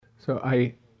So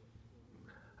I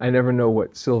never know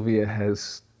what Sylvia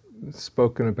has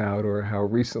spoken about or how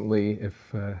recently,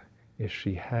 if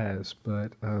she has,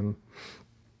 but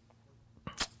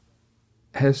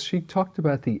has she talked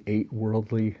about the 8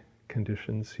 worldly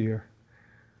conditions here?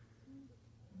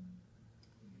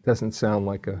 Doesn't sound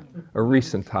like a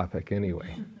recent topic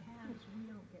anyway.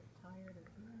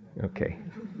 Okay.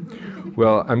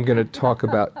 Well, I'm going to talk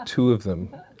about 2 of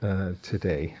them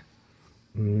today.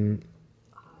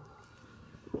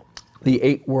 The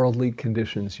 8 worldly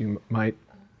conditions, you might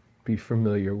be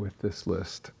familiar with this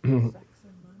list.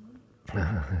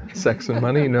 Sex and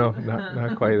money? No,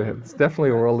 not quite. It's definitely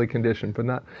a worldly condition, but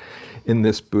not in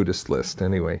this Buddhist list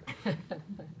anyway.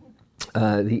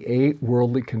 The 8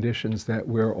 worldly conditions that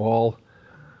we're all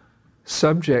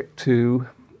subject to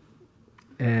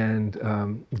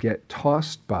and get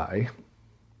tossed by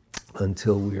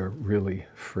until we are really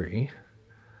free.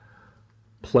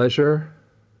 Pleasure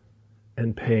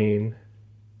and pain,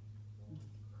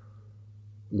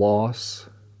 loss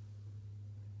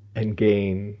and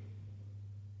gain,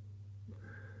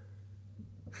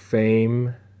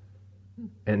 fame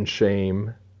and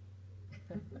shame,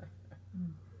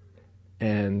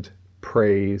 and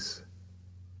praise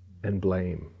and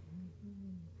blame.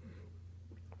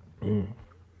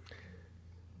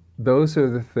 Those are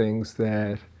the things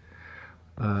that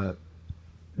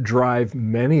drive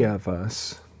many of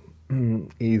us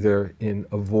either in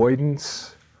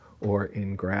avoidance or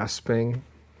in grasping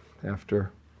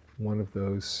after one of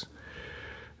those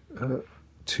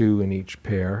 2 in each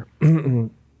pair.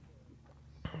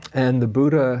 And the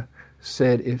Buddha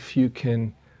said if you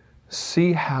can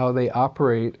see how they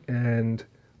operate and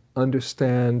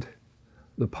understand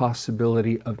the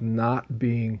possibility of not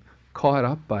being caught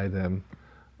up by them,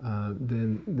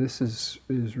 then this is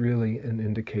really an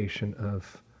indication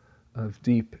of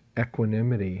deep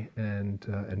equanimity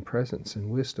and presence and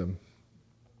wisdom.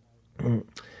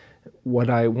 What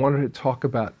I wanted to talk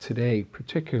about today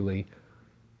particularly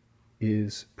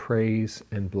is praise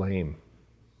and blame.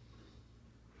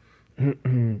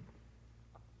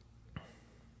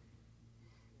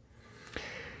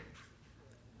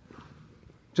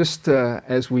 Just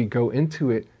as we go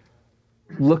into it,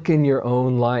 look in your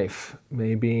own life,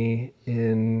 maybe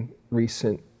in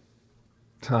recent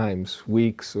times,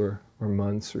 weeks or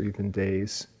months or even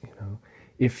days,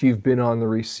 if you've been on the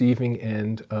receiving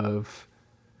end of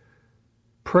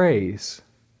praise,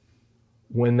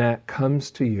 when that comes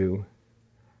to you,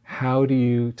 how do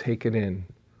you take it in?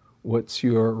 What's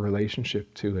your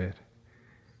relationship to it?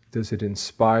 Does it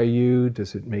inspire you?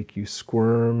 Does it make you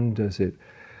squirm? Does it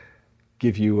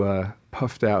give you a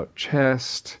puffed out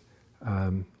chest?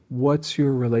 What's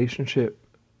your relationship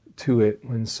to it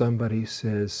when somebody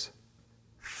says,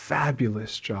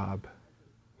 fabulous job?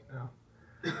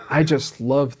 I just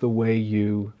love the way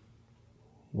you,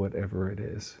 whatever it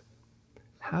is.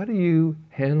 How do you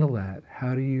handle that?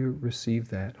 How do you receive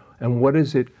that? And what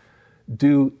does it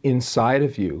do inside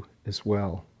of you as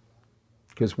well?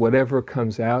 Because whatever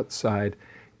comes outside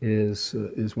is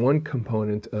one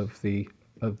component of the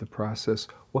process.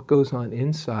 What goes on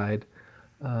inside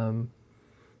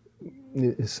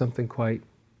is something quite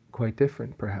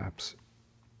different, perhaps.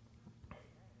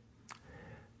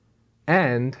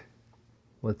 And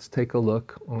let's take a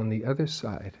look on the other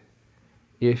side.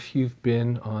 If you've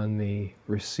been on the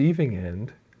receiving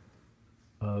end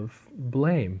of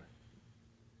blame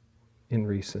in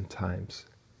recent times,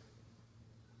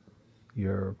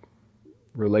 your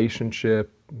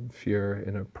relationship, if you're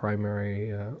in a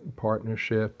primary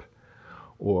partnership,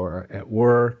 or at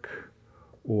work,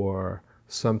 or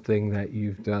something that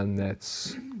you've done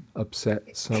that's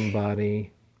upset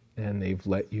somebody and they've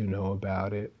let you know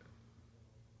about it,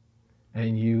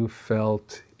 and you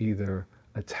felt either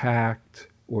attacked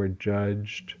or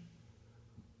judged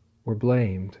or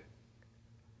blamed.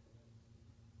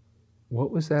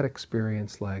 What was that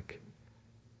experience like?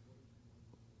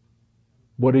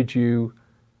 How did you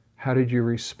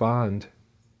respond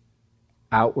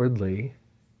outwardly?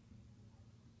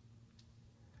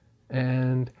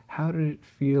 And how did it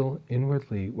feel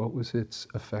inwardly? What was its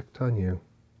effect on you?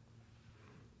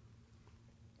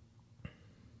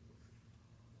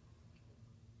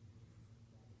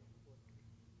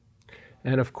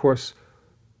 And of course,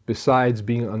 besides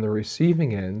being on the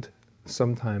receiving end,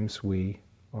 sometimes we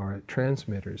are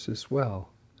transmitters as well.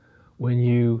 When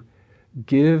you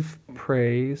give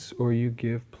praise or you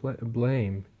give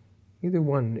blame, either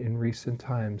one in recent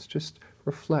times, just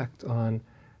reflect on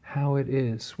how it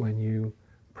is when you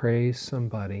praise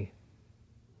somebody.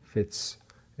 If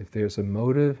there's a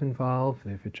motive involved,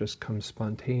 if it just comes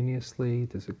spontaneously,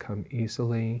 does it come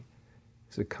easily?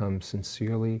 Does it come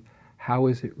sincerely? How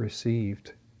is it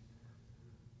received?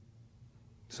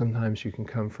 Sometimes you can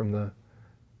come from the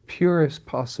purest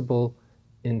possible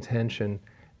intention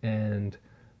and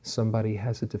somebody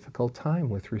has a difficult time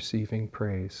with receiving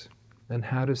praise. And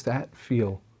how does that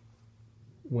feel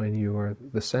when you are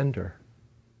the sender?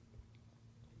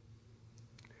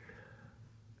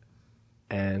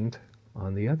 And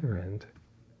on the other end,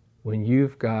 when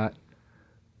you've got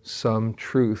some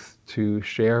truth to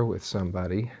share with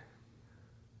somebody,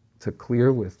 to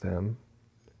clear with them,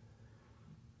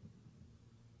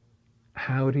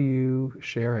 how do you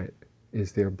share it?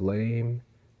 Is there blame?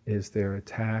 Is there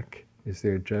attack? Is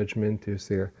there judgment? Is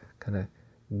there kind of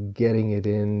getting it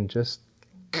in just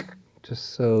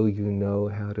so you know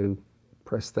how to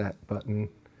press that button?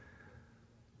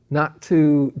 Not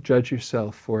to judge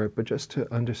yourself for it, but just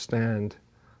to understand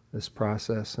this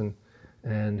process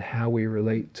and how we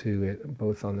relate to it,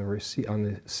 both on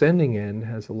the sending end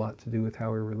has a lot to do with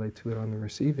how we relate to it on the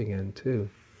receiving end too.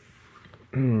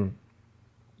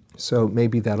 So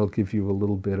maybe that'll give you a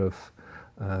little bit of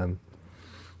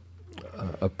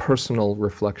a personal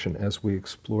reflection as we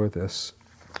explore this.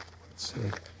 Let's see.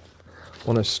 I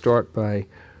want to start by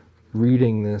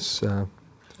reading this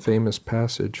famous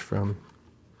passage from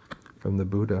the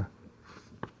Buddha.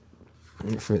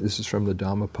 This is from the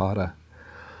Dhammapada.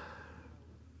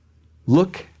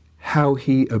 Look how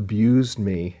he abused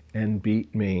me and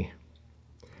beat me,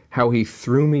 how he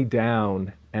threw me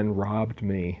down and robbed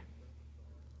me.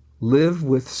 Live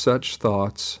with such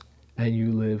thoughts and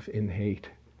you live in hate.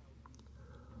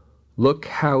 Look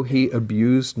how he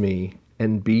abused me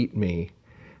and beat me,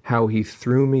 how he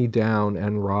threw me down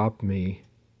and robbed me.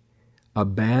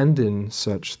 Abandon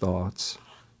such thoughts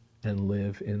and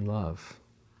live in love.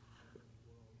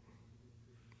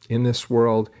 In this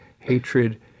world,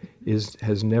 hatred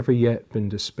has never yet been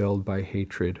dispelled by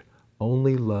hatred.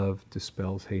 Only love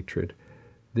dispels hatred.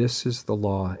 This is the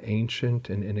law,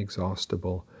 ancient and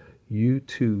inexhaustible. You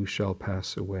too shall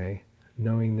pass away.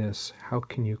 Knowing this, how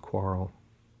can you quarrel?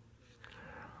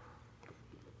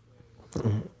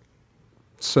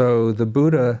 So the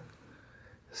Buddha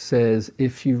says,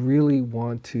 if you really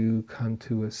want to come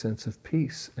to a sense of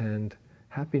peace and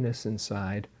happiness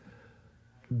inside,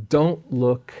 don't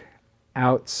look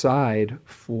outside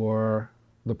for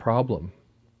the problem.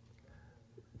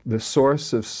 The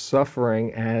source of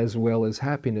suffering as well as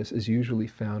happiness is usually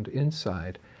found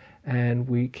inside, and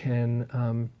we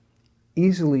can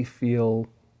easily feel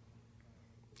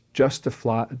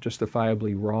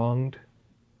justifiably wronged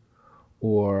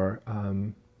or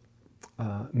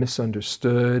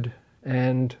misunderstood,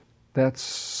 and that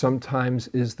sometimes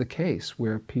is the case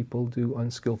where people do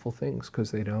unskillful things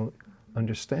because they don't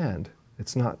understand.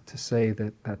 It's not to say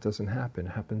that that doesn't happen.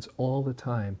 It happens all the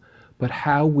time. But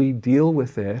how we deal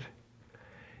with it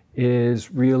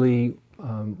is really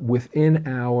within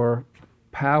our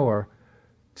power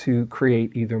to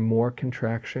create either more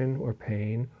contraction or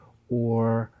pain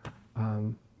or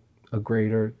a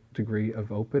greater degree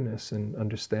of openness and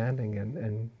understanding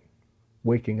and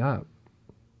waking up.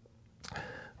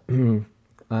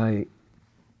 I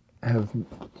have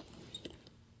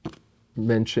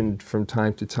mentioned from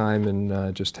time to time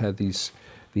and just had these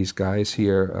guys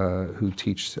here who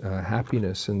teach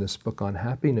happiness in this book on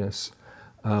happiness,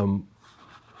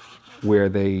 where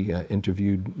they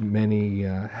interviewed many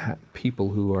people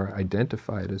who are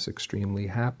identified as extremely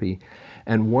happy.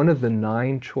 And one of the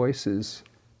 9 choices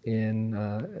in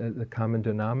the common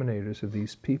denominators of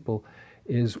these people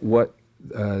is what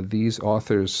these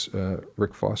authors,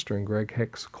 Rick Foster and Greg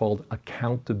Hicks, called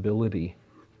accountability,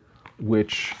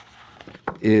 which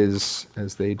is,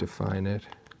 as they define it,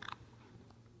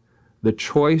 the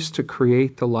choice to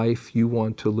create the life you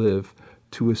want to live,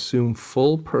 to assume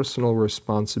full personal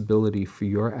responsibility for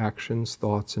your actions,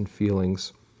 thoughts, and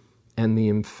feelings, and the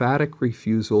emphatic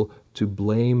refusal to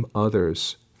blame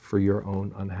others for your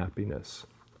own unhappiness.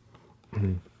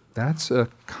 That's a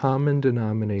common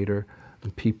denominator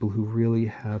in people who really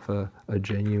have a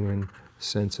genuine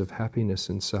sense of happiness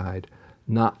inside,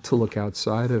 not to look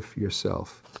outside of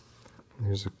yourself.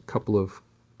 There's a couple of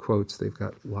quotes. They've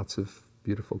got lots of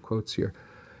beautiful quotes here.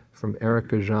 From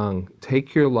Erica Zhang,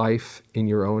 take your life in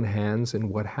your own hands and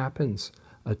what happens?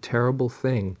 A terrible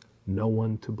thing, no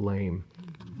one to blame.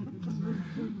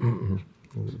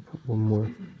 There's a couple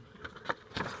more.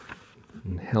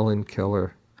 And Helen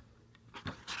Keller.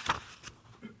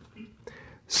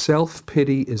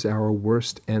 Self-pity is our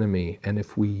worst enemy, and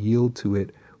if we yield to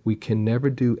it, we can never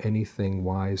do anything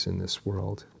wise in this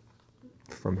world.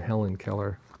 From Helen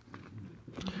Keller.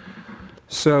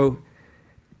 So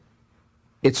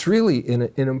it's really an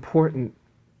important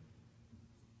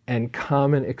and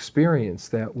common experience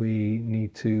that we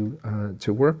need to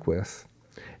work with.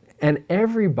 And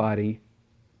everybody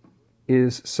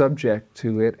is subject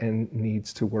to it and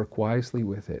needs to work wisely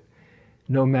with it.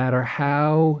 No matter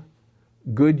how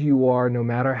good you are, no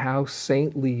matter how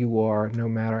saintly you are, no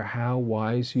matter how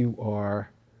wise you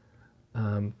are,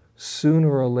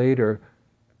 sooner or later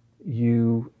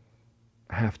you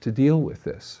have to deal with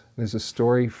this. There's a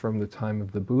story from the time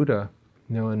of the Buddha.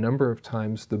 You know, a number of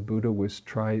times the Buddha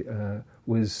there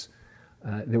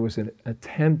was an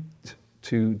attempt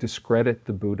to discredit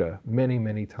the Buddha. Many,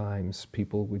 many times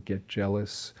people would get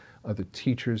jealous, other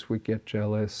teachers would get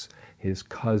jealous. His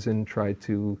cousin tried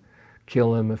to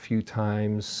kill him a few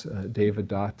times,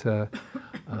 Devadatta.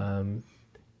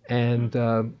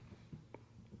 And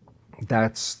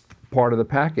that's part of the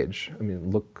package. I mean,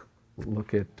 look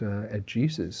at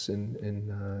Jesus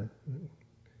in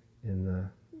the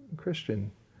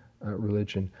Christian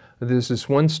religion. There's this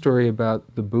one story about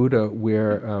the Buddha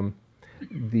where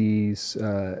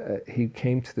he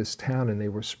came to this town and they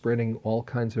were spreading all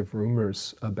kinds of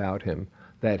rumors about him,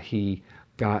 that he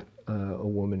got a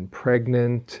woman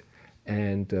pregnant,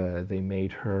 and they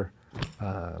made her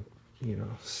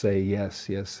say,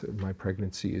 yes, my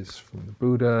pregnancy is from the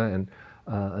Buddha, and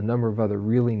a number of other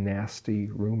really nasty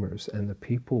rumors. And the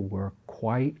people were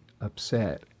quite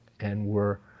upset and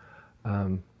were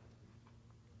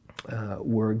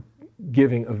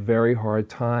giving a very hard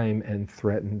time and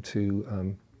threatened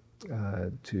to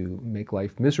make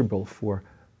life miserable for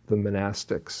the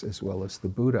monastics as well as the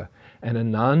Buddha. And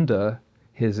Ananda,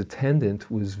 his attendant,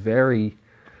 was very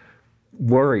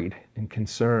worried and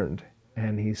concerned,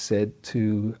 and he said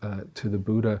to the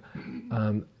Buddha,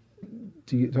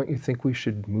 don't you think we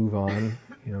should move on?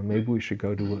 You know, maybe we should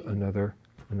go to another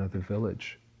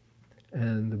village.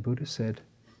 And the Buddha said,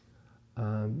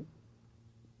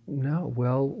 no.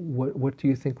 Well, what do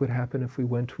you think would happen if we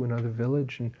went to another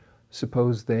village and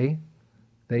suppose they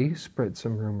spread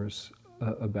some rumors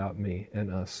about me and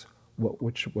us? What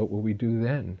will we do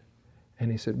then?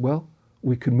 And he said, well,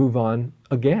 we could move on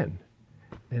again.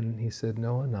 And he said,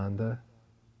 no, Ananda,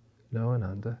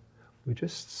 we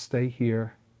just stay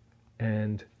here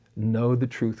and know the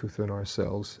truth within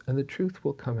ourselves, and the truth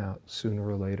will come out sooner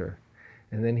or later.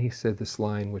 And then he said this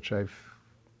line, which I've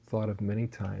thought of many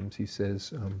times. He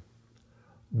says,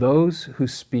 those who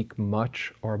speak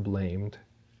much are blamed.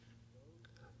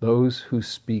 Those who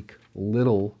speak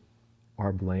little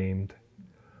are blamed.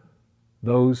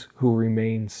 Those who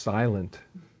remain silent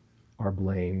are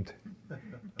blamed.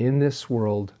 In this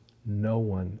world, no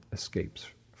one escapes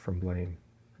from blame.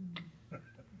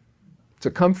 It's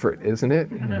a comfort, isn't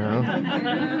it? You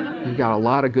know, you got a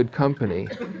lot of good company.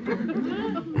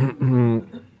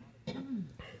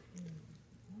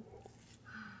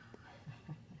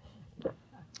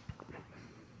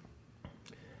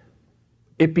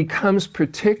 It becomes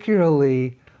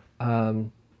particularly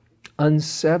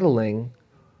unsettling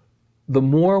the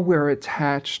more we're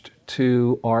attached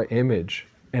to our image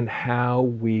and how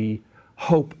we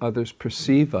hope others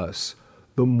perceive us,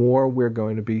 the more we're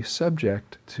going to be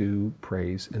subject to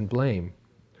praise and blame,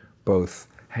 both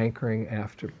hankering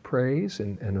after praise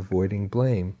and avoiding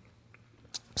blame.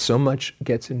 So much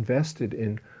gets invested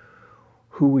in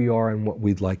who we are and what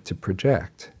we'd like to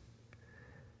project.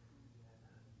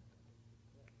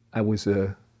 I was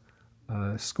a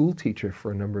school teacher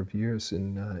for a number of years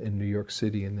in New York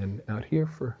City, and then out here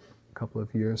for a couple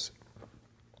of years,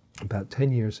 about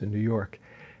 10 years in New York.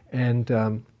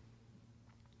 And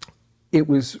it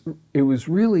was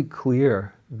really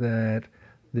clear that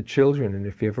the children, and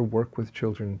if you ever work with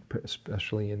children,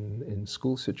 especially in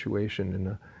school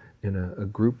situation, in a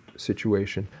group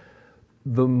situation,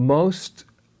 the most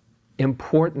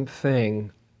important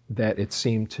thing that it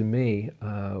seemed to me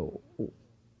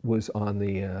was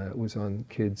on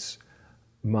kids'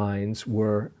 minds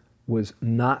was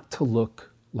not to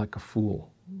look like a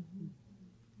fool.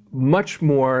 Much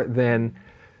more than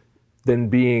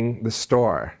being the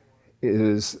star.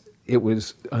 It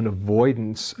was an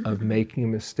avoidance of making a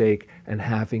mistake and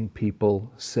having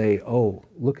people say, "Oh,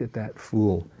 look at that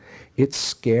fool." It's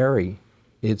scary.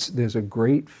 There's a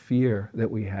great fear that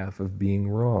we have of being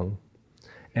wrong.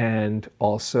 And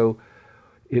also,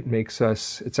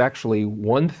 it's actually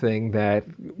one thing that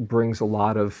brings a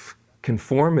lot of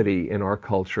conformity in our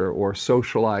culture or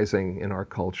socializing in our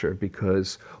culture,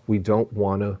 because we don't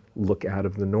want to look out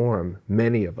of the norm.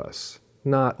 Many of us,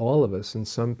 not all of us, and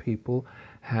some people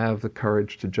have the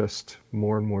courage to just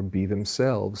more and more be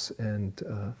themselves and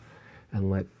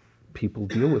let people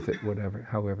deal with it,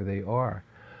 however they are.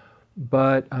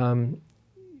 But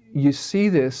you see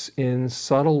this in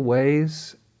subtle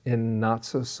ways in not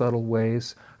so subtle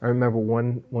ways. I remember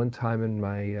one time in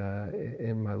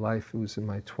my life, it was in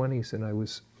my 20s, and I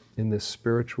was in this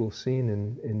spiritual scene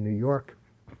in New York,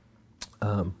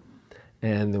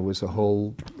 and there was a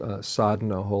whole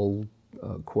sadhana, a whole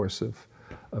course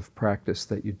of practice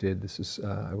that you did. This is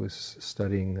I was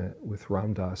studying with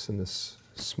Ram Dass in this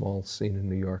small scene in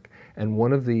New York, and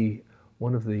one of the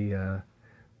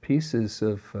pieces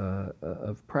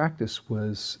of practice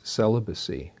was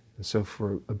celibacy. And so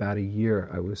for about a year,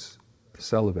 I was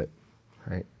celibate,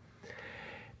 right?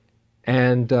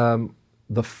 And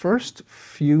the first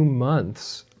few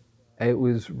months, it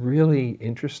was really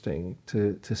interesting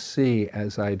to see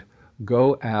as I'd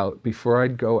go out, before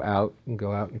I'd go out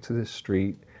into the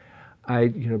street,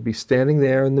 I'd be standing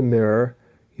there in the mirror,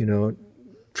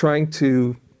 trying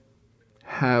to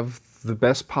have the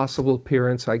best possible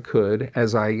appearance I could,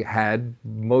 as I had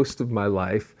most of my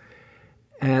life.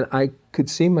 And I could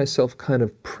see myself kind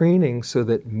of preening so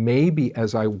that maybe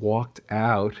as I walked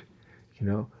out,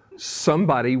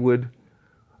 somebody would,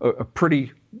 a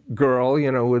pretty girl,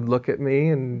 would look at me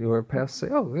and or pass, say,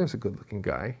 "Oh, there's a good-looking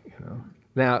guy."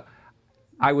 Now,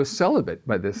 I was celibate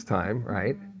by this time,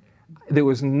 right? There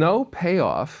was no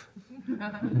payoff,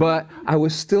 but I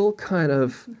was still kind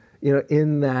of,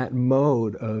 in that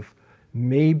mode of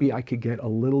maybe I could get a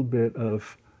little bit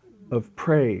of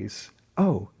praise.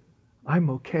 Oh,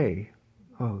 I'm okay.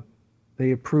 Oh,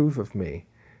 they approve of me.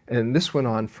 And this went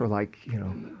on for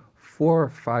 4 or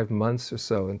 5 months or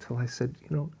so until I said,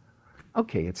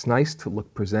 okay, it's nice to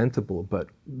look presentable, but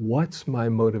what's my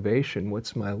motivation?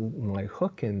 What's my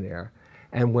hook in there?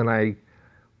 And when I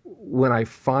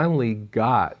finally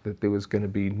got that there was going to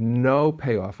be no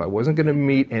payoff, I wasn't going to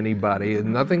meet anybody,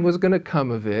 and nothing was going to come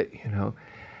of it,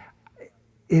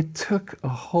 it took a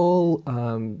whole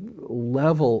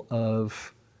level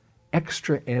of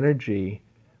extra energy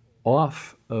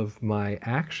off of my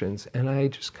actions, and I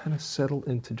just kind of settled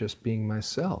into just being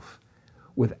myself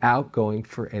without going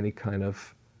for any kind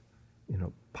of,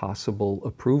 possible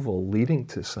approval leading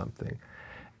to something.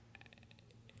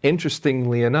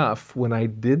 Interestingly enough, when I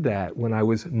did that, when I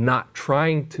was not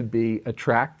trying to be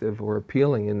attractive or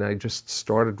appealing, and I just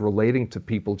started relating to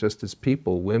people just as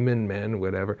people, women, men,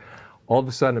 whatever, all of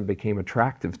a sudden it became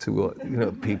attractive to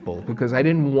people because I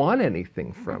didn't want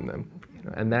anything from them.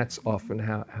 And that's often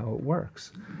how it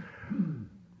works.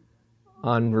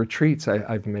 On retreats,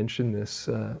 I've mentioned this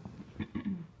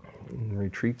in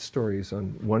retreat stories.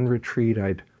 On one retreat,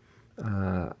 I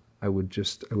would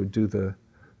do the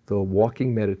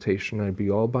walking meditation. I'd be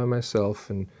all by myself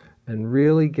and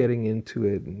really getting into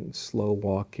it, and slow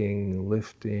walking,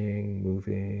 lifting,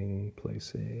 moving,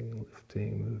 placing,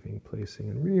 lifting, moving, placing,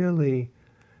 and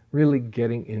really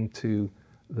getting into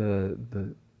the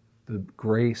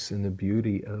grace and the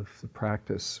beauty of the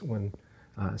practice. When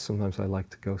sometimes I like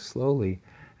to go slowly,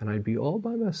 and I'd be all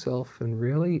by myself and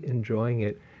really enjoying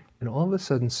it, and all of a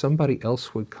sudden somebody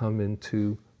else would come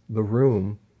into the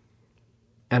room,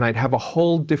 and I'd have a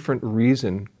whole different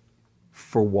reason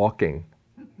for walking,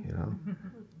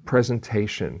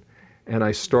 presentation. And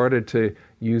I started to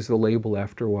use the label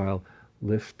after a while: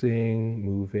 lifting,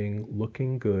 moving,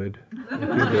 looking good,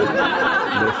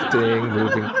 lifting,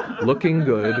 moving, looking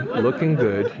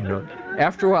good,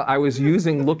 After a while, I was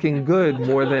using looking good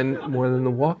more than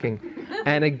the walking.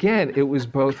 And again, it was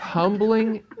both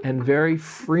humbling and very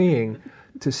freeing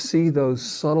to see those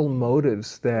subtle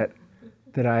motives that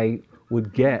I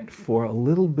would get for a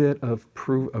little bit of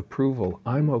approval.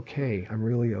 I'm okay, I'm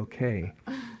really okay.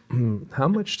 How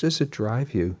much does it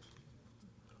drive you?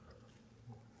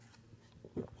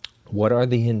 What are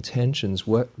the intentions?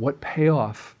 What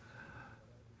payoff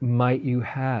might you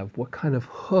have? What kind of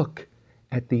hook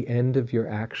at the end of your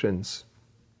actions?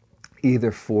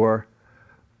 Either for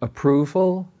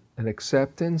approval and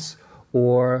acceptance,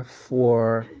 or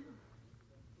for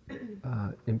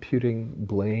imputing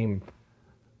blame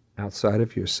outside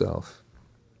of yourself.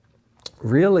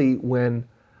 Really, when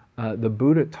the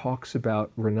Buddha talks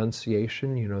about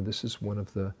renunciation, this is one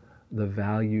of the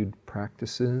valued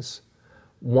practices.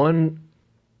 One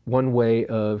way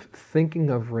of thinking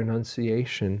of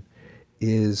renunciation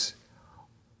is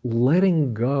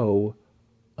letting go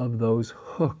of those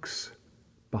hooks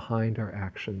behind our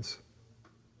actions,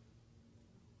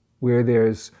 where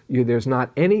there's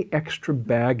not any extra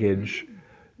baggage.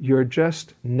 You're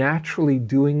just naturally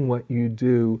doing what you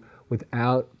do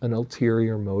without an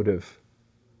ulterior motive.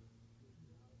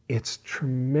 It's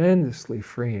tremendously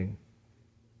freeing.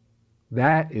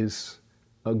 That is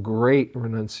a great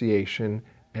renunciation,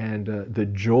 and the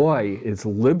joy is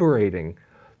liberating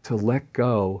to let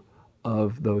go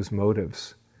of those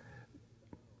motives.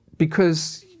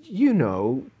 Because you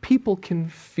know, people can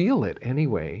feel it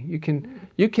anyway. You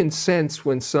can sense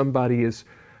when somebody is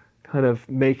kind of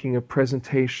making a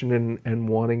presentation and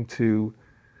wanting to,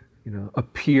 you know,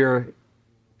 appear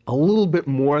a little bit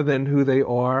more than who they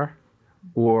are,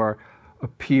 or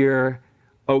appear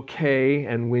okay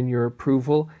and win your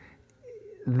approval.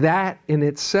 That in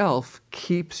itself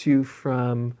keeps you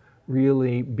from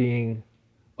really being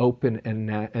open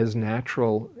and as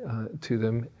natural to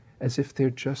them as if they're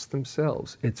just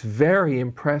themselves. It's very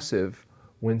impressive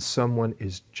when someone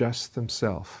is just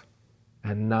themselves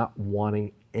and not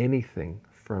wanting anything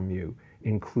from you,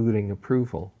 including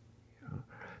approval.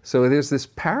 So there's this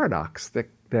paradox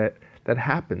that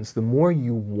happens. The more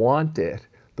you want it,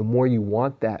 the more you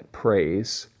want that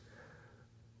praise,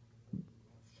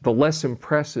 the less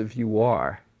impressive you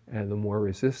are and the more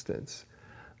resistance.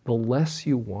 The less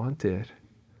you want it,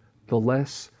 the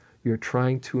less you're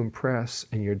trying to impress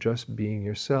and you're just being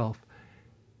yourself,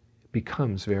 it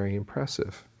becomes very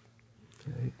impressive.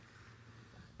 Okay?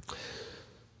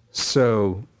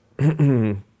 So,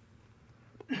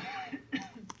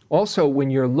 also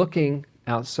when you're looking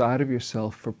outside of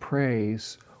yourself for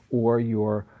praise, or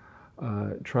you're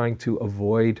trying to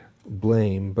avoid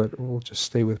blame, but we'll just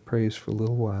stay with praise for a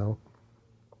little while,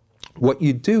 what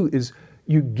you do is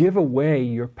you give away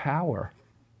your power.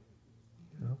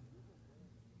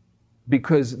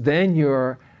 Because then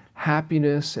your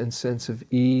happiness and sense of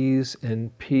ease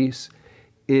and peace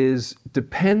is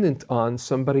dependent on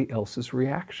somebody else's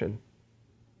reaction.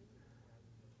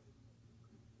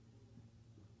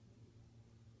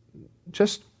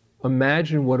 Just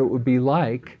imagine what it would be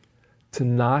to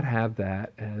not have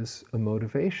that as a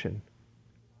motivation.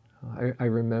 I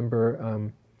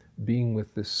remember being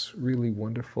with this really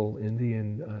wonderful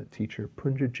Indian teacher,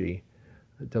 Punjaji,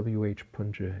 W.H.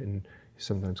 Punja, and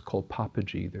sometimes called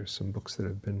Papaji. There's some books that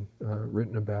have been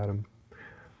written about him.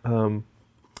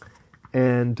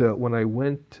 And when I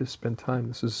went to spend time,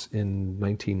 this was in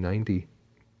 1990,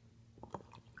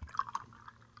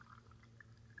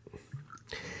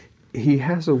 he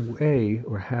has a way,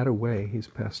 or had a way, he's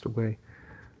passed away.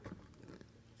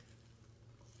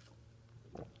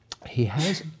 He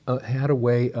has had a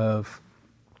way of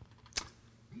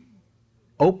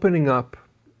opening up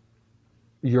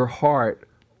your heart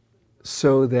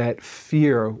so that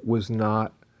fear was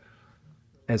not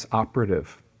as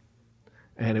operative.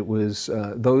 And it was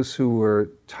those who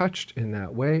were touched in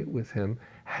that way with him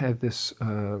had this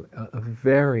a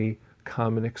very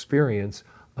common experience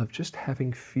of just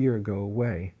having fear go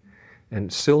away.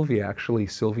 And Sylvia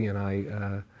and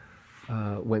I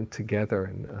went together,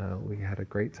 and we had a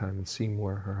great time, and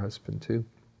Seymour, her husband, too.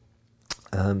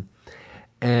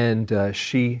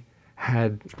 She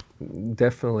had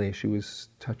definitely, she was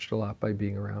touched a lot by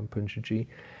being around Punjaji.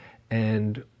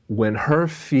 And when her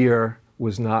fear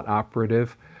was not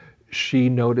operative, she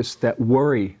noticed that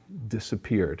worry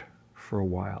disappeared for a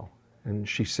while. And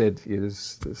she said,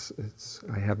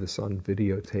 I have this on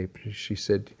videotape. She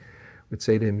would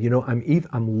say to him, you know,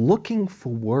 I'm looking for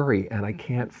worry and I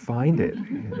can't find it,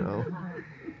 you know.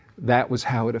 That was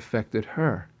how it affected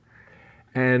her.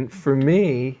 And for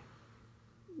me,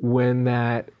 when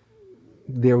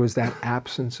there was that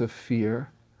absence of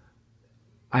fear,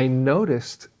 I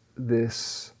noticed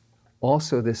this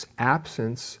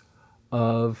absence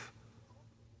of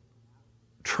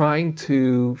trying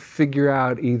to figure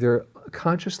out, either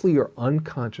consciously or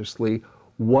unconsciously,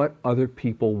 what other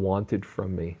people wanted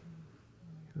from me.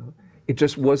 You know, it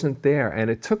just wasn't there. And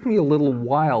it took me a little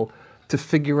while to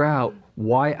figure out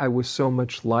why I was so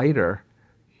much lighter,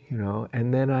 you know,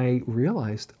 and then I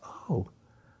realized, oh,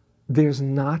 there's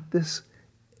not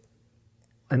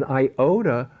an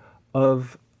iota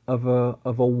of a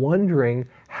wondering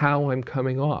how I'm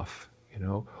coming off, you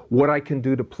know, what I can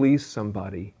do to please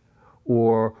somebody,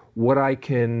 or what I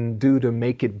can do to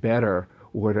make it better,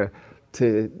 or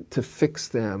to fix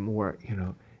them, or, you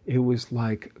know, it was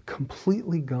like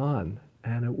completely gone.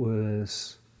 And it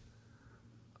was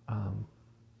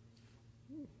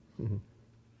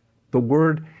the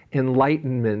word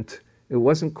enlightenment. It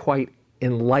wasn't quite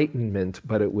enlightenment,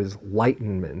 but it was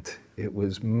lightenment. It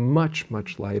was much,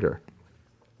 much lighter.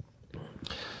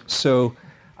 So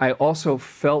I also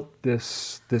felt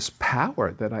this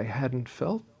power that I hadn't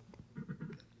felt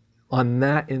in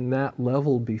that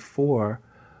level before,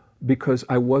 because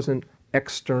I wasn't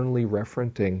externally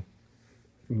referencing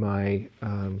my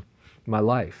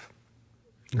life.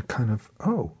 It kind of,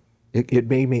 it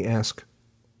made me ask,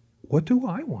 what do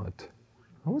I want?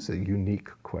 That was a unique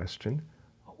question.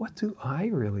 What do I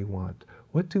really want?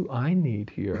 What do I need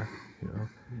here? You know,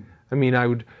 I mean, I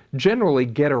would generally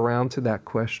get around to that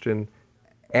question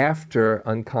after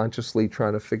unconsciously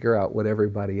trying to figure out what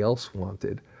everybody else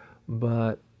wanted.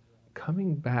 But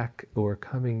coming back or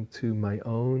coming to my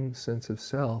own sense of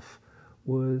self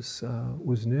was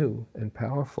new and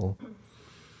powerful.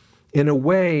 In a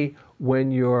way,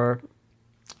 when you're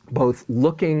both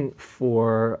looking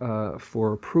for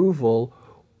approval,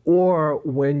 or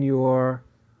when you're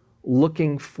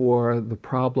looking for the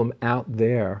problem out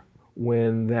there,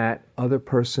 when that other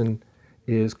person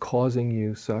is causing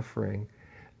you suffering,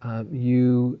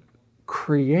 you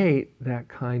create that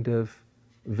kind of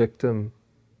victim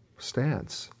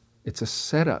stance. It's a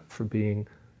setup for being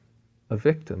a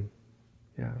victim.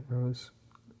 Yeah, Rose?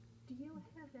 Do you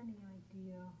have any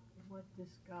idea what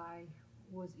this guy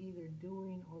was either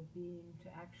doing or being to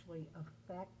actually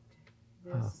affect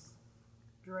this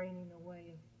draining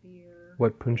away of fear?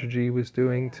 What Punjaji was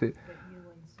doing to... that you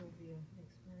and Sylvia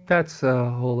experienced? That's a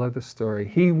whole other story.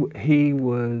 He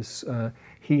was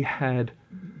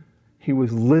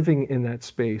living in that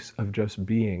space of just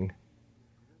being,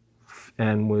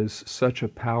 and was such a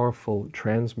powerful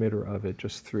transmitter of it,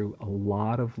 just through a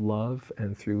lot of love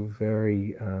and through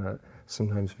very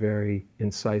sometimes very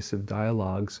incisive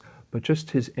dialogues. But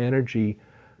just his energy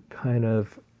kind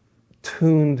of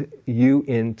tuned you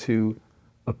into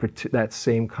that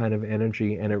same kind of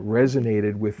energy, and it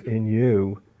resonated within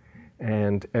you.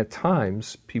 And at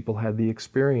times, people had the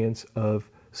experience of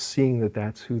seeing that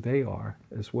that's who they are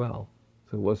as well.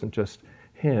 So it wasn't just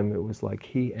him, it was like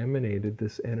he emanated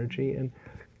this energy and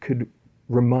could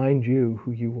remind you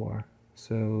who you are.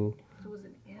 So it was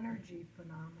an energy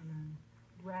phenomenon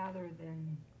rather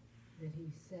than that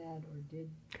he said or did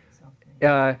something.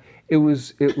 It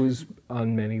was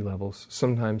on many levels.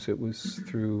 Sometimes it was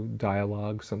through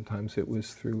dialogue, sometimes it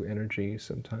was through energy,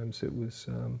 sometimes it was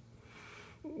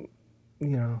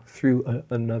through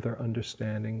another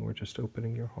understanding, or just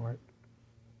opening your heart.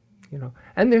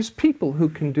 And there's people who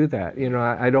can do that.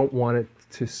 I don't want it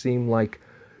to seem like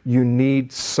you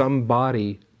need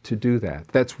somebody to do that.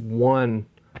 That's one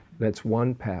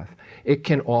path. It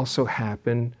can also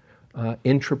happen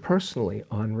intrapersonally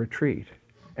on retreat.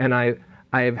 And I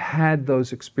have had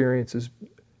those experiences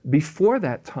before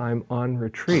that time on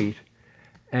retreat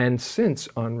and since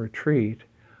on retreat,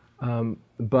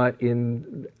 but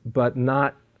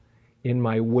not in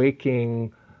my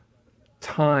waking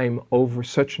time over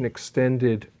such an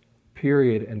extended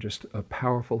period and just a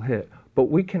powerful hit. But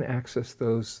we can access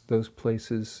those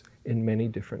places in many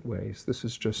different ways. This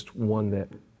is just one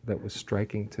that was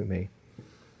striking to me.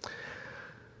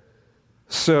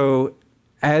 So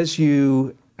as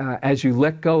you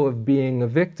let go of being a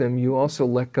victim, you also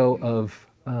let go of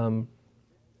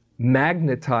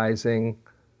magnetizing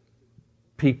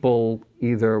people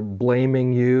either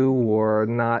blaming you or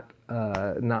not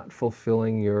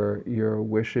fulfilling your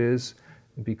wishes,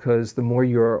 because the more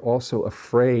you're also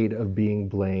afraid of being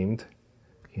blamed,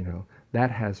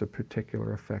 that has a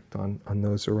particular effect on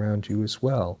those around you as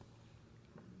well.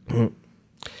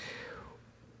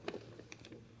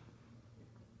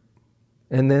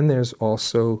 And then there's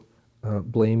also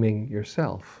blaming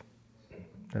yourself.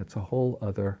 That's a whole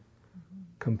other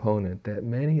component that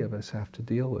many of us have to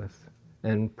deal with.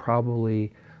 And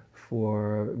probably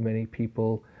for many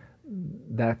people,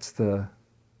 that's the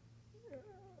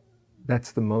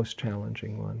most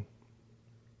challenging one.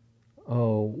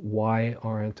 Oh, why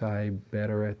aren't I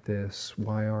better at this?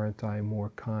 Why aren't I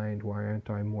more kind? Why aren't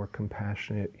I more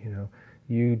compassionate?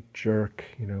 You jerk,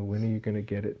 when are you going to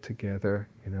get it together?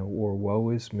 Or woe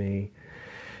is me.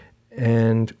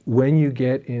 And when you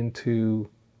get into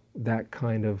that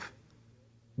kind of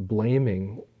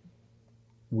blaming,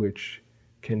 which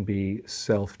can be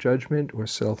self-judgment or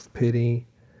self-pity,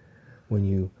 when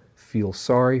you feel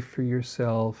sorry for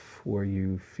yourself, or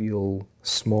you feel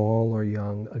small or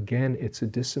young, again, it's a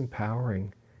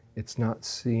disempowering. It's not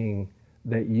seeing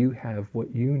that you have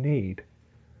what you need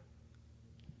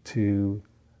to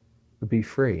be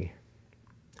free.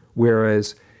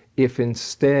 Whereas if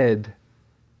instead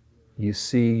you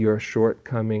see your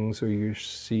shortcomings, or you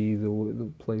see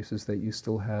the places that you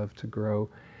still have to grow,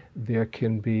 there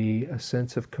can be a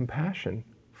sense of compassion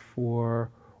for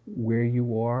where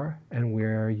you are and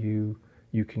where you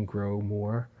can grow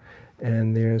more.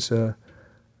 And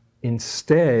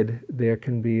instead there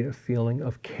can be a feeling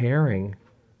of caring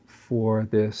for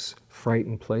this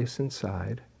frightened place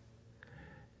inside.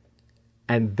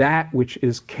 And that which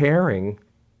is caring,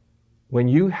 when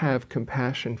you have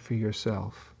compassion for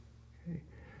yourself,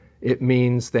 it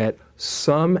means that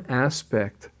some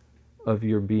aspect of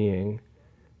your being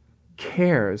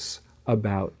cares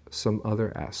about some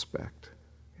other aspect.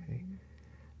 Okay?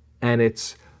 And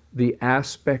it's the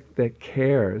aspect that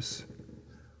cares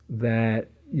that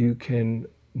you can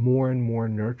more and more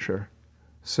nurture.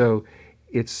 So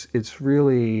it's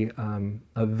really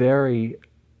a very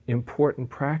important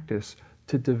practice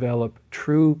to develop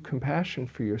true compassion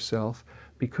for yourself,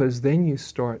 because then you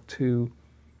start to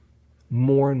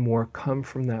more and more come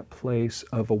from that place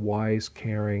of a wise,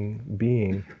 caring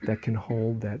being that can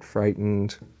hold that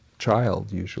frightened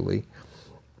child, usually.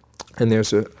 And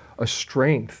there's a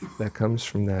strength that comes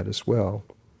from that as well.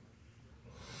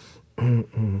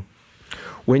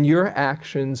 When your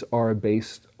actions are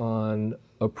based on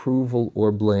approval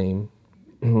or blame,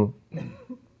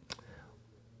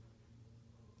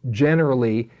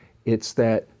 generally it's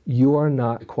that you are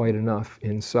not quite enough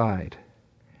inside.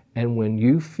 And when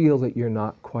you feel that you're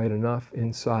not quite enough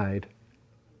inside,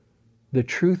 the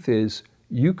truth is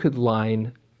you could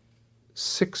line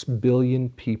 6 billion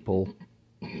people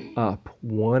up,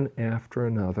 one after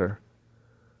another,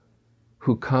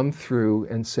 who come through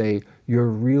and say, you're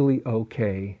really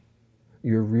okay,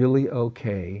 you're really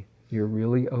okay, you're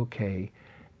really okay.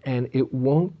 And it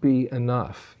won't be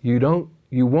enough. You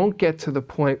won't get to the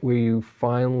point where you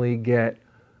finally get,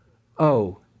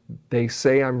 oh, they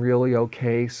say I'm really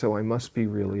okay, so I must be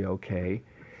really okay,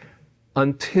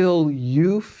 until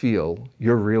you feel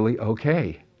you're really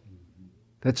okay.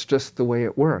 That's just the way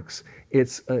it works.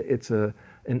 It's an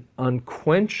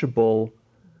unquenchable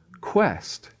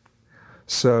quest.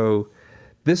 So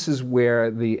this is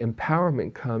where the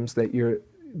empowerment comes, that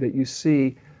you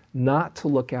see not to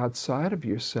look outside of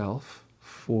yourself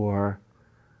for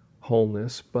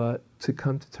wholeness, but to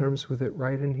come to terms with it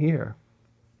right in here.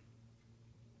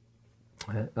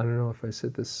 I don't know if I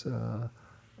said this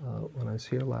when I was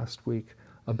here last week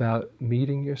about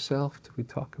meeting yourself. Did we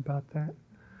talk about that?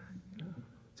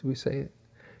 Did we say it?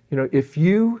 You know, if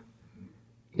you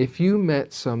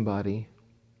met somebody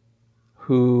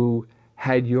who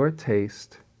had your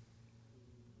taste,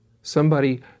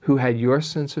 somebody who had your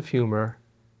sense of humor,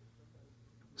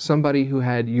 somebody who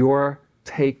had your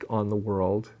take on the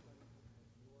world,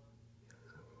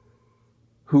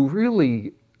 who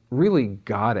really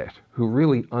got it, who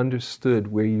really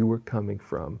understood where you were coming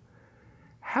from,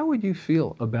 how would you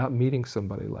feel about meeting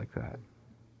somebody like that?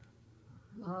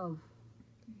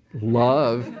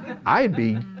 Love. I'd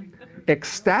be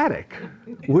ecstatic,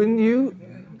 wouldn't you?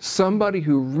 Somebody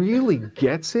who really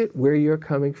gets it, where you're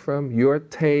coming from, your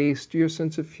taste, your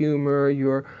sense of humor,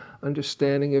 your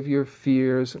understanding of your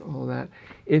fears and all that.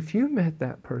 If you met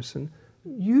that person,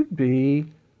 you'd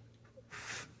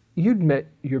met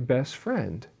your best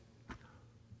friend.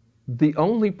 The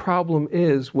only problem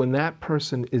is when that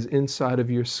person is inside of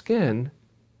your skin,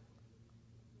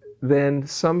 then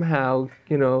somehow,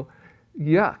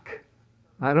 yuck.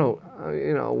 I don't,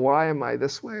 why am I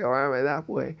this way or am I that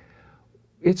way?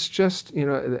 It's just,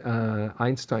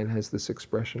 Einstein has this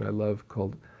expression I love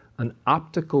called an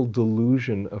optical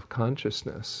delusion of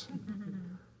consciousness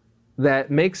that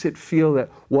makes it feel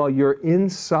that while you're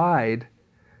inside,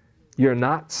 you're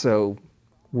not so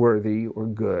worthy or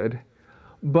good.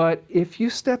 But if you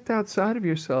stepped outside of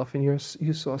yourself and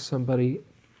you saw somebody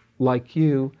like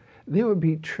you, there would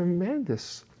be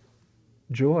tremendous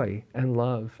joy and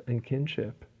love and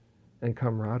kinship and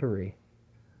camaraderie.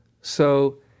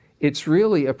 So it's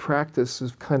really a practice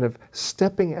of kind of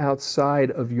stepping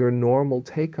outside of your normal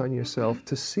take on yourself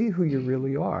to see who you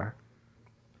really are.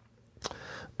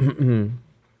 And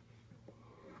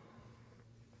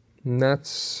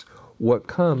that's what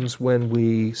comes when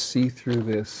we see through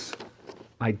this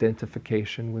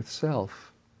identification with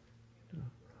self.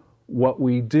 What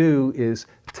we do is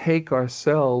take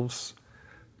ourselves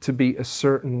to be a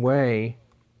certain way,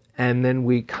 and then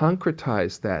we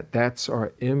concretize that. That's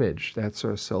our image, that's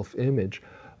our self-image.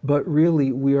 But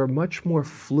really, we are much more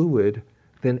fluid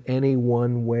than any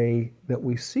one way that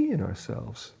we see in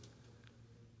ourselves.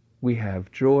 We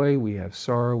have joy, we have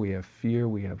sorrow, we have fear,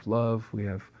 we have love, we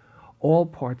have all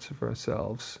parts of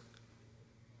ourselves.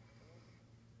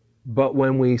 But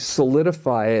when we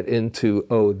solidify it into,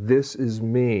 oh, this is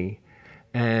me,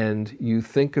 and you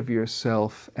think of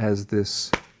yourself as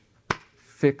this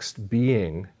fixed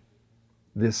being,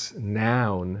 this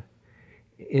noun,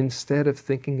 instead of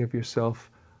thinking of yourself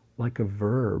like a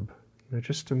verb,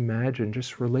 just imagine,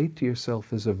 just relate to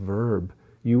yourself as a verb.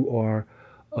 You are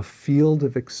a field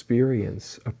of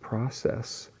experience, a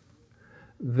process.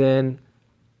 Then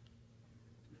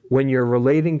when you're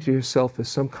relating to yourself as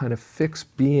some kind of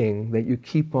fixed being that you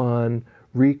keep on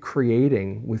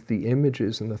recreating with the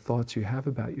images and the thoughts you have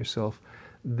about yourself,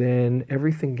 then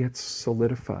everything gets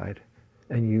solidified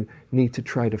and you need to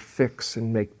try to fix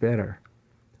and make better.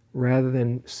 Rather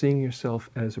than seeing yourself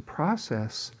as a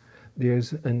process,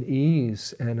 there's an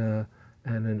ease and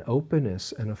an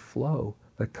openness and a flow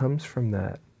that comes from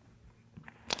that.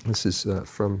 This is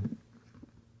from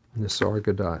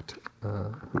Nisargadatta,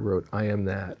 who wrote "I Am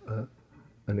That,"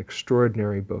 an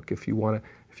extraordinary book. If you want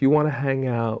to hang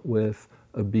out with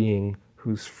a being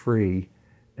who's free,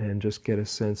 and just get a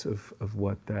sense of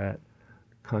what that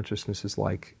consciousness is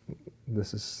like,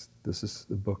 this is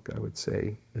the book, I would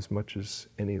say, as much as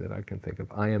any that I can think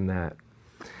of. I Am That.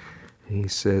 He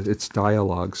says, it's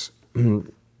dialogues.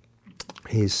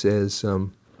 He says,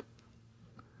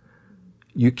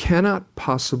 you cannot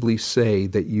possibly say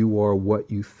that you are what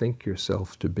you think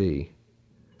yourself to be.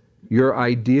 Your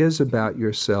ideas about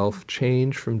yourself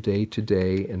change from day to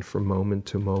day and from moment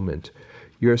to moment.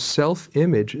 Your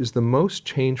self-image is the most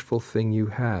changeful thing you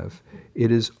have.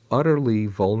 It is utterly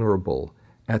vulnerable,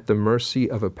 at the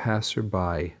mercy of a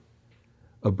passerby.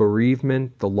 A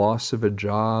bereavement, the loss of a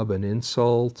job, an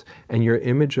insult, and your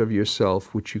image of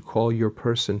yourself, which you call your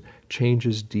person,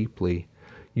 changes deeply.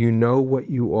 You know what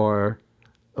you are.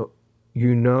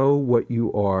 To know what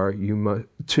you are,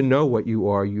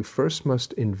 you first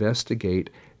must investigate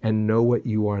and know what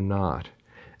you are not.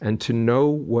 And to know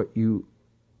what you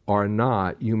are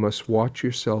not, you must watch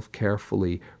yourself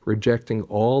carefully, rejecting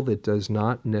all that does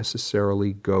not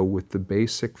necessarily go with the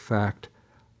basic fact,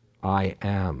 I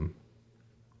am.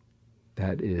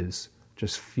 That is,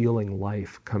 just feeling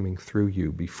life coming through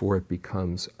you before it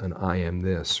becomes an I am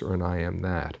this or an I am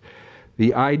that.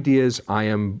 The idea is I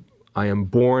am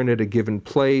born at a given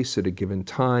place, at a given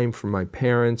time from my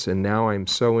parents, and now I'm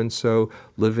so-and-so,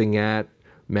 living at,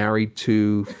 married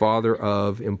to, father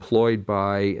of, employed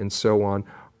by, and so on,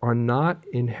 are not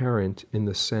inherent in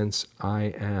the sense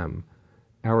I am.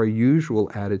 Our usual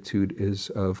attitude is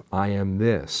of I am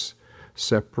this,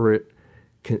 separate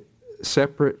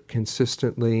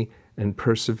consistently and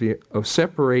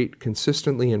separate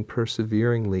consistently and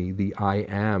perseveringly the I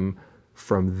am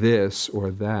from this or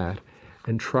that,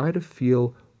 and try to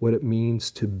feel what it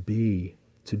means to be,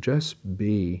 to just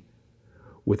be,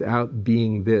 without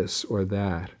being this or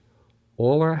that.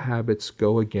 All our habits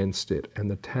go against it, and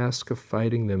the task of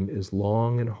fighting them is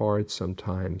long and hard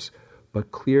sometimes,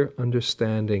 but clear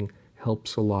understanding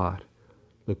helps a lot.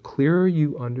 The clearer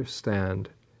you understand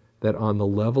that on the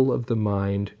level of the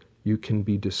mind you can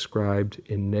be described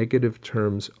in negative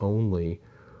terms only,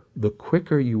 the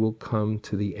quicker you will come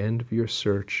to the end of your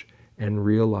search and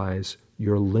realize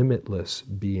your limitless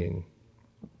being.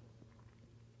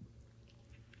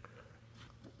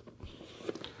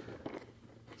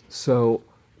 So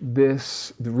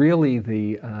this really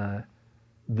the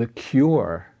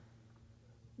cure,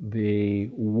 the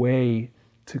way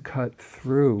to cut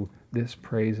through this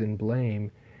praise and blame,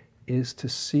 is to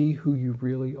see who you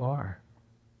really are,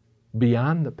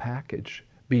 beyond the package,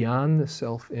 beyond the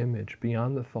self-image,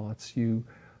 beyond the thoughts you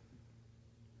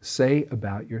say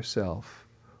about yourself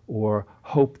or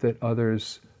hope that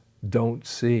others don't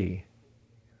see.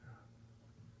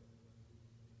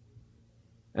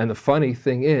 And the funny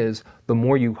thing is, the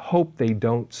more you hope they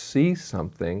don't see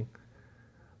something,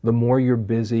 the more you're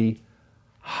busy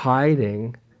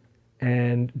hiding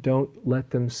and don't let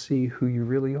them see who you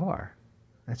really are.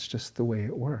 That's just the way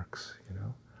it works, you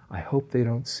know. I hope they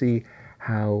don't see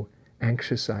how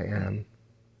anxious I am,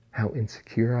 how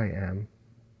insecure I am.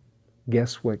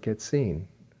 Guess what gets seen,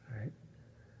 right?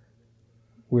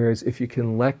 Whereas if you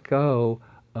can let go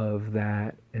of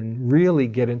that and really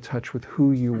get in touch with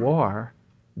who you are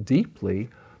deeply,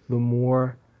 the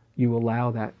more you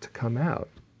allow that to come out.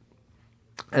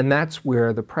 And that's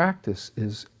where the practice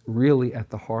is really at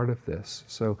the heart of this.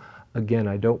 So again,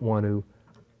 I don't want to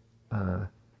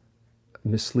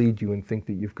mislead you and think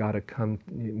that you've got to come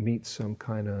meet some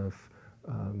kind of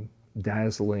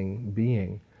dazzling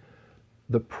being.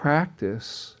 The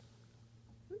practice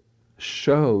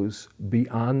shows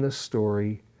beyond the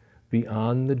story,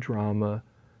 beyond the drama,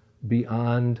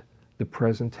 beyond the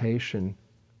presentation,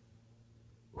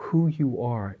 who you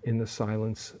are in the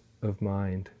silence of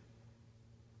mind.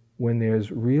 When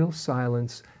there's real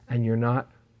silence and you're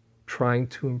not trying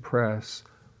to impress,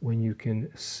 when you can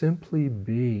simply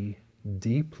be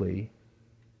deeply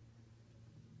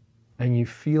and you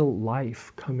feel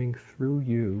life coming through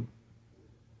you,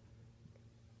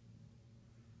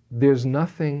 there's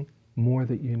nothing more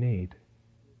that you need.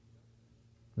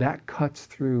 That cuts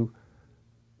through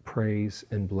praise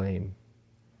and blame.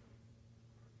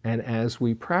 And as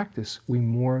we practice, we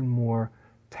more and more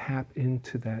tap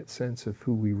into that sense of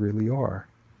who we really are.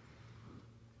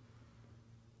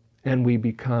 And we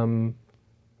become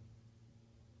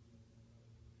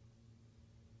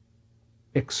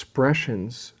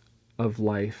expressions of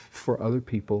life for other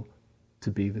people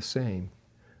to be the same.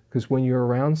 Because when you're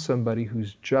around somebody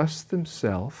who's just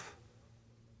themselves,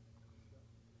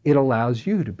 it allows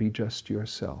you to be just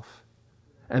yourself.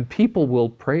 And people will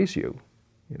praise you.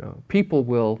 People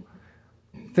will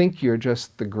think you're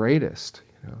just the greatest.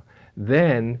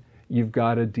 Then you've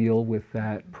got to deal with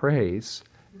that praise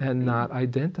and not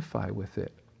identify with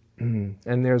it.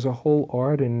 And there's a whole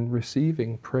art in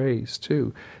receiving praise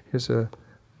too. Here's a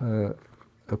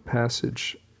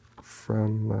passage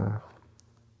from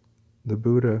the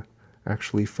Buddha,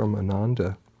 actually from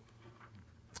Ananda.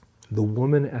 The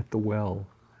woman at the well.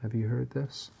 Have you heard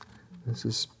this?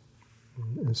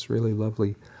 It's really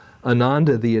lovely.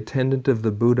 Ananda, the attendant of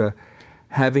the Buddha,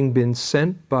 having been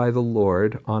sent by the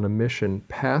Lord on a mission,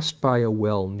 passed by a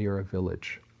well near a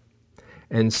village.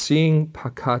 And seeing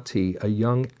Pakati, a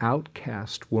young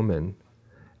outcast woman,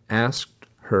 asked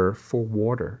her for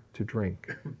water to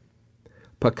drink.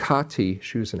 Pakati,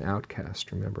 she was an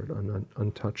outcast, remember,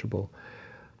 untouchable.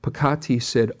 Pakati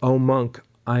said, "O monk,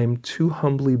 I am too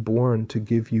humbly born to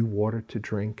give you water to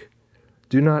drink.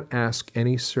 Do not ask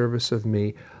any service of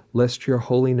me, lest your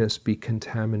holiness be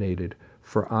contaminated,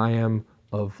 for I am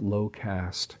of low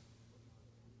caste."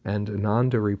 And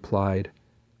Ananda replied,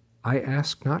 "I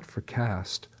ask not for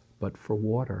caste, but for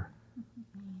water."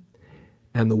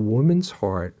 And the woman's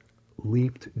heart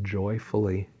leaped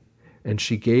joyfully, and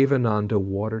she gave Ananda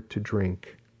water to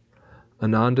drink.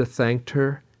 Ananda thanked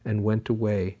her and went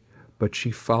away, but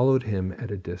she followed him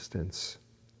at a distance.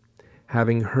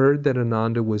 Having heard that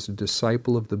Ananda was a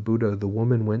disciple of the Buddha, the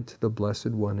woman went to the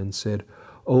Blessed One and said,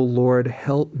 "O Lord,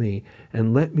 help me,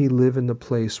 and let me live in the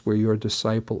place where your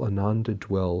disciple Ananda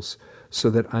dwells, so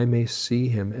that I may see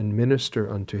him and minister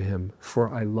unto him, for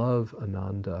I love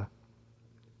Ananda."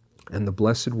 And the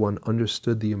Blessed One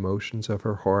understood the emotions of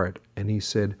her heart, and he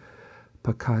said,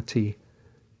 "Pakati,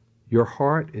 your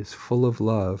heart is full of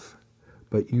love,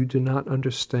 but you do not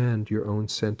understand your own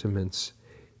sentiments.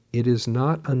 It is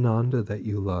not Ananda that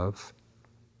you love,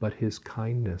 but his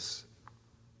kindness.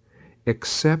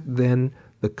 Accept then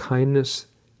the kindness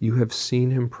you have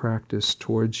seen him practice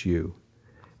towards you,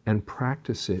 and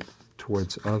practice it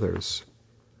towards others.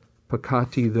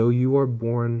 Pakati, though you are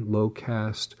born low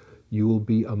caste, you will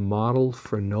be a model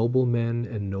for noble men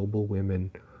and noble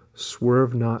women.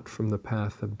 Swerve not from the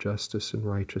path of justice and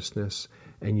righteousness,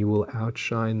 and you will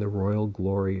outshine the royal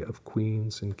glory of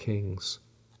queens and kings."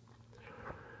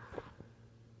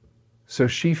 So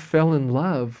she fell in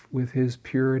love with his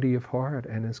purity of heart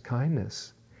and his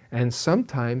kindness. And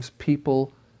sometimes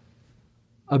people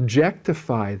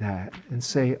objectify that and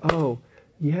say, "Oh,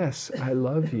 yes, I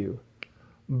love you."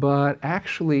 But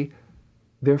actually,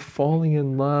 they're falling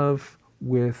in love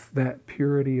with that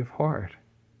purity of heart.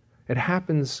 It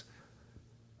happens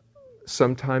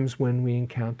sometimes when we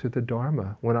encounter the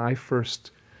Dharma. When I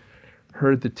first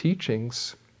heard the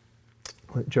teachings,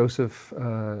 Joseph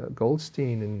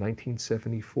Goldstein in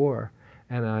 1974,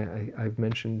 and I've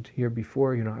mentioned here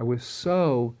before, I was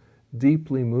so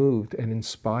deeply moved and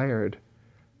inspired,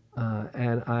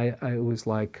 and I was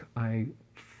like, I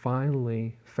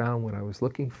finally found what I was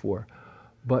looking for.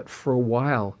 But for a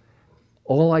while,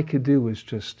 all I could do was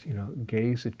just,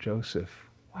 gaze at Joseph.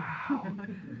 Wow,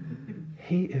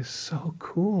 he is so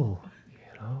cool,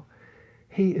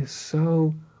 He is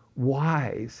so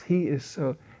wise. He is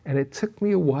so... And it took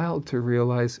me a while to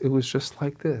realize it was just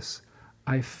like this.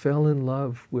 I fell in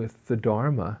love with the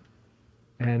Dharma,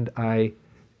 and I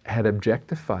had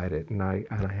objectified it, and I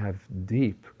have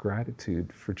deep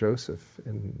gratitude for Joseph,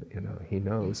 and he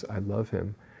knows I love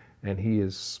him, and he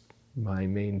is my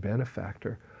main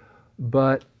benefactor.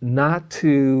 But not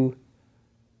to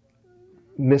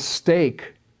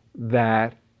mistake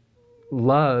that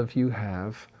love you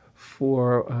have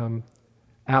for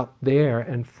out there,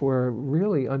 and for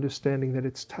really understanding that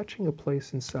it's touching a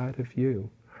place inside of you.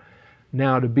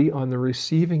 Now, to be on the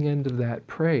receiving end of that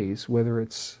praise, whether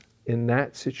it's in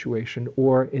that situation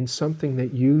or in something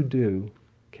that you do,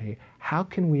 okay, how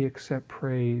can we accept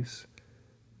praise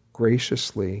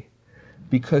graciously?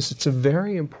 Because it's a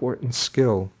very important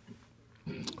skill.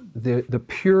 The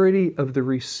purity of the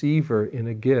receiver in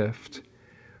a gift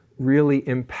really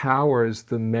empowers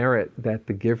the merit that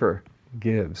the giver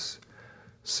gives.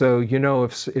 So,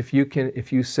 if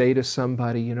you say to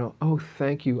somebody, "Oh,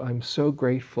 thank you, I'm so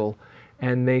grateful,"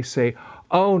 and they say,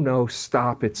 "Oh no,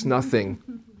 stop, it's nothing."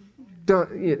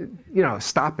 Don't,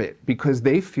 stop it, because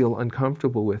they feel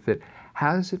uncomfortable with it.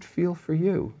 How does it feel for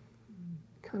you?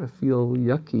 You kind of feel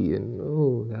yucky and,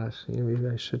 oh gosh, maybe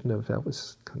I shouldn't have, that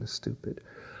was kind of stupid.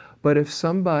 But if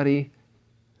somebody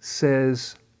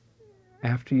says,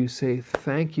 after you say,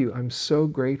 "Thank you, I'm so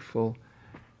grateful,"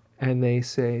 and they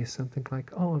say something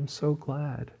like, "Oh, I'm so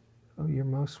glad. Oh, you're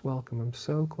most welcome. I'm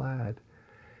so glad."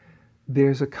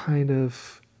 There's a kind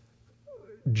of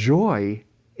joy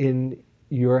in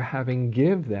your having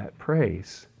give that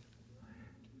praise.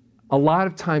 A lot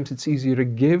of times it's easier to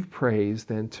give praise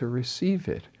than to receive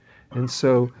it. And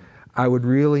so I would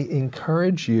really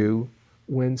encourage you,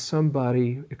 when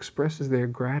somebody expresses their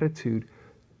gratitude,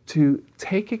 to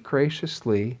take it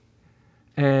graciously,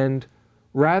 and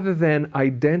rather than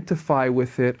identify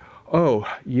with it, oh,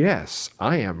 yes,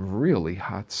 I am really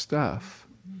hot stuff,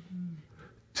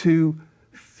 to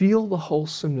feel the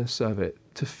wholesomeness of it,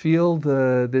 to feel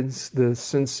the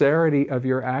sincerity of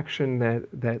your action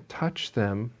that touched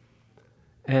them,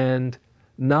 and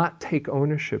not take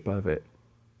ownership of it.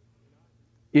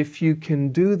 If you can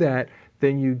do that,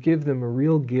 then you give them a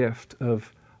real gift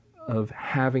of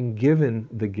having given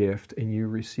the gift and you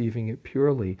receiving it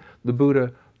purely. The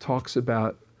Buddha talks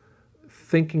about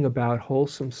thinking about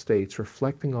wholesome states,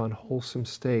 reflecting on wholesome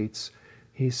states.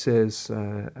 He says,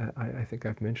 I think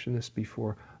I've mentioned this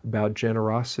before, about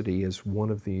generosity as one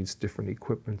of these different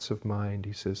equipments of mind.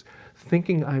 He says,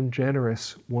 thinking I'm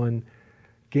generous, one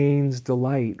gains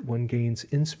delight, one gains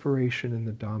inspiration in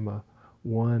the Dhamma,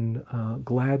 one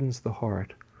gladdens the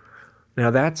heart.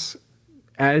 Now that's,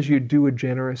 as you do a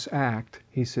generous act,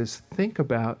 he says, think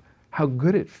about how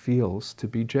good it feels to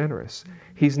be generous.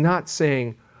 He's not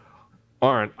saying,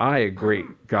 aren't I a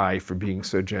great guy for being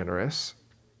so generous?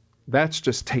 That's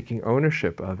just taking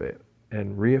ownership of it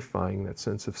and reifying that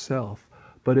sense of self.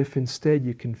 But if instead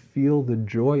you can feel the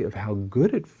joy of how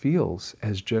good it feels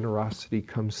as generosity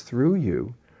comes through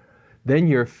you, then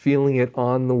you're feeling it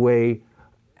on the way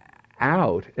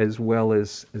out as well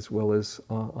as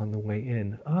on the way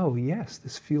in. Oh yes,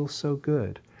 this feels so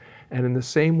good. And in the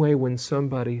same way, when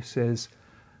somebody says,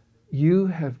 you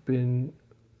have been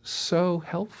so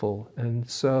helpful and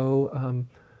so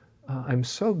I'm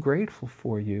so grateful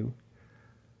for you,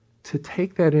 to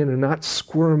take that in and not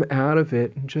squirm out of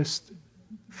it and just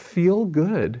feel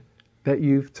good that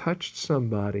you've touched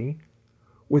somebody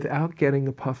without getting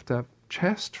a puffed up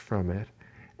chest from it,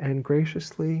 and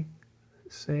graciously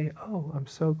say, oh, I'm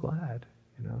so glad.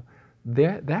 You know,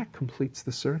 that completes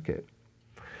the circuit.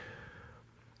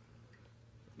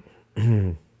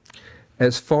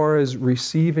 As far as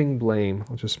receiving blame,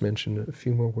 I'll just mention a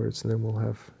few more words and then we'll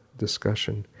have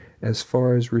discussion. As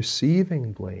far as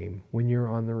receiving blame, when you're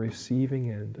on the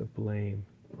receiving end of blame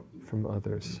from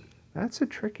others, that's a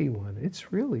tricky one.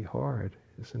 It's really hard,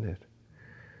 isn't it?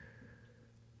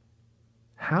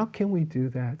 How can we do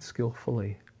that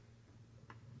skillfully?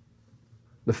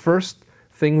 The first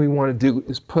thing we want to do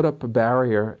is put up a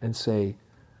barrier and say,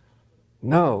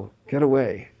 no, get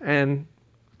away. And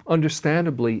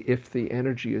understandably, if the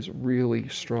energy is really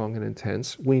strong and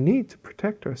intense, we need to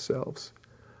protect ourselves.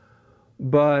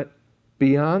 But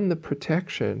beyond the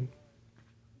protection,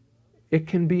 it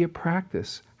can be a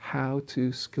practice how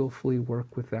to skillfully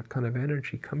work with that kind of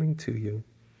energy coming to you.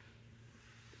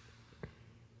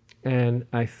 And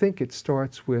I think it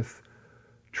starts with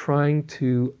trying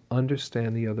to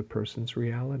understand the other person's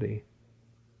reality.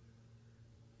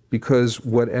 Because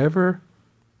whatever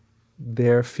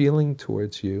they're feeling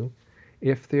towards you,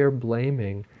 if they're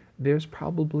blaming, there's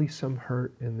probably some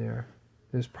hurt in there.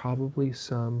 There's probably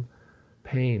some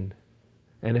pain.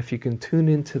 And if you can tune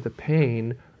into the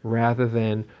pain rather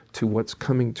than to what's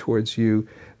coming towards you,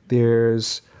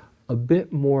 there's a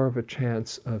bit more of a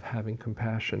chance of having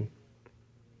compassion.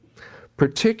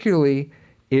 Particularly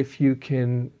if you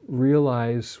can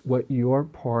realize what your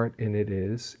part in it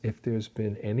is, if there's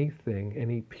been anything,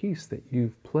 any piece that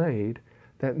you've played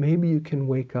that maybe you can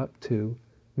wake up to,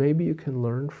 maybe you can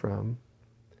learn from.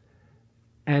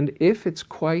 And if it's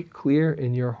quite clear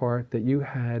in your heart that you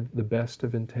had the best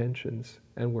of intentions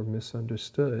and were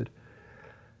misunderstood,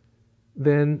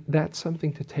 then that's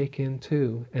something to take in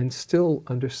too, and still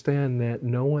understand that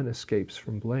no one escapes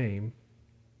from blame.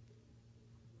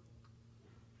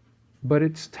 But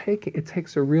it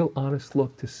takes a real honest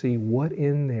look to see what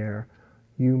in there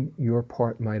your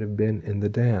part might have been in the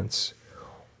dance.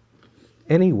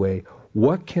 Anyway,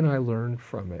 what can I learn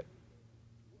from it?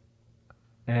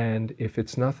 And if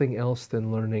it's nothing else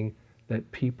than learning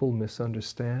that people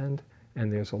misunderstand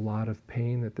and there's a lot of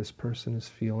pain that this person is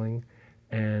feeling,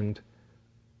 and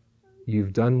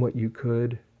you've done what you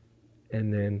could,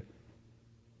 and then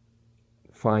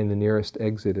find the nearest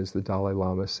exit, as the Dalai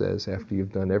Lama says, after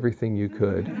you've done everything you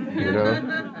could, you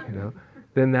know,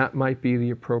 then that might be the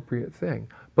appropriate thing.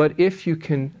 But if you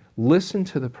can listen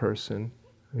to the person,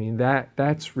 I mean,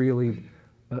 that's really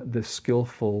the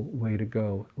skillful way to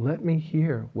go. Let me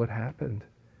hear what happened,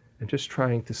 and just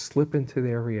trying to slip into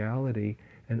their reality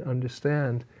and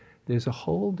understand there's a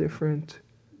whole different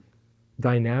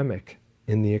dynamic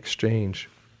in the exchange.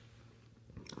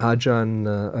 Ajahn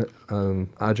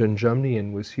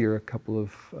Jumnian was here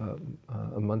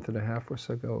a month and a half or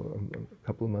so ago, a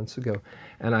couple of months ago,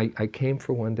 and I came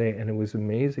for one day, and it was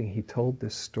amazing. He told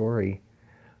this story.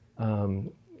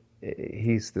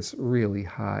 He's this really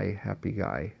high, happy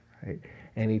guy, right?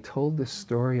 And he told this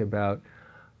story about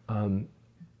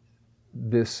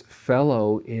this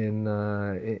fellow in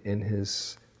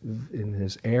his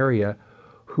area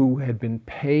who had been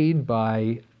paid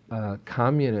by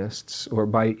communists or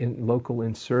by local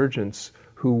insurgents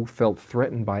who felt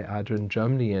threatened by Ajahn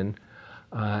Jumnian,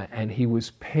 and he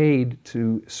was paid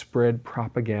to spread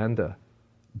propaganda,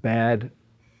 bad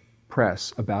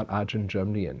press about Ajahn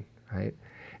Jumnian, right?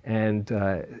 And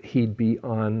he'd be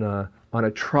on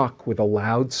a truck with a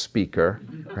loudspeaker,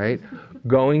 right,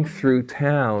 going through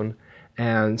town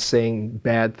and saying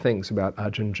bad things about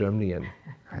Ajahn Jumnian,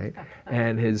 right?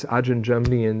 And his Ajahn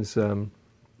Jumnian's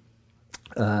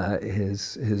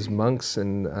his monks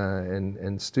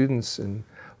and students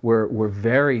were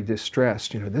very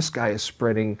distressed. This guy is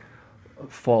spreading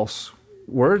false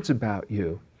words about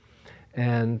you,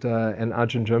 and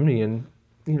Ajahn Jumnian,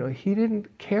 he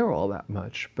didn't care all that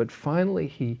much. But finally,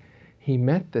 he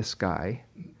met this guy,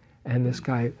 and this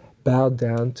guy bowed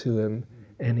down to him,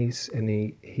 and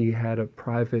he had a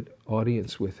private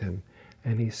audience with him,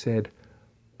 and he said,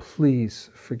 "Please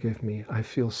forgive me. I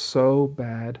feel so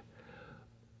bad.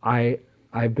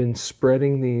 I've been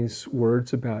spreading these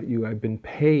words about you. I've been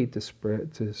paid to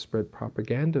spread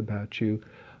propaganda about you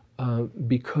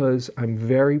because I'm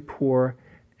very poor,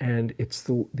 and it's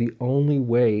the only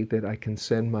way that I can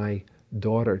send my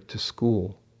daughter to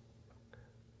school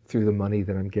through the money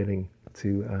that I'm getting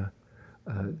to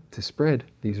spread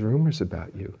these rumors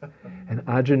about you." And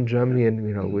Ajahn Jumnian,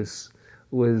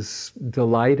 was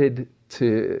delighted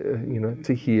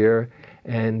to hear,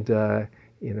 and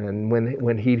and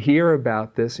when he'd hear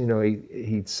about this,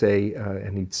 he'd say,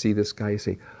 and he'd see this guy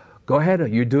say, "Go ahead,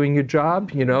 you're doing your job,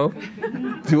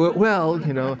 do it well,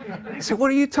 I said,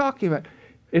 "What are you talking about?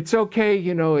 It's okay,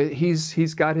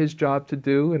 he's got his job to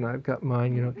do, and I've got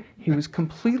mine, He was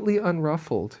completely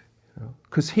unruffled,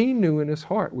 because he knew in his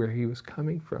heart where he was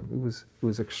coming from. It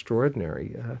was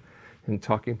extraordinary, and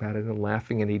talking about it and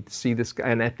laughing, and he'd see this guy,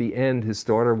 and at the end, his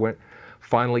daughter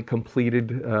finally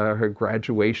completed her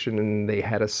graduation, and they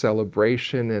had a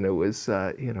celebration, and it was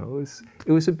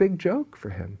a big joke for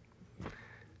him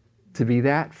to be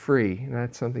that free, and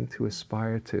that's something to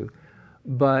aspire to.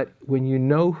 But when you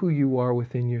know who you are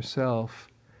within yourself,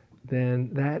 then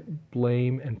that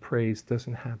blame and praise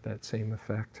doesn't have that same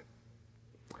effect.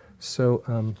 So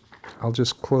I'll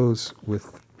just close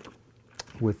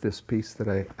with this piece that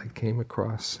I came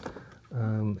across,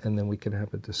 and then we can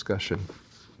have a discussion.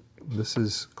 This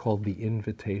is called The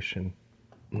Invitation.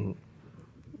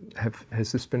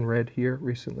 Has this been read here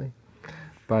recently?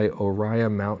 By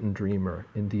Oriah Mountain Dreamer,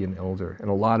 Indian elder.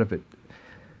 And a lot of it,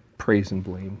 praise and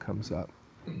blame, comes up.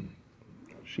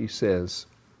 She says,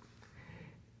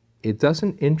 "It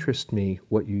doesn't interest me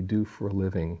what you do for a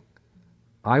living.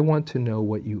 I want to know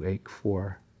what you ache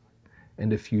for,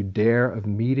 and if you dare of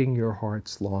meeting your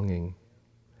heart's longing.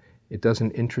 It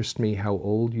doesn't interest me how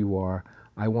old you are.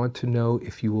 I want to know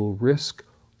if you will risk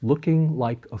looking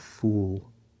like a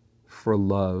fool for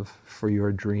love, for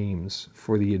your dreams,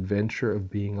 for the adventure of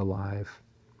being alive.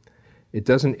 It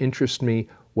doesn't interest me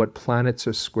what planets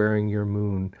are squaring your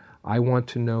moon. I want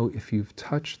to know if you've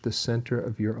touched the center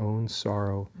of your own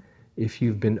sorrow, if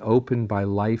you've been opened by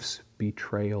life's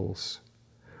betrayals,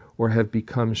 or have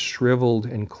become shriveled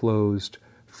and closed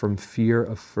from fear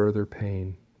of further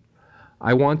pain.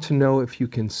 I want to know if you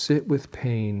can sit with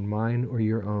pain, mine or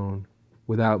your own,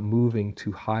 without moving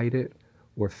to hide it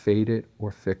or fade it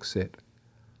or fix it.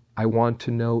 I want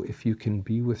to know if you can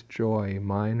be with joy,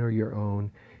 mine or your own,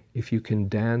 if you can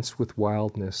dance with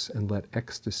wildness and let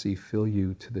ecstasy fill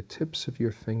you to the tips of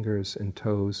your fingers and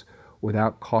toes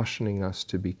without cautioning us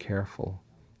to be careful,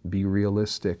 be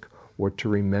realistic, or to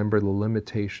remember the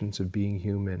limitations of being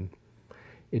human.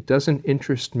 It doesn't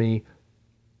interest me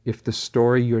if the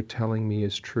story you're telling me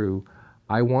is true.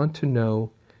 I want to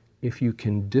know if you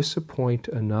can disappoint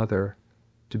another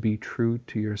to be true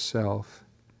to yourself,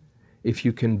 if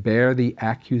you can bear the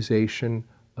accusation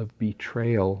of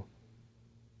betrayal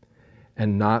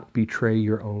and not betray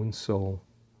your own soul.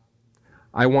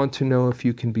 I want to know if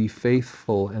you can be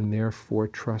faithful and therefore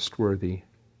trustworthy.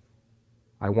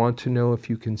 I want to know if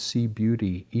you can see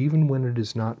beauty even when it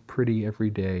is not pretty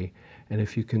every day, and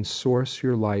if you can source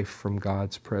your life from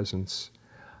God's presence.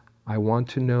 I want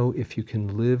to know if you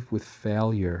can live with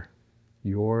failure,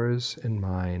 yours and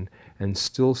mine, and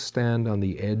still stand on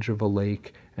the edge of a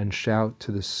lake and shout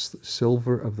to the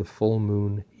silver of the full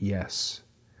moon, yes.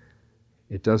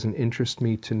 It doesn't interest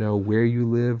me to know where you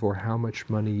live or how much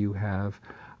money you have.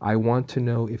 I want to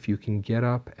know if you can get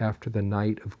up after the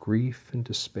night of grief and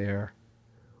despair,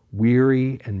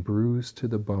 weary and bruised to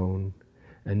the bone,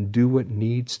 and do what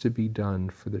needs to be done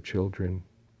for the children.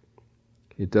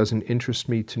 It doesn't interest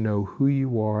me to know who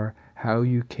you are, how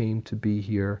you came to be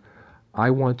here. I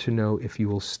want to know if you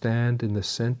will stand in the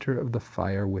center of the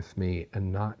fire with me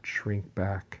and not shrink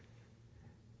back.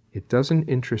 It doesn't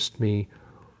interest me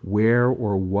where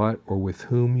or what or with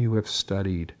whom you have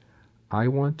studied. I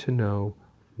want to know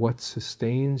what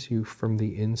sustains you from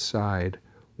the inside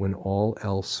when all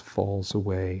else falls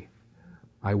away.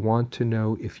 I want to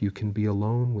know if you can be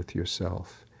alone with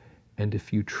yourself, and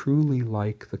if you truly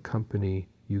like the company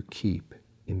you keep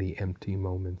in the empty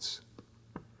moments.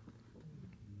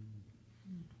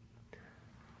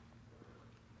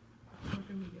 Where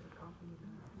can we get a copy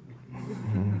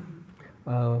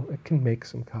of that? I can make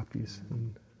some copies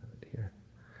here.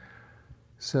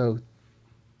 So,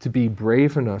 to be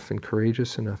brave enough and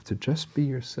courageous enough to just be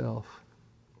yourself,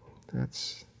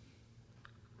 that's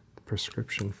the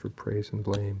prescription for praise and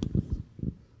blame.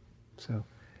 So,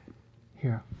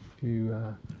 here,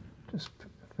 you just,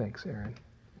 thanks, Aaron.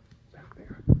 Back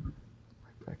there.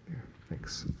 Right back there.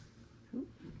 Thanks.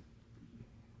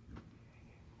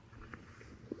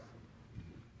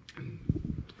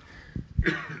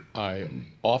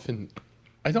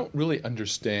 I don't really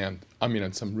understand,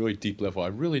 on some really deep level, I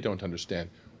really don't understand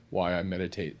why I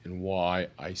meditate and why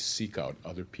I seek out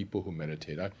other people who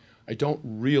meditate. I don't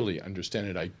really understand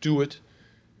it. I do it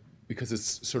because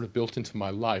it's sort of built into my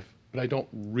life, but I don't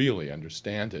really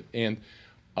understand it. And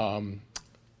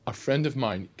a friend of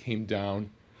mine came down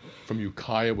from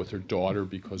Ukiah with her daughter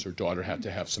because her daughter had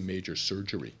to have some major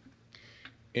surgery.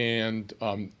 And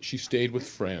she stayed with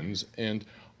friends, and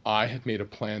I had made a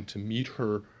plan to meet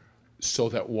her so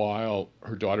that while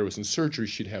her daughter was in surgery,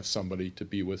 she'd have somebody to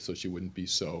be with so she wouldn't be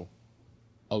so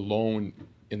alone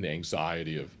in the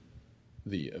anxiety of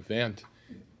the event.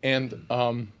 And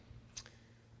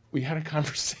we had a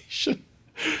conversation,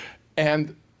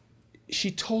 and she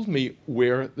told me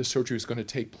where the surgery was going to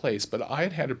take place, but I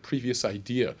had a previous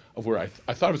idea of where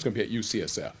I thought it was going to be at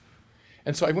UCSF.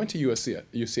 And so I went to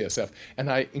UCSF,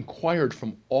 and I inquired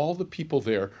from all the people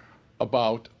there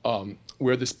about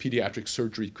where this pediatric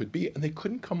surgery could be, and they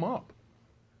couldn't come up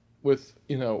with,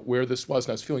 where this was.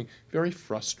 And I was feeling very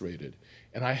frustrated.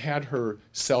 And I had her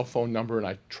cell phone number, and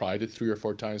I tried it 3 or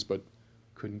 4 times, but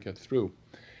couldn't get through.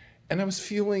 And I was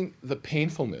feeling the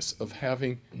painfulness of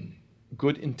having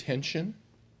good intention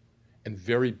and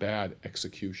very bad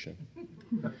execution.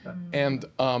 And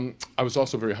I was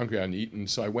also very hungry. I hadn't eaten,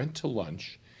 so I went to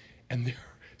lunch, and there,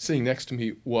 sitting next to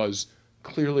me was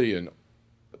clearly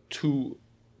 2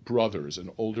 brothers,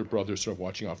 an older brother sort of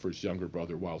watching out for his younger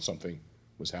brother while something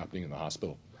was happening in the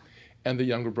hospital. And the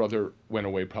younger brother went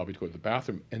away probably to go to the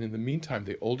bathroom. And in the meantime,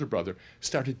 the older brother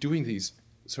started doing these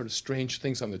sort of strange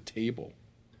things on the table.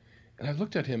 And I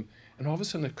looked at him, and all of a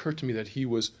sudden it occurred to me that he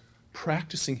was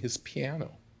practicing his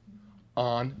piano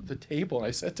on the table. And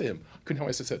I said to him, I couldn't help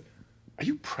myself, I said, "Are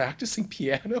you practicing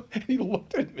piano?" And he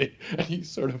looked at me, and he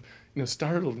sort of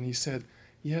startled, and he said,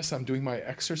 "Yes, I'm doing my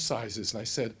exercises." And I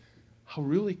said, "How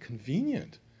really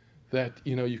convenient that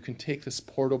you can take this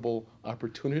portable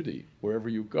opportunity wherever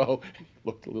you go." And he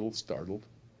looked a little startled.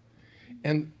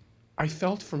 And I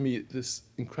felt for me this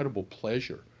incredible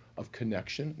pleasure of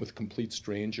connection with a complete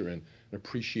stranger and an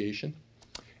appreciation.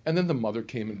 And then the mother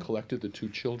came and collected the 2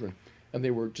 children, and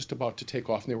they were just about to take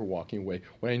off, and they were walking away,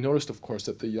 when I noticed, of course,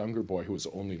 that the younger boy, who was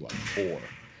only like 4,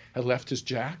 had left his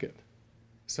jacket.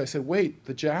 So I said, "Wait,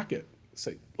 the jacket."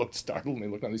 So they looked startled, and they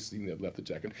looked on, they seen they had left the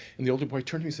jacket. And the older boy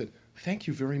turned to me and said, "Thank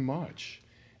you very much."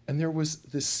 And there was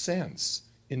this sense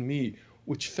in me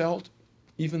which felt,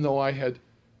 even though I had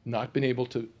not been able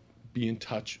to be in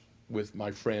touch with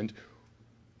my friend,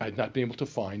 I had not been able to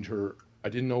find her, I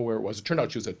didn't know where it was. It turned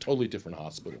out she was at a totally different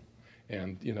hospital.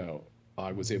 And,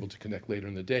 I was able to connect later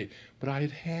in the day. But I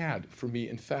had, for me,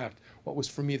 in fact, what was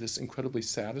for me this incredibly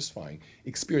satisfying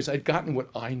experience. I'd gotten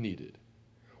what I needed,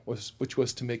 which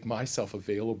was to make myself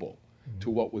available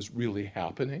to what was really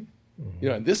happening.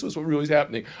 And this was what really was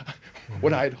happening.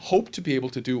 What I had hoped to be able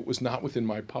to do was not within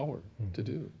my power to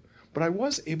do. But I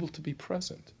was able to be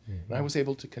present, and I was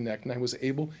able to connect, and I was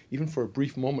able, even for a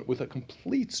brief moment, with a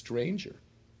complete stranger,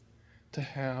 to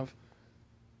have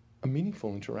a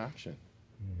meaningful interaction.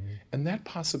 And that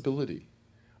possibility,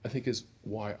 I think, is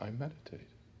why I meditate.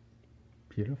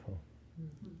 Beautiful.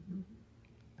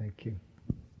 Thank you.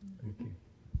 Thank you.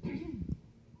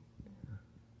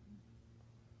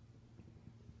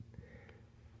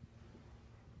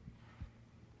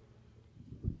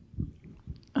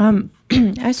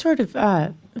 I sort of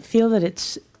feel that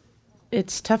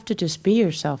it's tough to just be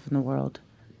yourself in the world,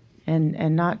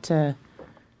 and not to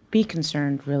be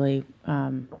concerned really,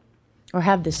 or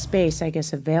have the space, I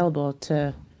guess, available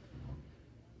to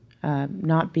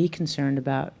not be concerned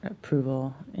about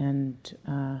approval. And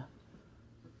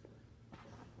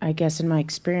I guess in my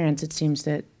experience, it seems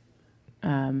that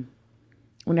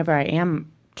whenever I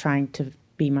am trying to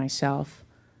be myself,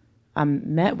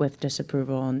 I'm met with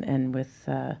disapproval and with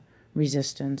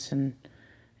resistance, and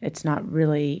it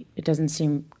doesn't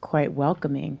seem quite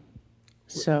welcoming.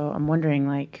 So I'm wondering,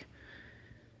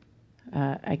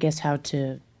 I guess, how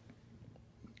to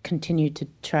continue to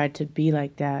try to be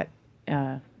like that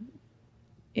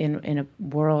in a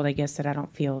world, I guess, that I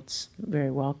don't feel it's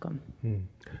very welcome.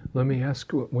 Let me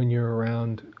ask, when you're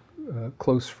around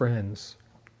close friends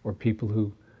or people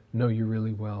who know you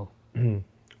really well,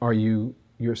 are you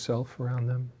yourself around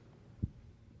them?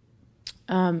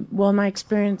 Well, my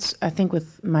experience, I think,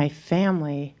 with my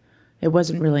family, it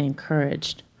wasn't really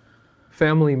encouraged.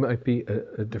 Family might be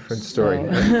a different story.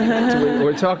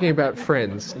 We're talking about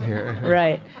friends here.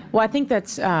 Right. Well, I think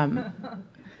that's, not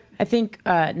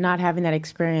having that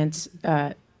experience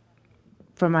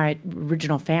from my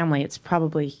original family, it's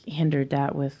probably hindered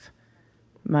that with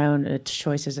my own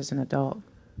choices as an adult.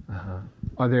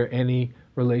 Are there any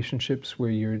relationships where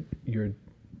you're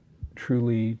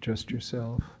truly just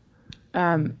yourself?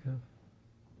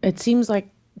 It seems like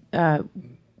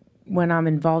when I'm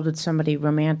involved with somebody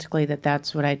romantically,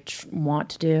 that's what I want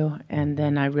to do, and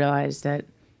then I realize that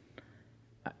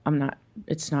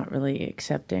it's not really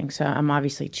accepting. So I'm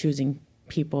obviously choosing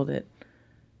people that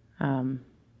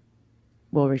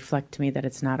will reflect to me that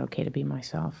it's not okay to be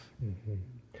myself. Mm-hmm.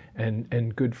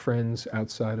 And good friends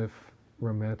outside of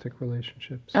romantic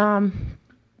relationships?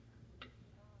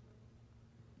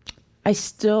 I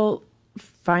still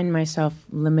find myself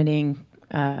limiting.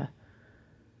 I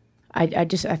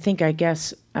guess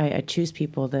I choose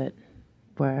people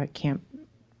where I can't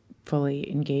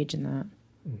fully engage in that.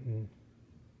 Mm-hmm.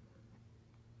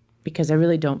 Because I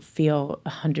really don't feel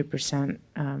 100%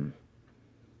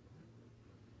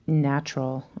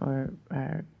 natural or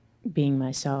being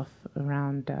myself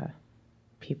around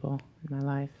people in my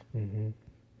life. Mm-hmm.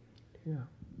 Yeah.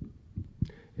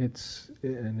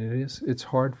 It's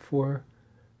hard for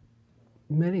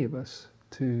many of us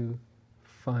to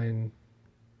find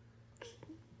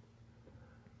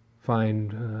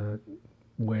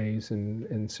ways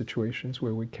and situations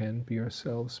where we can be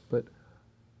ourselves, but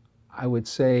I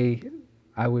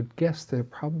would guess there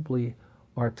probably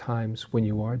are times when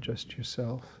you are just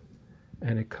yourself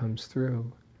and it comes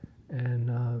through, and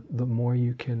the more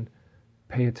you can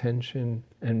pay attention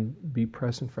and be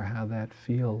present for how that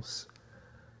feels,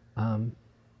 the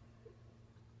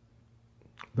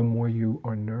more you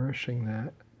are nourishing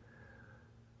that.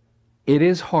 It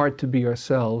is hard to be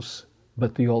ourselves,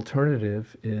 but the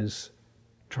alternative is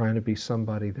trying to be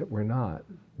somebody that we're not,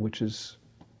 which is,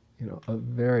 a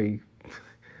very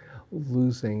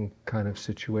losing kind of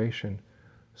situation.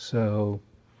 So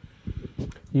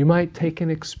you might take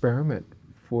an experiment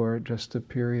for just a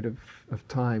period of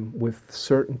time with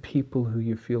certain people who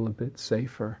you feel a bit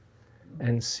safer,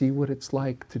 and see what it's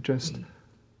like to just,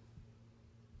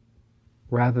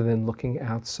 rather than looking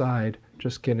outside,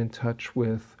 just get in touch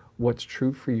with what's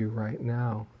true for you right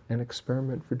now and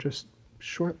experiment for just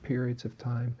short periods of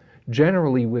time,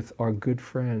 generally with our good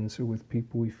friends or with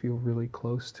people we feel really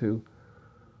close to.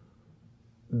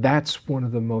 That's one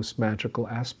of the most magical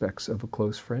aspects of a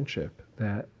close friendship,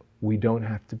 that we don't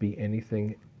have to be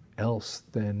anything else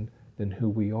than who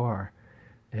we are.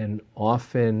 And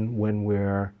often when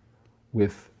we're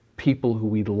with people who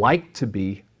we'd like to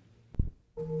be,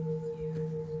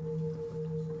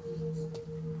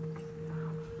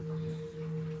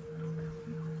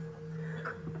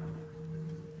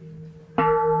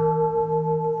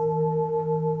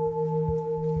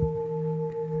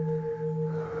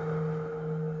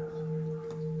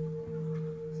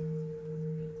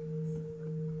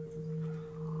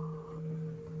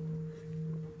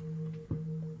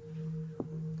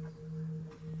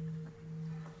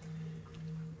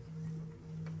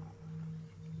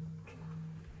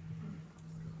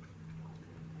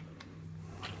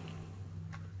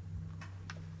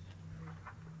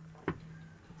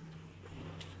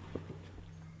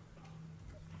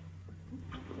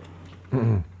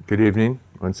 Good evening,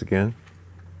 once again.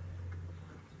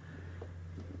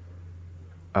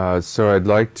 So I'd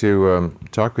like to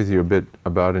talk with you a bit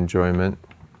about enjoyment.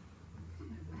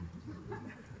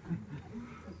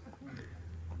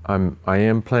 I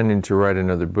am planning to write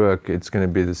another book. It's going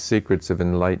to be The Secrets of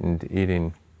Enlightened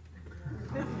Eating.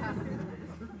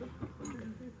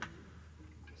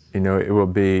 it will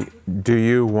be, do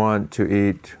you want to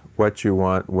eat what you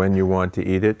want when you want to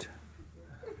eat it?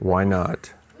 Why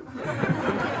not?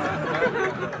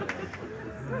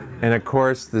 And of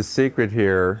course, the secret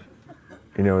here,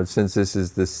 since this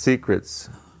is the secrets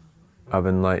of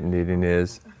enlightened eating,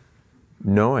 is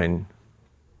knowing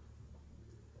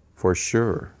for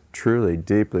sure, truly,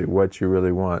 deeply, what you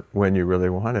really want when you really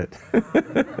want it.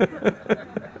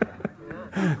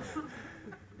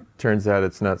 Turns out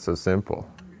it's not so simple.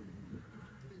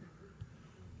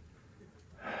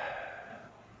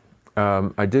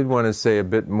 I did want to say a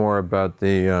bit more about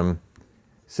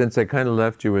since I kind of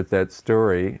left you with that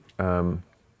story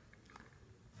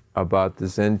about the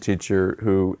Zen teacher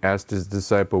who asked his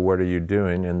disciple, "What are you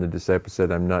doing?" And the disciple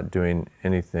said, "I'm not doing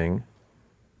anything."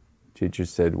 Teacher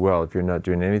said, "Well, if you're not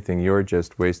doing anything, you're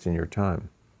just wasting your time."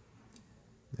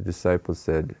 The disciple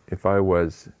said, "If I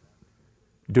was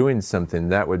doing something,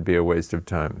 that would be a waste of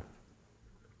time."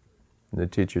 And the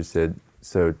teacher said,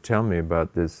 "So tell me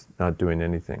about this not doing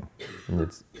anything." And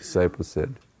the disciple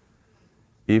said,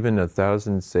 "Even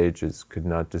 1,000 sages could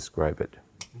not describe it."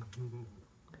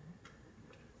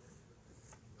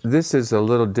 This is a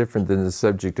little different than the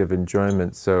subject of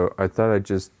enjoyment, so I thought I'd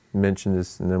just mention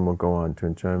this and then we'll go on to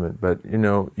enjoyment. But,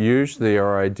 usually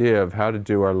our idea of how to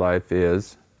do our life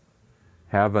is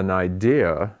have an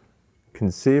idea,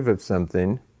 conceive of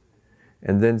something,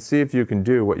 and then see if you can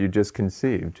do what you just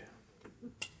conceived.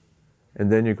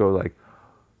 And then you go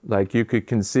like you could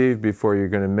conceive before you're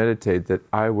going to meditate that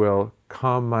I will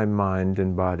calm my mind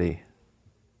and body.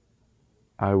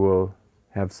 I will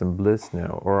have some bliss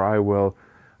now, or I will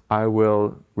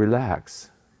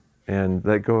relax and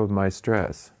let go of my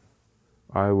stress.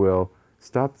 I will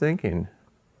stop thinking.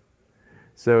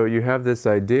 So you have this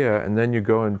idea, and then you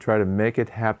go and try to make it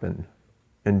happen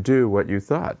and do what you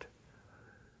thought.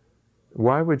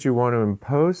 Why would you want to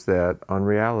impose that on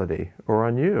reality or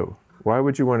on you? Why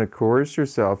would you want to coerce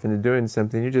yourself into doing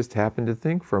something you just happened to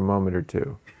think for a moment or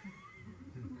two?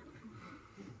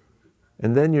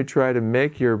 And then you try to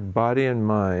make your body and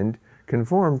mind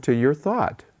conform to your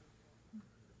thought,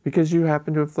 because you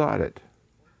happen to have thought it.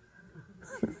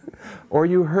 Or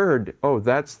you heard, oh,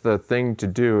 that's the thing to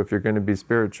do if you're going to be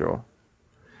spiritual.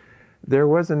 There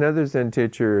was another Zen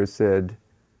teacher who said,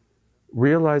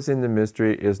 realizing the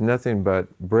mystery is nothing but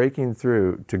breaking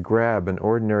through to grab an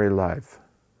ordinary life.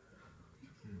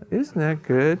 Isn't that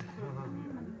good?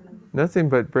 Nothing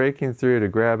but breaking through to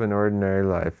grab an ordinary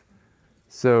life.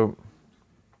 So,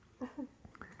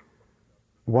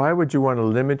 why would you want to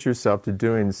limit yourself to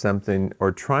doing something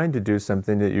or trying to do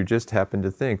something that you just happen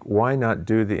to think? Why not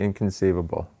do the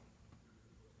inconceivable?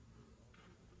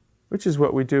 Which is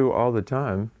what we do all the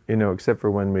time, except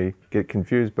for when we get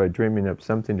confused by dreaming up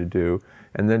something to do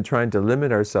and then trying to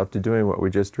limit ourselves to doing what we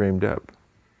just dreamed up.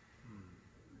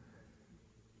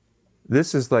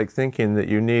 This is like thinking that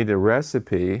you need a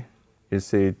recipe,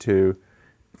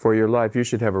 for your life. You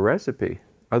should have a recipe.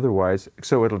 Otherwise,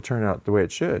 so it'll turn out the way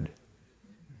it should.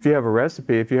 If you have a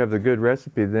recipe, if you have the good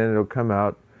recipe, then it'll come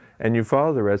out, and you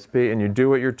follow the recipe and you do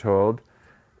what you're told,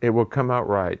 it will come out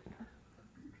right.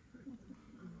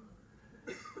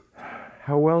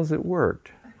 How well has it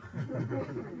worked?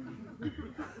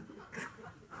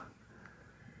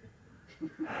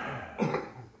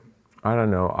 I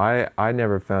don't know. I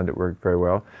never found it worked very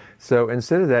well. So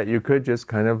instead of that, you could just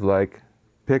kind of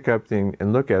pick up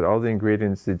and look at all the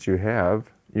ingredients that you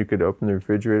have. You could open the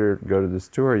refrigerator, go to the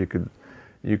store. You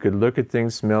could look at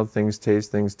things, smell things,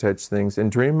 taste things, touch things,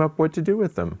 and dream up what to do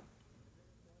with them.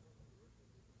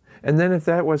 And then if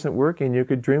that wasn't working, you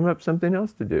could dream up something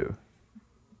else to do.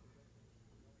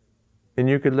 And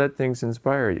you could let things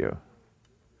inspire you.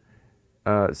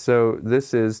 So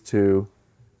this is to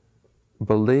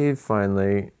believe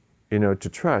finally, to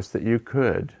trust that you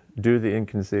could do the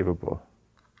inconceivable.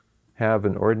 Have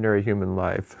an ordinary human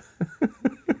life.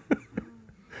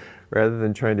 Rather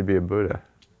than trying to be a Buddha.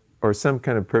 Or some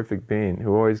kind of perfect being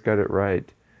who always got it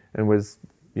right and was,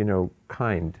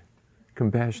 kind,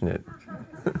 compassionate.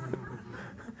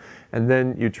 And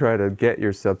then you try to get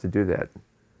yourself to do that.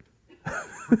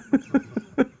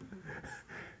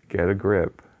 Get a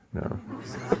grip. No.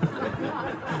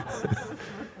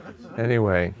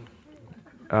 Anyway,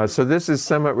 so this is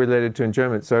somewhat related to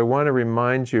enjoyment. So I want to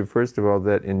remind you, first of all,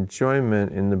 that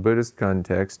enjoyment in the Buddhist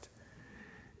context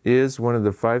is one of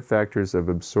the 5 factors of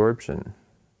absorption.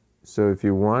 So if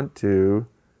you want to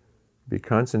be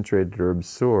concentrated or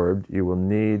absorbed, you will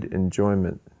need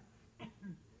enjoyment. You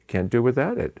can't do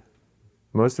without it.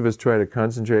 Most of us try to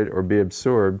concentrate or be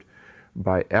absorbed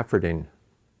by efforting.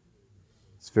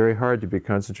 It's very hard to be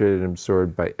concentrated and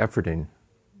absorbed by efforting.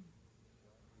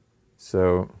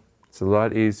 So It's a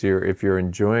lot easier if you're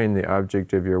enjoying the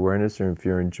object of your awareness, or if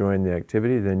you're enjoying the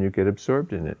activity, then you get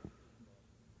absorbed in it.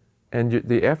 And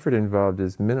the effort involved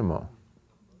is minimal.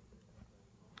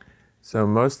 So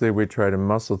mostly we try to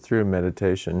muscle through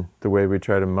meditation the way we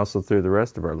try to muscle through the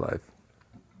rest of our life.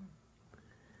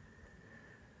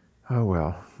 Oh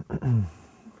well.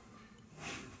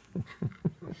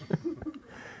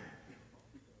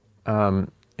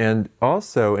 And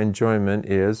also enjoyment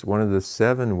is one of the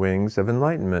 7 wings of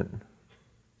enlightenment.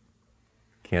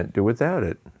 Can't do without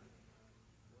it.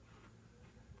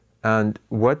 And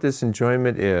what this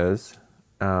enjoyment is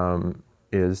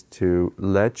to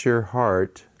let your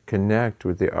heart connect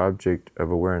with the object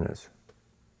of awareness.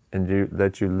 And you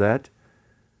let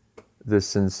the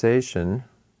sensation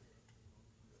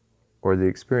or the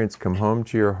experience come home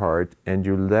to your heart, and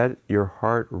you let your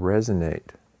heart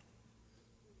resonate.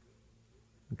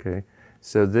 Okay?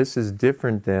 So this is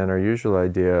different than our usual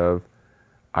idea of,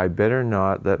 I better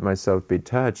not let myself be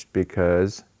touched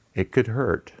because it could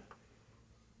hurt.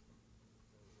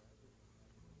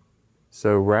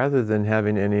 So rather than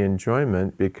having any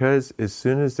enjoyment, because as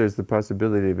soon as there's the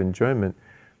possibility of enjoyment,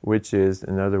 which is,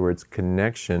 in other words,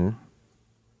 connection,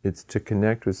 it's to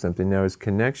connect with something. Now, is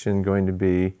connection going to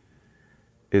be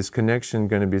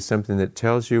something that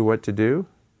tells you what to do?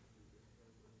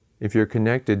 If you're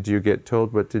connected, do you get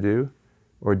told what to do?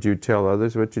 Or do you tell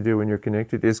others what to do when you're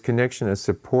connected? Is connection a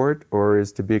support, or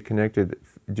is to be connected,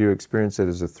 do you experience it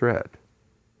as a threat?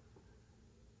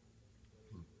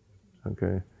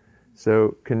 Okay.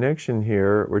 So connection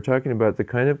here, we're talking about the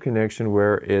kind of connection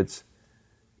where it's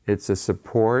a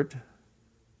support,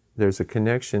 there's a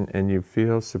connection, and you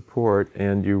feel support,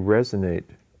 and you resonate,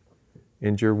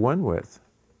 and you're one with.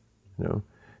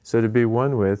 So to be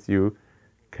one with, you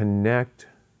connect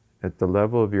at the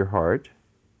level of your heart,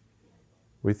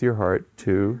 with your heart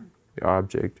to the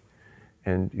object,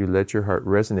 and you let your heart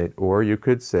resonate. Or you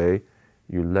could say,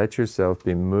 you let yourself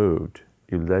be moved,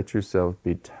 you let yourself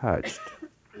be touched.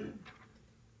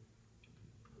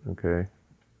 Okay?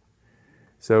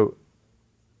 So,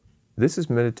 this is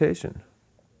meditation.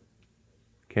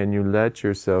 Can you let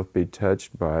yourself be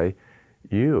touched by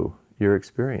your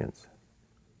experience,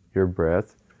 your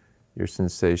breath, your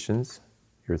sensations,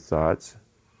 your thoughts,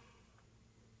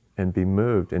 and be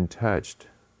moved and touched,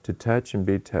 to touch and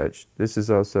be touched. This is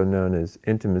also known as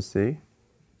intimacy,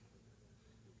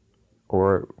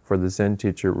 or for the Zen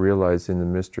teacher, realizing the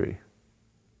mystery.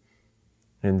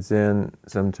 In Zen,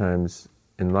 sometimes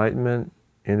enlightenment,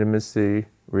 intimacy,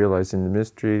 realizing the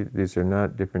mystery, these are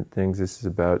not different things. This is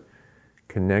about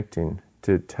connecting,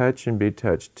 to touch and be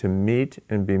touched, to meet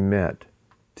and be met,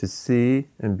 to see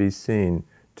and be seen,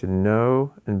 to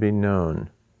know and be known.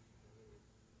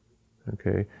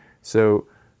 Okay, so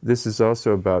this is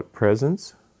also about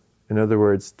presence. In other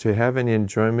words, to have any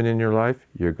enjoyment in your life,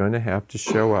 you're going to have to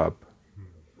show up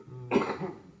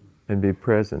and be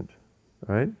present,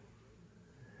 right?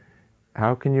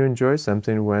 How can you enjoy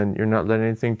something when you're not letting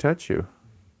anything touch you?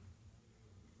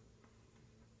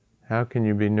 How can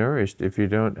you be nourished if you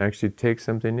don't actually take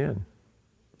something in?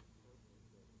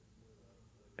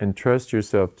 And trust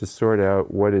yourself to sort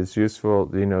out what is useful,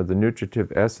 the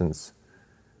nutritive essence,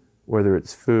 whether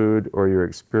it's food or your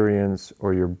experience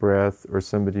or your breath or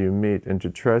somebody you meet, and to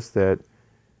trust that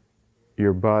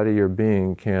your body, your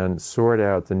being can sort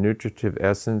out the nutritive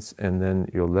essence, and then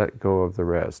you'll let go of the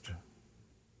rest.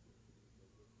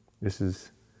 This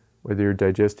is whether you're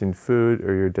digesting food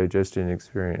or you're digesting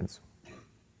experience.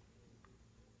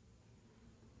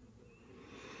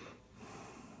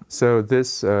 So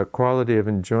this quality of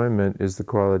enjoyment is the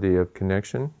quality of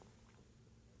connection,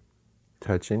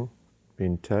 touching,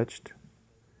 being touched,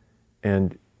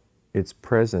 and its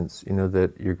presence,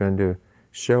 that you're going to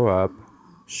show up,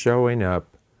 showing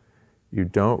up. You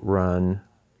don't run,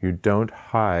 you don't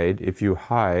hide. If you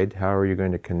hide, how are you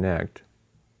going to connect?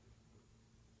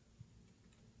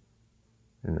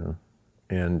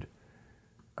 And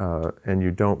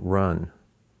you don't run.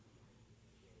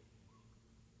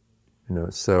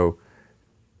 So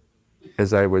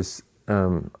as I was,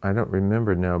 I don't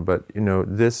remember now, but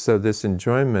this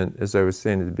enjoyment, as I was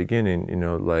saying at the beginning,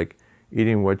 like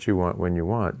eating what you want when you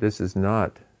want, this is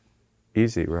not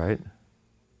easy, right?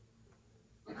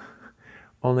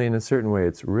 Only in a certain way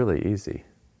it's really easy.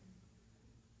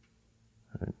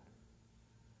 Right?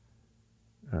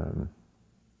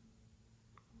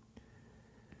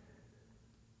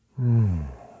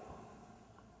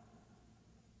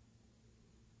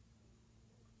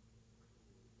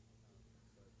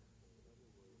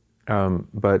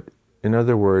 But in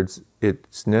other words,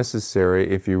 it's necessary,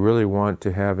 if you really want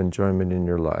to have enjoyment in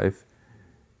your life,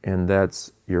 and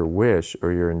that's your wish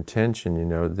or your intention,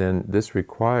 then this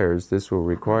will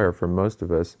require for most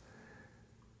of us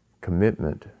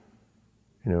commitment.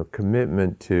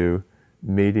 Commitment to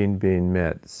meeting being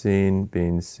met, seeing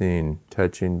being seen,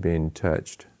 touching being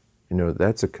touched.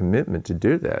 That's a commitment to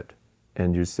do that.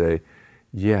 And you say,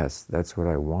 yes, that's what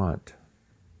I want.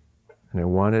 And I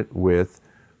want it with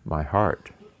my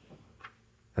heart.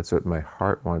 That's what my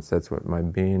heart wants. That's what my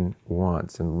being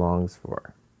wants and longs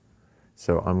for.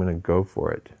 So I'm going to go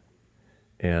for it.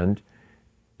 And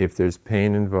if there's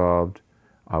pain involved,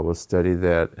 I will study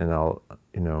that, and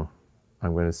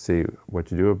I'm going to see what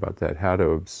to do about that, how to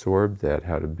absorb that,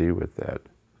 how to be with that.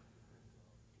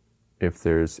 If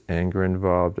there's anger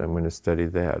involved, I'm going to study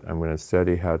that. I'm going to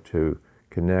study how to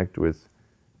connect with,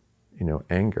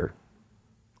 anger,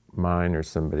 mine or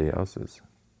somebody else's.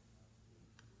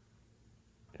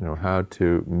 How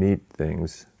to meet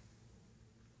things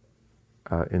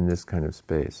in this kind of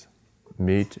space.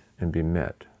 Meet and be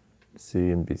met. See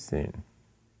and be seen.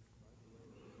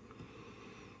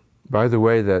 By the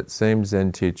way, that same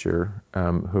Zen teacher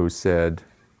who said,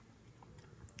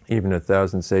 even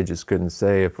 1,000 sages couldn't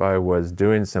say if I was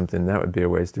doing something, that would be a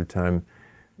waste of time.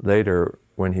 Later,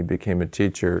 when he became a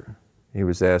teacher, he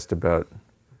was asked about,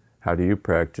 how do you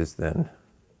practice then?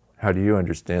 How do you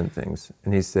understand things?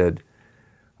 And he said,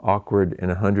 awkward in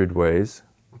 100 ways,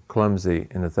 clumsy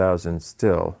in 1,000,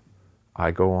 still,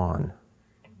 I go on.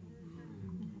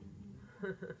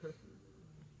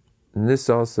 And this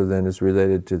also then is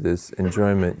related to this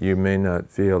enjoyment. You may not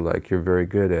feel like you're very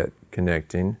good at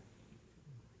connecting,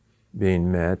 being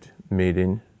met,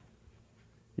 meeting.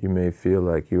 You may feel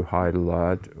like you hide a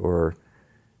lot, or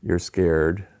you're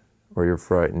scared, or you're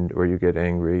frightened, or you get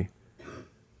angry.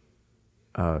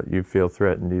 You feel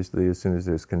threatened easily as soon as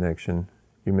there's connection.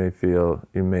 You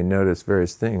may notice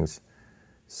various things.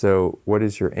 So what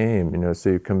is your aim?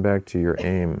 So you come back to your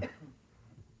aim,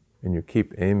 and you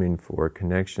keep aiming for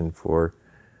connection, for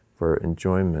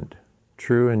enjoyment,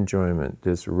 true enjoyment,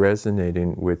 this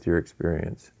resonating with your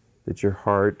experience, that your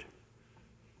heart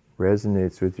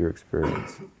resonates with your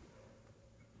experience.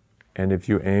 And if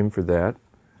you aim for that,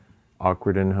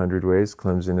 awkward in 100 ways,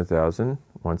 clumsy in 1,000,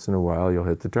 once in a while you'll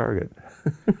hit the target.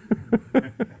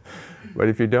 But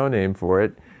if you don't aim for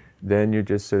it, then you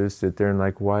just sort of sit there and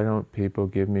like, why don't people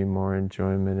give me more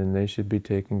enjoyment, and they should be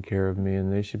taking care of me,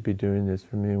 and they should be doing this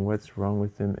for me, and what's wrong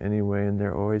with them anyway, and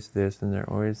they're always this and they're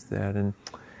always that, and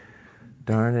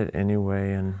darn it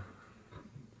anyway. And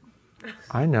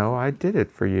I know, I did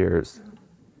it for years.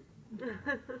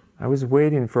 I was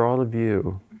waiting for all of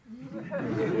you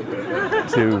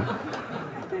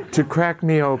to crack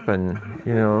me open,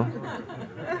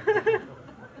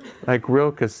 Like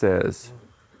Rilke says,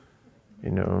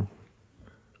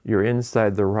 you're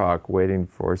inside the rock waiting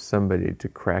for somebody to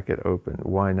crack it open.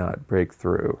 Why not break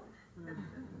through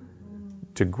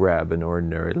to grab an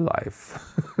ordinary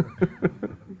life?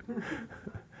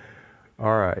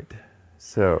 All right,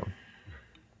 so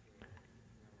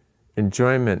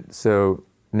enjoyment. So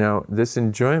now this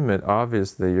enjoyment,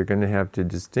 obviously, you're going to have to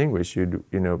distinguish.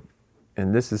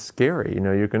 And this is scary.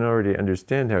 You can already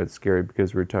understand how it's scary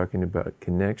because we're talking about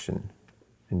connection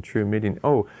and true meeting.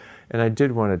 Oh, and I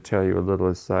did want to tell you a little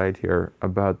aside here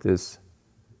about this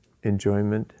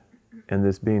enjoyment and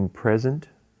this being present.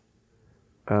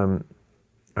 I don't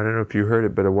know if you heard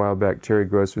it, but a while back, Terry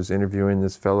Gross was interviewing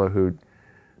this fellow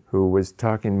who was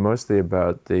talking mostly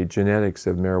about the genetics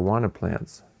of marijuana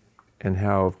plants, and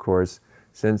how, of course,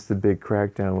 since the big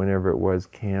crackdown, whenever it was,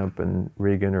 Camp and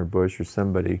Reagan or Bush or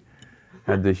somebody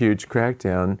had the huge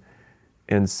crackdown,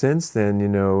 and since then,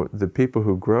 the people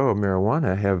who grow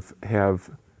marijuana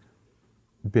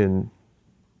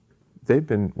they've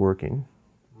been working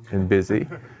and busy,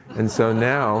 and so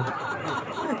now,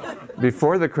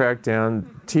 before the crackdown,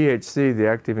 THC, the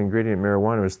active ingredient in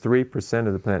marijuana, was 3%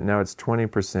 of the plant. Now it's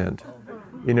 20%.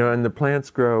 And the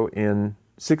plants grow in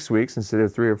 6 weeks instead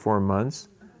of 3 or 4 months,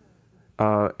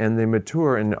 and they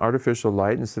mature in artificial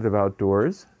light instead of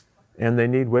outdoors. And they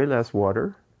need way less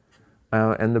water,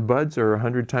 and the buds are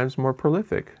 100 times more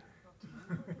prolific,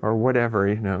 or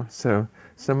whatever, So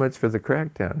much for the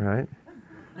crackdown, right?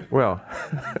 Well,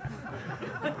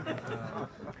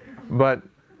 but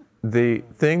the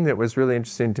thing that was really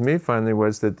interesting to me finally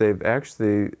was that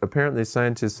apparently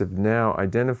scientists have now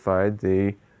identified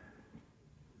the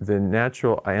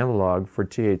natural analog for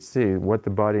THC, what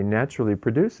the body naturally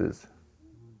produces.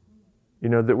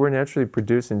 That we're naturally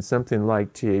producing something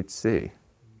like THC.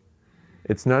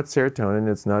 It's not serotonin,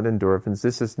 it's not endorphins,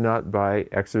 this is not by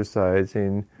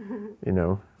exercising,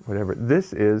 whatever.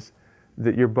 This is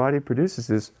that your body produces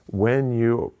this when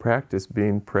you practice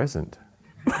being present.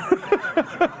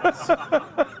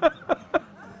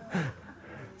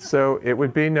 So it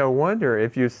would be no wonder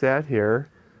if you sat here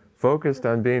focused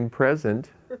on being present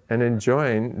and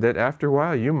enjoying that after a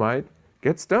while you might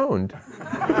get stoned.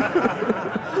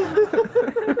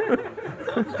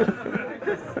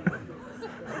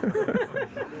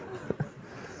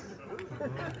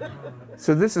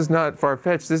 So this is not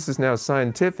far-fetched, this is now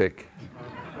scientific.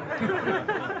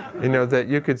 You know, that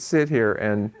you could sit here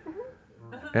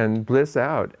and bliss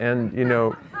out and, you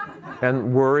know,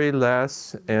 and worry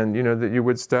less, and, you know, that you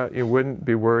wouldn't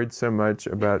be worried so much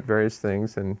about various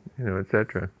things, and, you know,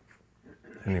 etc.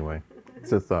 Anyway,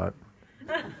 it's a thought.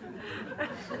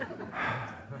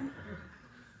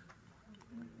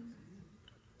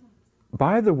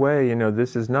 By the way, you know,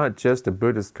 this is not just a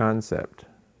Buddhist concept.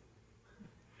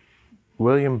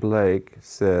 William Blake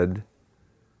said,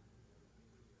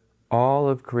 all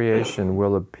of creation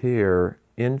will appear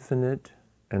infinite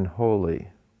and holy,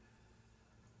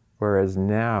 whereas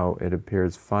now it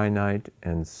appears finite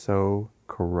and so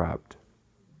corrupt.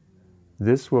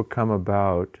 This will come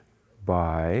about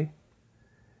by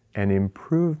an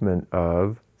improvement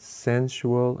of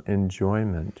sensual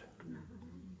enjoyment.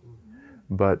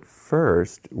 But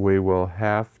first, we will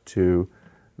have to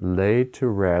lay to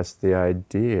rest the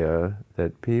idea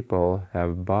that people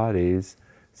have bodies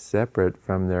separate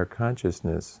from their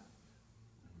consciousness.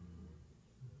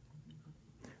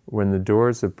 When the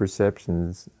doors of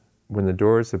perception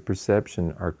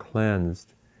are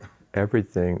cleansed,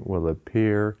 everything will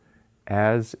appear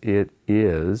as it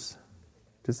is.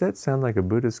 Does that sound like a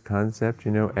Buddhist concept?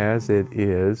 You know, as it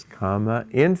is, comma,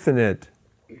 infinite.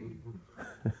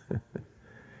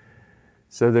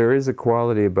 So there is a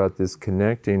quality about this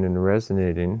connecting and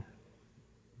resonating.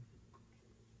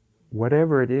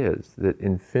 Whatever it is, that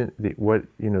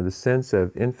the sense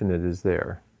of infinite is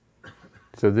there.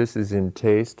 So this is in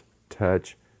taste,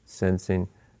 touch, sensing,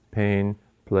 pain,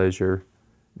 pleasure.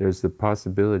 There's the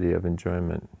possibility of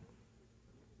enjoyment.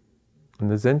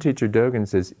 And the Zen teacher Dogen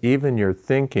says, even your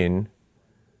thinking,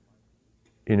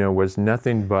 you know, was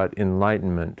nothing but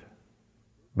enlightenment.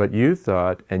 But you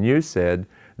thought, and you said,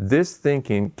 this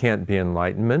thinking can't be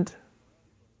enlightenment.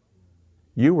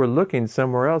 You were looking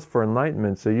somewhere else for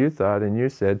enlightenment, so you thought and you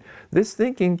said, this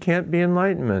thinking can't be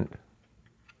enlightenment.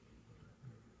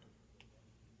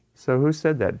 So who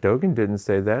said that? Dogen didn't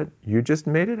say that. You just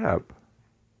made it up.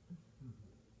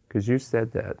 Because you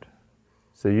said that.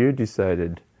 So you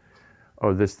decided,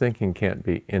 oh, this thinking can't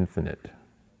be infinite.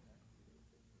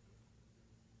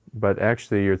 But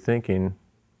actually your thinking,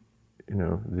 you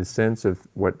know, the sense of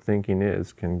what thinking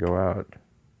is can go out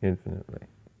infinitely.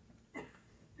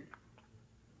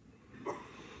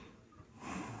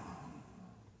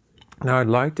 Now I'd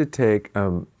like to take,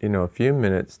 a few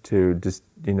minutes to just,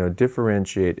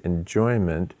 differentiate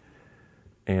enjoyment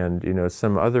and,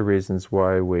 some other reasons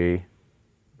why I've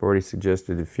already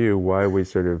suggested a few, why we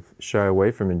sort of shy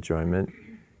away from enjoyment.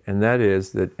 And that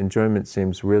is that enjoyment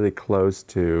seems really close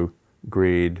to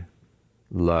greed,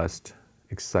 lust,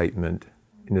 excitement,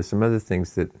 some other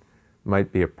things that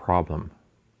might be a problem.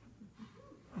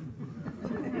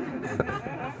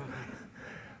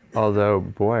 Although,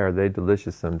 boy, are they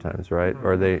delicious sometimes, right?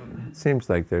 Or it seems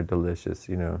like they're delicious,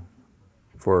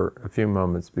 for a few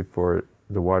moments before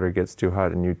the water gets too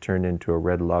hot and you turn into a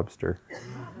red lobster.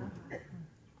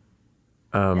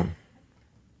 I'm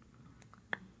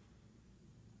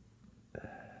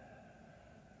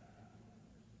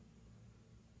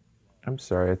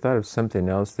sorry, I thought of something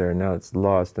else there, and now it's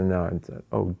lost, and now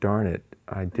oh, darn it,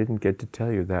 I didn't get to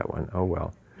tell you that one. Oh,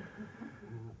 well.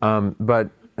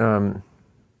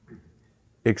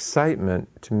 Excitement,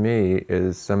 to me,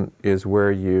 is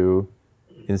where you,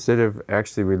 instead of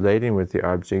actually relating with the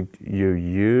object, you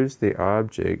use the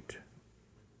object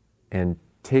and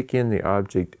take in the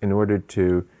object in order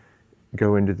to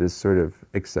go into this sort of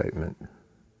excitement.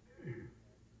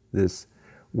 This,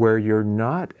 where you're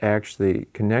not actually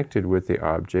connected with the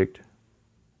object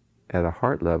at a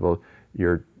heart level,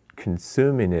 you're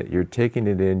consuming it, you're taking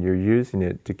it in, you're using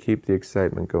it to keep the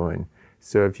excitement going.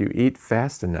 So if you eat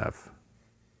fast enough,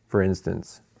 for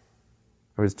instance,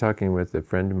 I was talking with a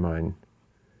friend of mine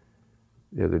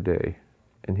the other day,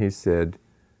 and he said,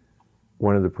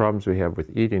 one of the problems we have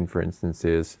with eating, for instance,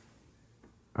 is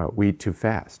we eat too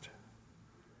fast.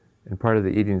 And part of the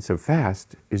eating so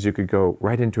fast is you could go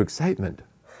right into excitement.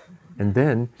 And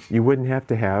then you wouldn't have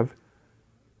to have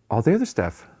all the other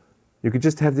stuff. You could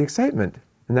just have the excitement,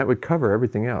 and that would cover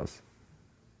everything else.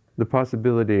 The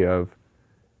possibility of,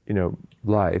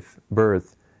 life,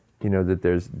 birth, that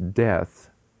there's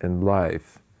death and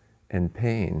life and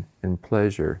pain and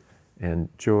pleasure and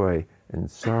joy and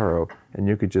sorrow, and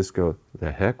you could just go,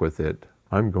 the heck with it.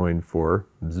 I'm going for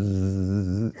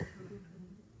zzz.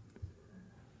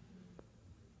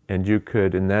 And you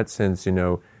could, in that sense, you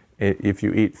know, if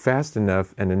you eat fast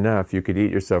enough and enough, you could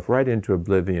eat yourself right into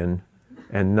oblivion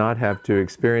and not have to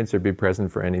experience or be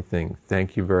present for anything.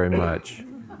 Thank you very much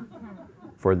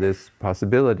for this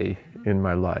possibility in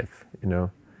my life, you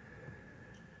know.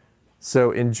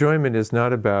 So enjoyment is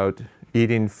not about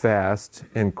eating fast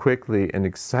and quickly and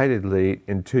excitedly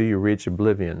until you reach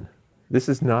oblivion. This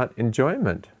is not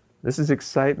enjoyment. This is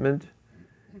excitement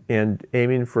and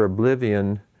aiming for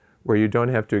oblivion where you don't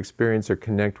have to experience or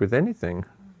connect with anything.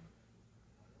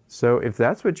 So if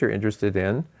that's what you're interested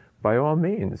in, by all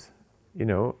means, you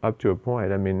know, up to a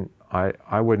point. I mean,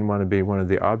 I wouldn't want to be one of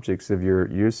the objects of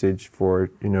your usage for,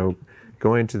 you know,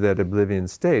 going to that oblivion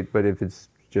state. But if it's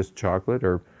just chocolate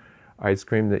or ice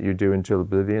cream that you do until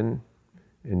oblivion,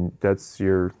 and that's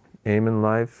your aim in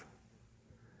life.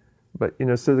 But, you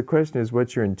know, so the question is,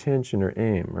 what's your intention or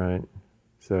aim, right?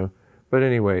 So, but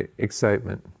anyway,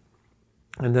 excitement.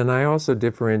 And then I also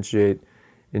differentiate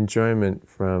enjoyment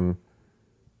from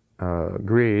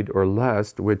greed or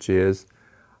lust, which is,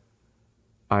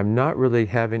 I'm not really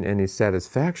having any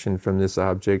satisfaction from this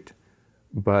object,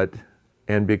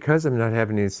 and because I'm not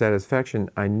having any satisfaction,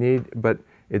 but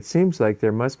it seems like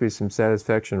there must be some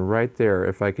satisfaction right there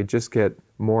if I could just get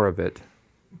more of it.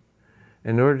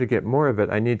 In order to get more of it,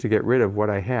 I need to get rid of what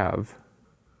I have.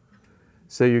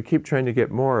 So you keep trying to get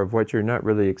more of what you're not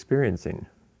really experiencing.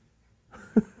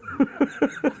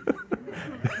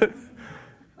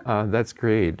 That's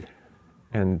greed.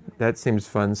 And that seems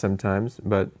fun sometimes,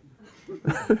 but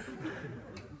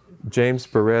James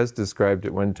Perez described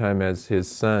it one time as his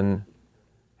son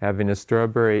having a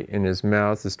strawberry in his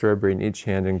mouth, a strawberry in each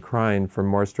hand, and crying for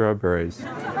more strawberries.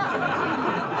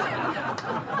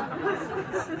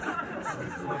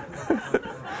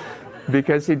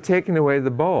 Because he'd taken away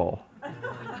the bowl.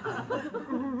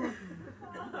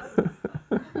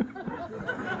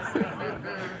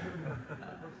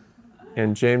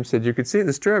 And James said you could see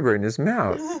the strawberry in his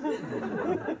mouth.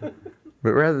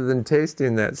 But rather than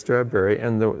tasting that strawberry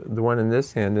and the one in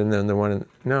this hand and then the one in...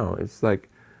 No, it's like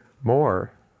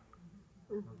more.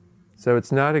 So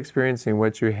it's not experiencing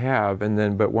what you have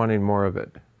but wanting more of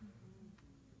it.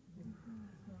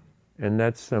 And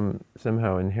that's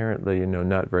somehow inherently, you know,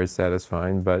 not very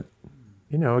satisfying. But,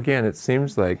 you know, again, it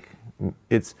seems like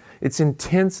it's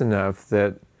intense enough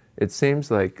that it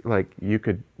seems like you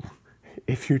could,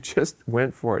 if you just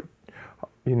went for it,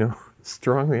 you know,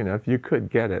 strongly enough, you could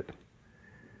get it.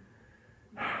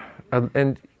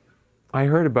 And I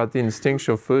heard about the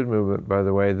instinctual food movement, by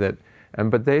the way,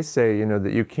 but they say, you know,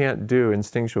 that you can't do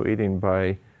instinctual eating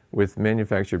with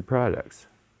manufactured products.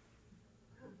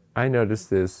 I notice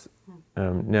this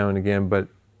now and again, but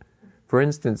for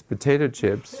instance, potato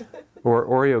chips or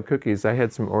Oreo cookies. I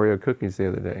had some Oreo cookies the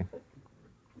other day.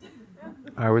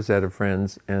 I was at a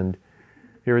friend's, and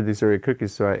here were these Oreo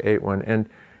cookies, so I ate one, and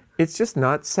it's just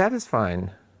not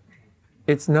satisfying.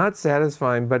 It's not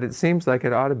satisfying, but it seems like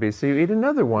it ought to be, so you eat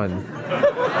another one.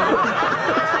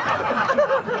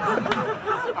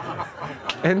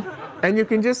 And you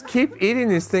can just keep eating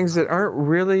these things that aren't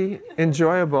really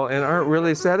enjoyable and aren't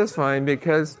really satisfying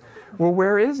because, well,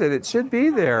 where is it? It should be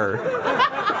there.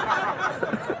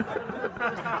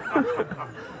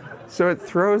 So it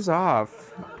throws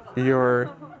off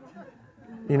your,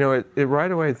 you know, it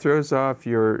right away throws off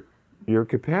your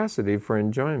capacity for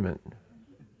enjoyment.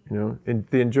 You know, and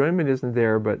the enjoyment isn't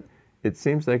there, but it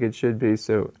seems like it should be.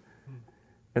 So,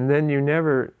 and then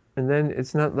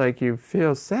it's not like you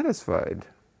feel satisfied.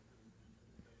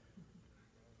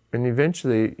 And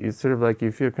eventually, it's sort of like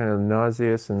you feel kind of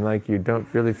nauseous and like you don't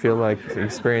really feel like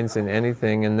experiencing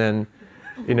anything. And then,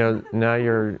 you know, now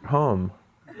you're home.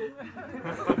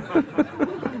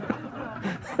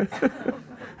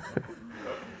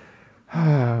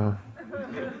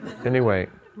 Anyway,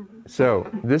 so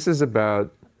this is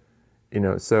about, you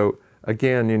know, so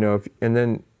again, you know, and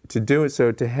then to do it,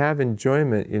 so to have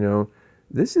enjoyment, you know,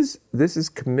 there's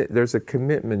a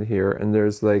commitment here, and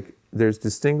there's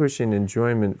distinguishing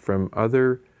enjoyment from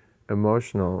other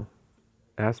emotional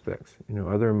aspects, you know,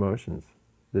 other emotions,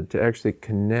 that to actually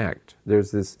connect,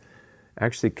 there's this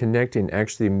actually connecting,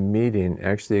 actually meeting,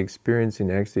 actually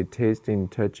experiencing, actually tasting,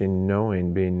 touching,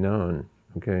 knowing, being known,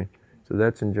 okay? So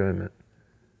that's enjoyment.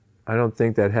 I don't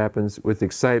think that happens with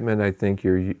excitement. I think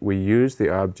we use the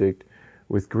object.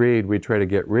 With greed, we try to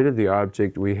get rid of the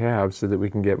object we have so that we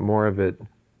can get more of it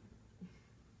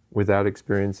without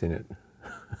experiencing it.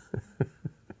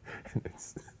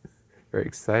 It's very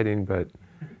exciting, but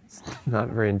it's not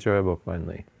very enjoyable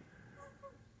finally.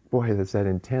 Boy, is that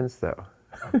intense, though.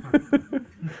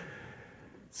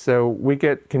 So we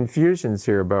get confusions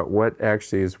here about what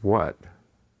actually is what.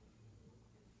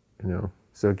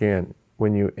 So again,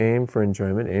 when you aim for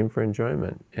enjoyment,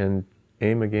 and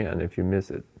aim again if you miss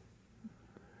it.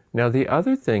 Now the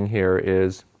other thing here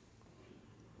is,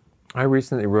 I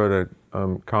recently wrote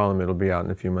a column, it'll be out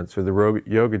in a few months, for the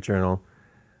Yoga Journal.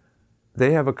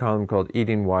 They have a column called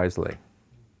Eating Wisely.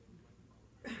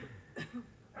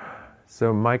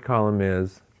 So my column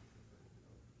is,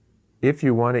 if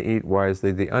you want to eat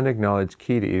wisely, the unacknowledged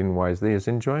key to eating wisely is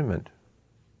enjoyment.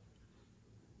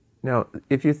 Now,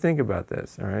 if you think about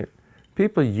this, all right,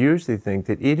 people usually think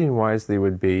that eating wisely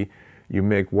would be you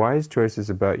make wise choices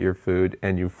about your food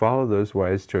and you follow those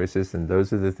wise choices and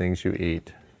those are the things you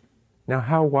eat. Now,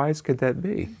 how wise could that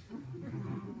be?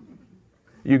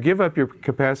 You give up your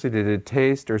capacity to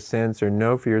taste or sense or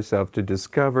know for yourself, to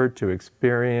discover, to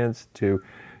experience, to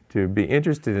be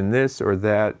interested in this or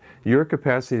that, your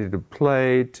capacity to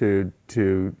play, to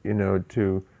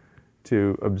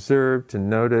observe, to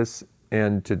notice,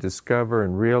 and to discover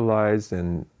and realize,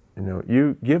 and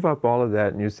you give up all of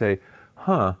that and you say,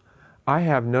 I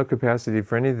have no capacity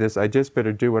for any of this, I just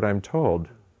better do what I'm told.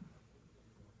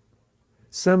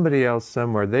 Somebody else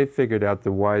somewhere, they figured out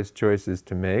the wise choices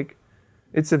to make.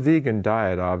 It's a vegan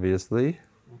diet, obviously.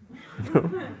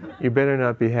 You better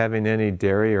not be having any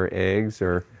dairy or eggs,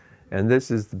 and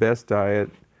this is the best diet,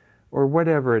 or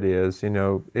whatever it is,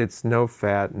 it's no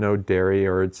fat, no dairy,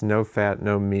 or it's no fat,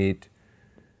 no meat.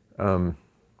 As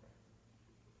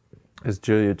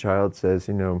Julia Child says,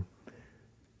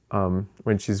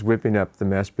 when she's whipping up the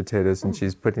mashed potatoes and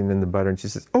she's putting in the butter, and she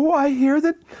says, "Oh, I hear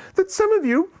that some of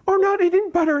you are not eating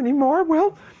butter anymore.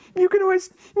 Well, you can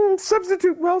always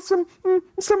substitute,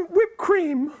 some whipped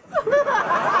cream."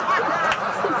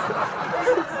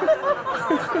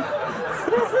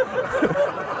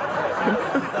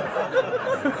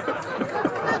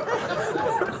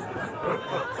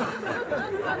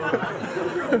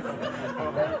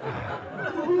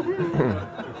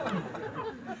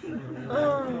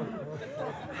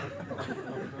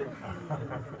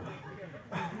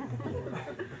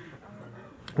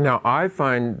 Now, I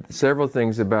find several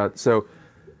things about, so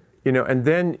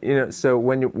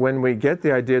when we get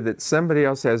the idea that somebody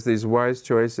else has these wise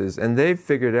choices and they've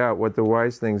figured out what the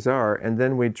wise things are, and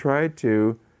then we try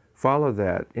to follow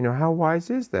that, how wise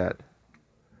is that?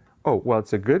 Oh, well,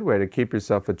 it's a good way to keep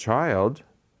yourself a child,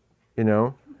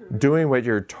 doing what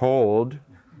you're told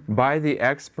by the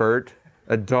expert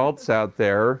adults out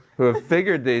there who have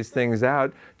figured these things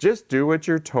out. Just do what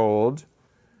you're told,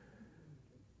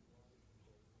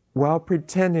 while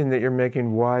pretending that you're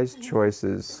making wise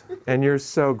choices, and you're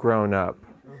so grown up.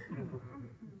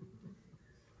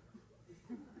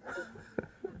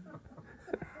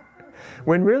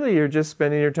 When really you're just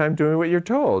spending your time doing what you're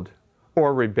told,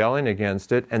 or rebelling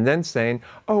against it, and then saying,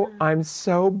 "Oh, I'm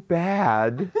so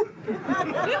bad.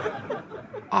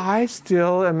 I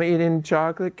still am eating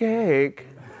chocolate cake,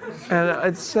 and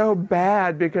it's so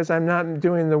bad because I'm not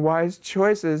doing the wise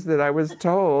choices that I was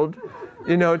told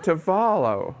to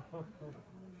follow."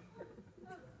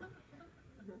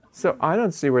 So I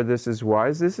don't see where this is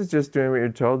wise. This is just doing what you're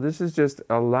told. This is just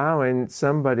allowing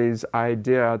somebody's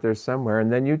idea out there somewhere,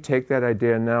 and then you take that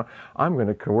idea, and now I'm going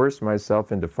to coerce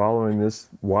myself into following this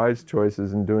wise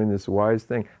choices and doing this wise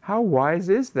thing. How wise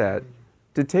is that?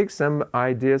 To take some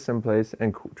idea someplace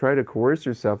and try to coerce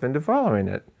yourself into following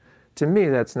it. To me,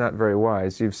 that's not very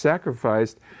wise. You've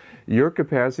sacrificed your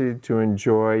capacity to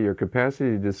enjoy, your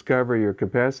capacity to discover, your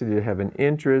capacity to have an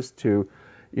interest, to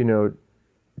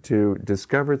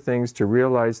discover things, to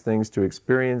realize things, to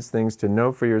experience things, to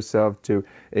know for yourself, to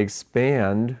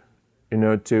expand,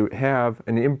 to have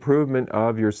an improvement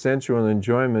of your sensual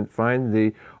enjoyment, find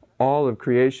the all of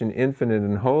creation infinite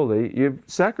and holy. You've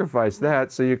sacrificed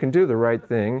that so you can do the right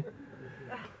thing.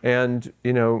 And,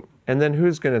 and then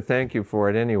who's going to thank you for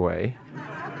it anyway?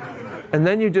 And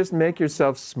then you just make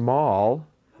yourself small,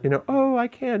 "Oh, I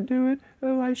can't do it.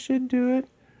 Oh, I should do it."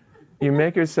 You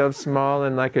make yourself small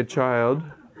and like a child.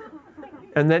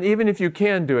 And then even if you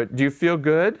can do it, do you feel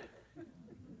good?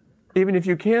 Even if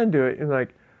you can do it, you're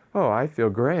like, "Oh, I feel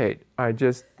great. I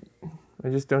just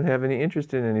don't have any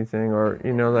interest in anything," or,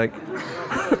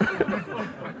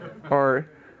 or,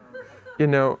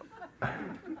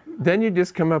 then you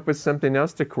just come up with something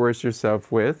else to coerce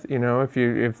yourself with. If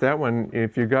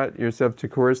you got yourself to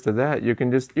coerce to that, you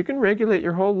can regulate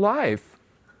your whole life.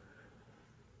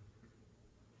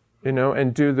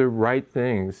 And do the right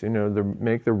things,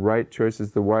 make the right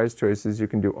choices, the wise choices. You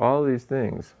can do all these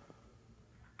things.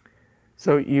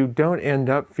 So you don't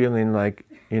end up feeling like,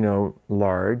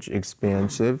 large,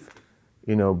 expansive,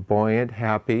 buoyant,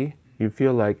 happy. You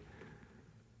feel like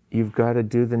you've got to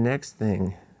do the next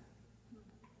thing.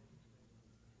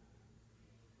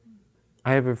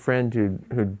 I have a friend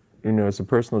who is a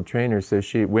personal trainer, so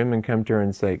women come to her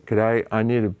and say, I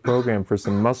need a program for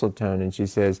some muscle tone, and she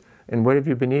says, and what have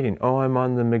you been eating? Oh, I'm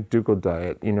on the McDougall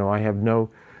diet. I have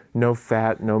no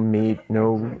fat, no meat,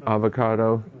 no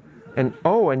avocado. And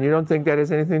you don't think that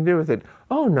has anything to do with it?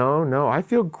 Oh, no, I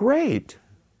feel great.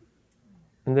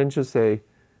 And then she'll say,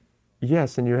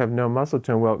 yes, and you have no muscle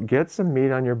tone. Well, get some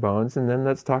meat on your bones, and then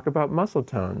let's talk about muscle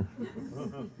tone.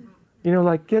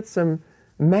 Get some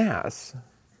mass.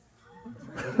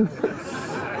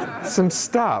 Some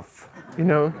stuff,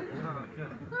 and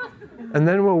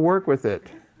then we'll work with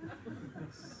it.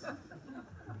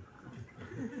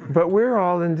 But we're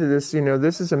all into this,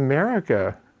 this is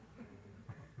America.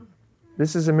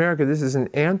 This is America. This is an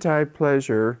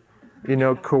anti-pleasure,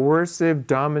 coercive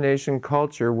domination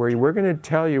culture where we're going to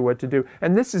tell you what to do.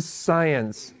 And this is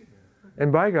science.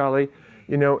 And by golly,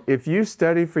 if you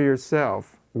study for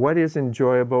yourself what is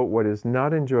enjoyable, what is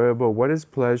not enjoyable, what is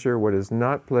pleasure, what is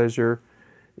not pleasure,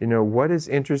 what is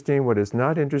interesting, what is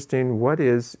not interesting, what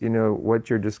is, what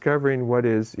you're discovering, what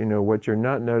is, what you're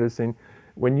not noticing.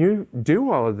 When you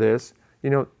do all of this,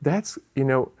 that's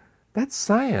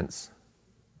science.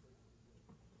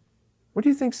 What do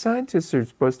you think scientists are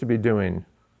supposed to be doing?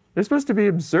 They're supposed to be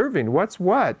observing what's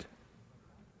what.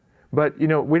 But,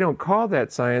 we don't call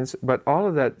that science, but all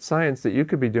of that science that you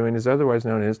could be doing is otherwise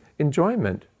known as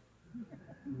enjoyment.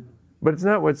 But it's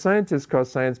not what scientists call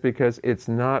science because it's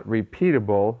not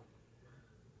repeatable,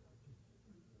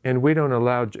 and we don't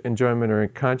allow enjoyment or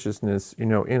consciousness,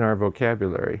 in our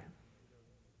vocabulary.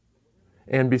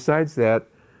 And besides that,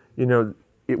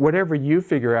 whatever you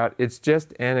figure out, it's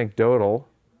just anecdotal.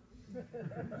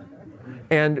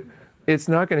 And it's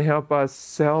not going to help us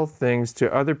sell things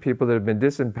to other people that have been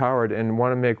disempowered and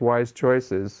want to make wise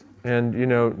choices and,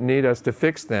 need us to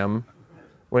fix them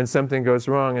when something goes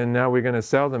wrong, and now we're going to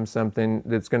sell them something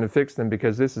that's going to fix them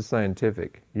because this is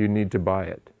scientific. You need to buy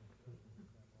it.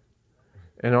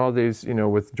 And all these,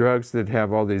 with drugs that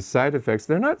have all these side effects,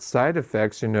 they're not side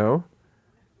effects,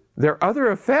 They're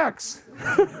other effects.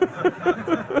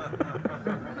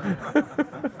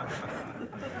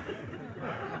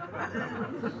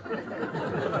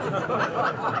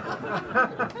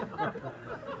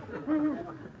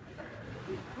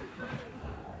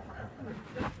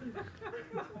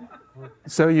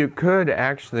 So you could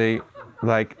actually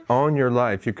own your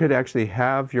life. You could actually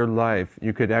have your life.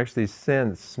 You could actually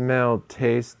sense, smell,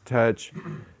 taste, touch,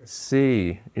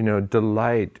 see,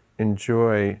 delight,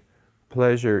 enjoy,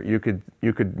 pleasure. You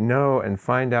could know and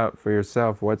find out for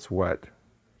yourself what's what.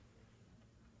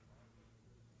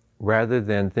 Rather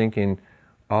than thinking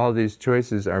all these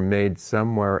choices are made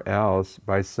somewhere else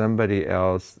by somebody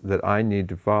else that I need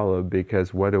to follow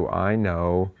because what do I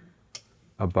know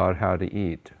about how to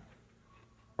eat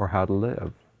or how to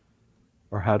live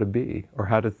or how to be or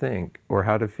how to think or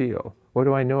how to feel? What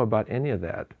do I know about any of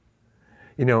that?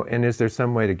 And is there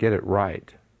some way to get it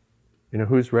right?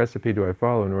 Whose recipe do I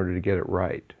follow in order to get it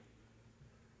right?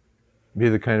 Be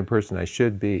the kind of person I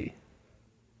should be.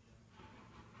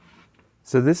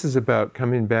 So this is about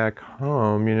coming back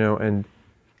home, and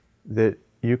that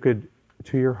you could,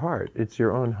 to your heart, it's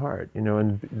your own heart,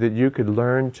 and that you could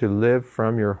learn to live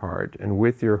from your heart and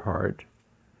with your heart,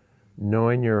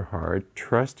 knowing your heart,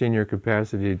 trusting your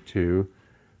capacity to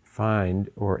find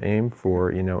or aim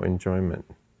for, enjoyment.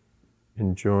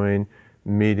 Enjoying,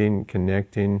 meeting,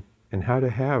 connecting, and how to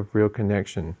have real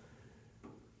connection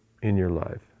in your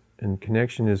life. And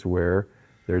connection is where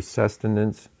there's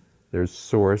sustenance, there's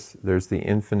source, there's the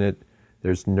infinite,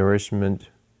 there's nourishment,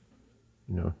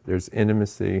 there's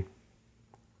intimacy.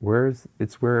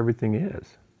 It's where everything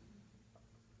is.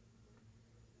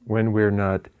 When we're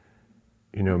not,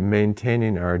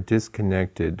 maintaining our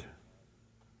disconnected,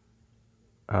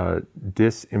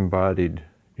 disembodied,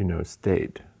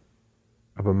 state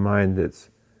of a mind that's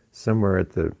somewhere at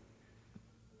the,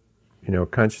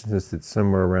 consciousness that's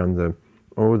somewhere around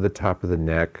the top of the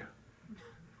neck.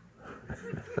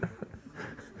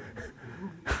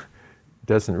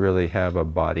 Doesn't really have a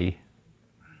body,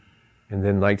 and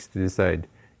then likes to decide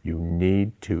you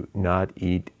need to not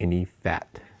eat any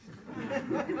fat.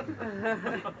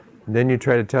 Then you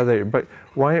try to tell that, but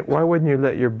why wouldn't you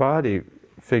let your body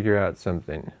figure out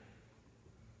something?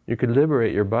 You could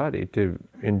liberate your body to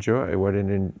enjoy what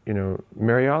it,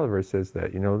 Mary Oliver says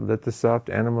that, let the soft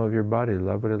animal of your body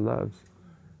love what it loves.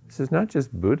 This is not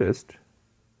just Buddhist.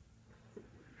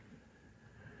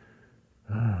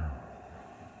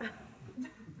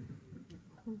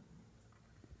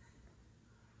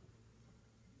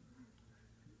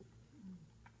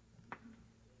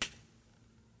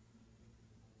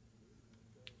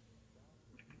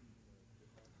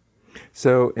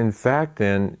 So in fact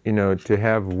then, to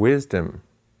have wisdom,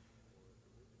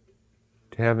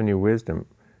 to have any wisdom,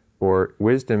 or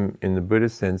wisdom in the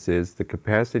Buddhist sense is the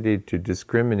capacity to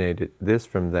discriminate this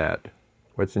from that.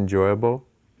 What's enjoyable,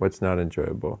 what's not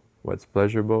enjoyable, what's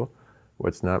pleasurable,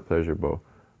 what's not pleasurable,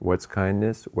 what's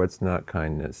kindness, what's not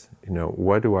kindness.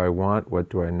 What do I want,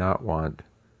 what do I not want?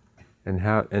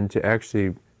 And to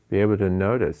actually be able to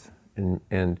notice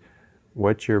and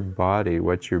what your body,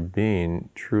 what your being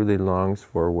truly longs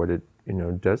for, what it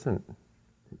doesn't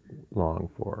long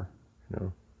for.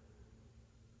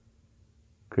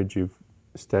 Could you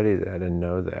study that and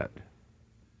know that?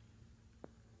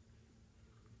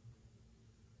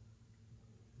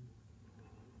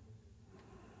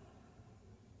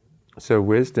 So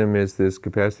wisdom is this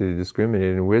capacity to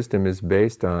discriminate, and wisdom is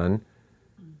based on,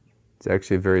 it's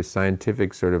actually a very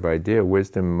scientific sort of idea.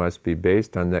 Wisdom must be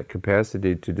based on that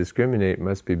capacity to discriminate,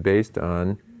 must be based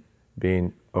on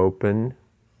being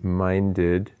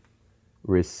open-minded,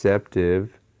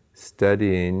 receptive,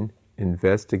 studying,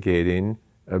 investigating,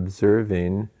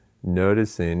 observing,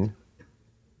 noticing,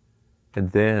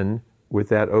 and then with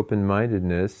that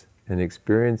open-mindedness and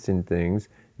experiencing things,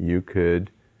 you could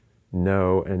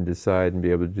know and decide and be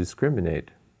able to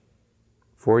discriminate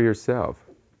for yourself.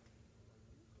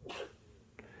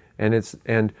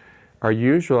 And our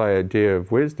usual idea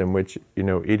of wisdom, which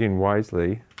eating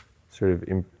wisely, sort of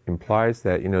implies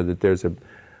that that there's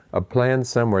a plan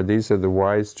somewhere. These are the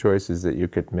wise choices that you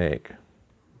could make.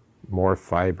 More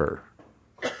fiber.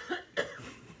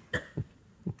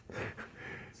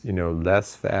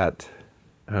 Less fat.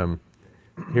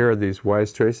 Here are these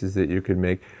wise choices that you could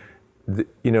make.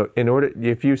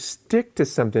 If you stick to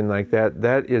something like that,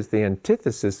 that is the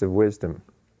antithesis of wisdom.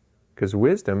 Because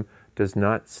wisdom does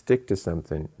not stick to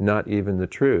something, not even the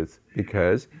truth.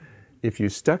 Because if you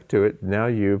stuck to it, now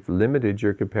you've limited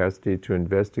your capacity to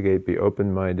investigate, be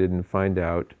open-minded, and find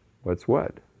out what's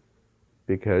what.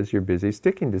 Because you're busy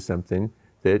sticking to something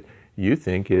that you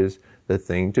think is the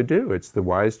thing to do. It's the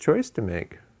wise choice to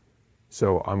make.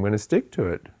 So I'm going to stick to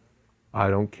it. I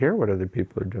don't care what other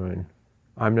people are doing.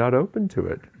 I'm not open to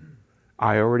it.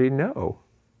 I already know.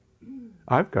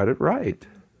 I've got it right.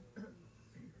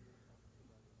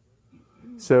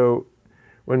 So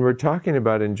when we're talking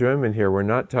about enjoyment here, we're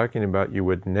not talking about you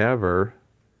would never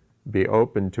be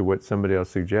open to what somebody else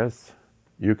suggests.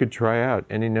 You could try out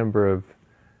any number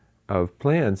of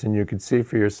plans and you could see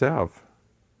for yourself.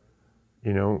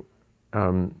 You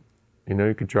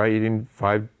could try eating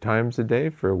 5 times a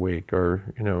day for a week, or,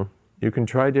 you can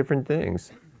try different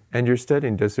things. And you're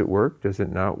studying, does it work? Does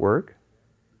it not work?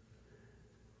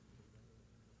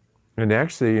 And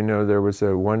actually, there was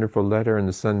a wonderful letter in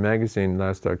the Sun magazine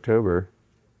last October.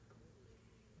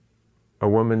 A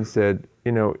woman said,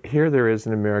 here there is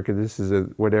in America, this is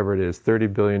whatever it is,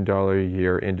 $30 billion a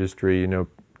year industry,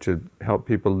 to help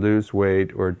people lose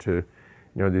weight, or to,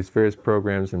 these various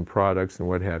programs and products and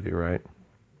what have you, right?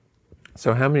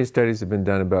 So how many studies have been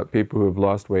done about people who have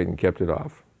lost weight and kept it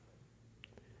off?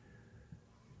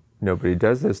 Nobody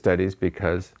does those studies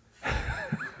because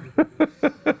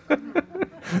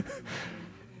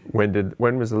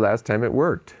when was the last time it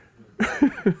worked?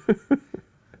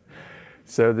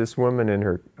 So this woman and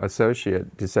her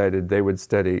associate decided they would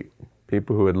study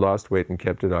people who had lost weight and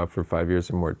kept it off for 5 years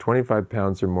or more, 25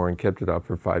 pounds or more and kept it off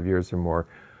for 5 years or more.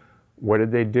 What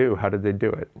did they do? How did they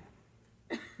do it?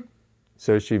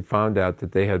 So she found out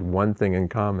that they had one thing in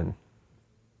common.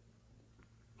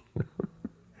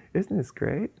 Isn't this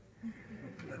great?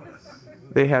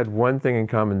 They had one thing in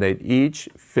common. They'd each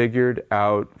figured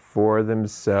out for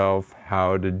themselves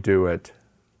how to do it.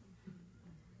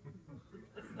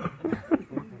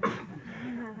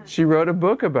 She wrote a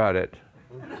book about it.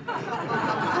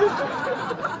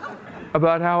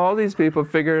 About how all these people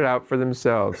figured it out for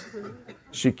themselves.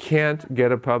 She can't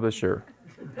get a publisher.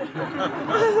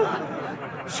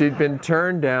 She'd been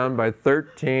turned down by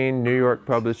 13 New York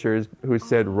publishers who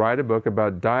said, write a book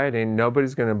about dieting.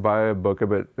 Nobody's going to buy a book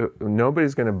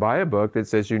that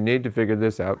says you need to figure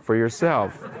this out for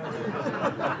yourself.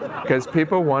 Because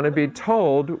people want to be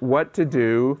told what to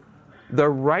do, the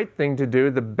right thing to do,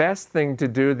 the best thing to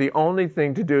do, the only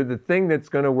thing to do, the thing that's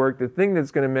going to work, the thing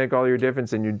that's going to make all your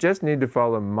difference. And you just need to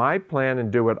follow my plan and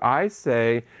do what I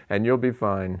say, and you'll be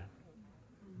fine.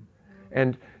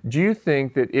 And do you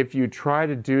think that if you try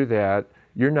to do that,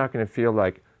 you're not going to feel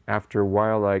like, after a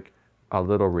while, like a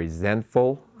little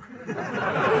resentful?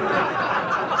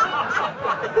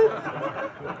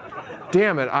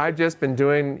 Damn it, I've just been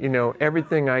doing,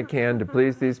 everything I can to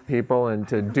please these people and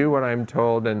to do what I'm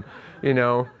told, and,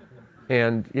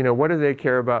 what do they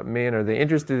care about me, and are they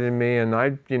interested in me, and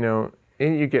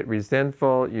and you get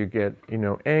resentful, you get,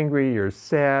 angry, you're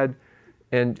sad,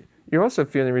 and you're also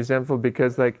feeling resentful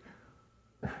because, like,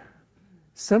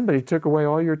 somebody took away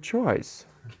all your choice,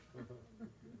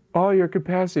 all your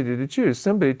capacity to choose.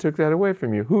 Somebody took that away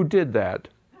from you. Who did that?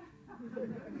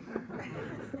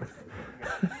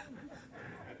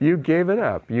 You gave it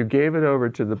up. You gave it over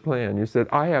to the plan. You said,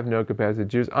 I have no capacity to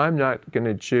choose. I'm not going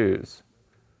to choose.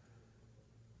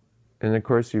 And of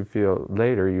course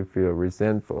later you feel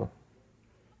resentful.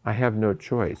 I have no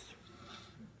choice.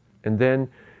 And then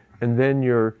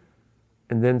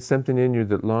something in you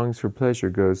that longs for pleasure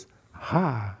goes,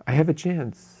 I have a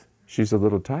chance. She's a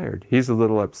little tired. He's a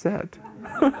little upset.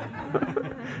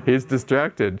 He's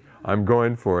distracted. I'm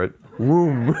going for it.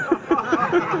 Whoom.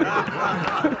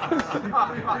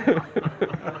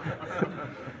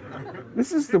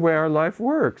 This is the way our life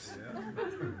works.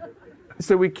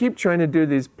 So we keep trying to do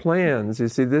these plans. You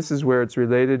see, this is where it's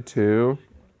related to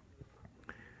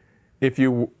if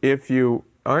you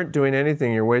aren't doing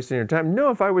anything, you're wasting your time.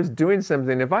 No, if I was doing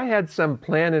something, if I had some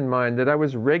plan in mind that I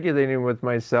was regulating with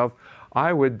myself,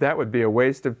 that would be a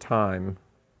waste of time.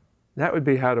 That would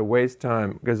be how to waste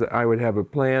time, because I would have a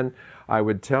plan. I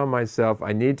would tell myself,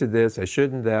 I need to this, I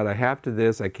shouldn't that, I have to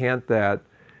this, I can't that.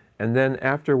 And then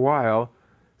after a while,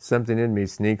 something in me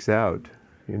sneaks out,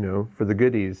 for the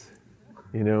goodies,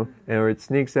 or it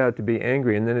sneaks out to be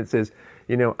angry. And then it says,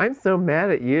 I'm so mad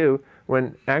at you,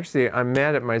 when actually I'm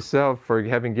mad at myself for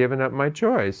having given up my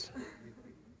choice.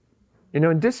 And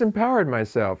disempowered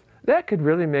myself. That could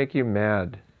really make you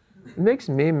mad. It makes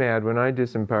me mad when I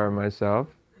disempower myself.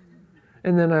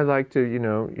 And then I like to,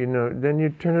 then you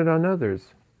turn it on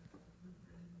others.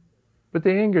 But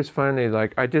the anger's finally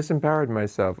like, I disempowered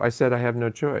myself. I said I have no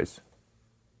choice.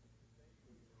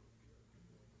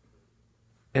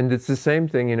 And it's the same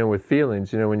thing, with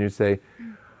feelings. When you say,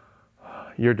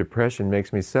 your depression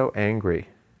makes me so angry.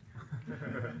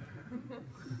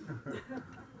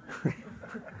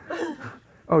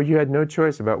 Oh, you had no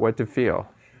choice about what to feel.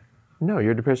 No,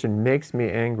 your depression makes me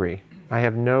angry. I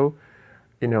have no,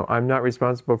 I'm not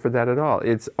responsible for that at all.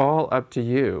 It's all up to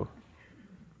you.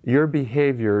 Your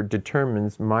behavior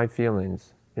determines my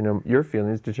feelings. Your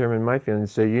feelings determine my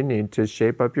feelings, so you need to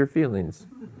shape up your feelings.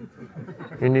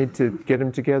 You need to get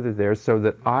them together there so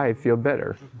that I feel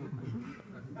better.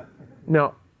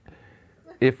 Now,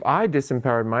 if I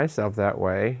disempowered myself that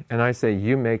way, and I say,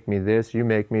 you make me this, you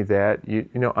make me that,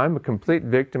 I'm a complete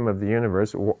victim of the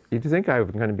universe, you think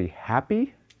I'm going to be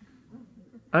happy?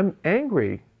 I'm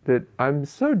angry that I'm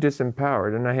so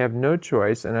disempowered and I have no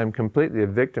choice and I'm completely a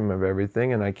victim of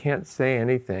everything and I can't say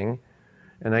anything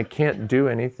and I can't do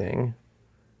anything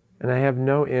and I have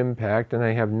no impact and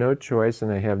I have no choice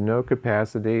and I have no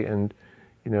capacity and,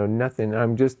 nothing.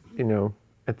 I'm just,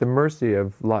 at the mercy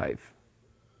of life.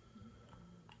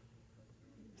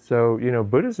 So,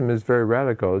 Buddhism is very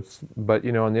radical, but,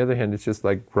 on the other hand, it's just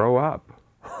like, grow up.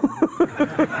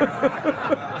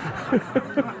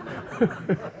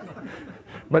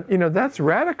 But, that's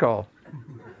radical.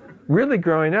 Really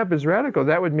growing up is radical.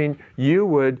 That would mean you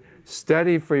would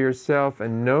study for yourself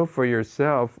and know for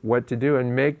yourself what to do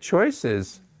and make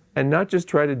choices and not just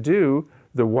try to do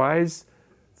the wise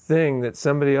thing that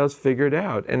somebody else figured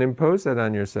out and impose that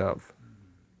on yourself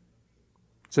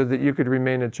so that you could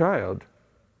remain a child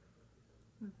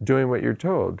doing what you're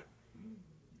told,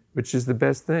 which is the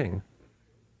best thing.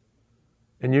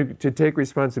 And to take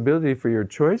responsibility for your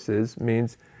choices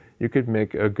means you could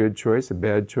make a good choice, a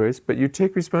bad choice, but you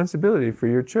take responsibility for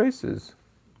your choices.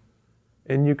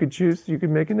 And you could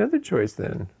make another choice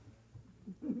then.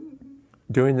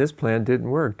 Doing this plan didn't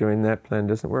work, doing that plan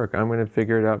doesn't work. I'm going to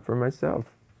figure it out for myself.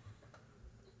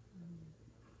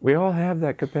 We all have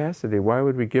that capacity. Why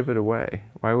would we give it away?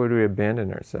 Why would we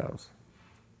abandon ourselves?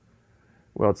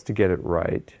 Well, it's to get it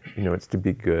right. It's to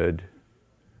be good.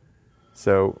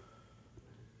 So,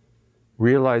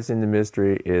 realizing the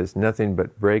mystery is nothing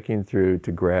but breaking through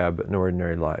to grab an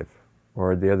ordinary life.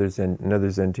 Or another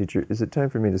Zen teacher, is it time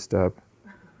for me to stop?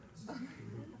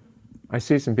 I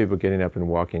see some people getting up and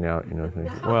walking out, thinking,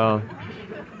 well,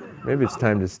 maybe it's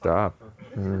time to stop.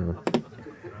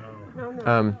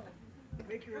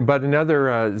 But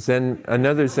another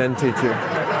Zen teacher,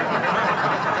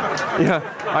 yeah,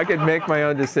 I could make my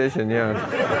own decision, yeah.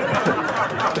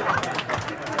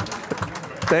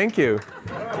 Thank you.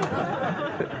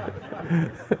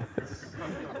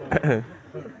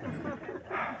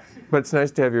 But it's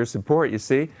nice to have your support, you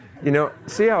see?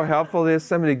 See how helpful it is?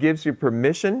 Somebody gives you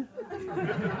permission.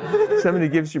 Somebody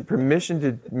gives you permission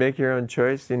to make your own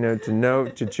choice,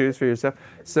 to choose for yourself.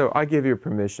 So I give you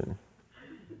permission.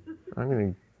 I'm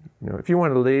going to, if you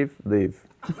want to leave, leave.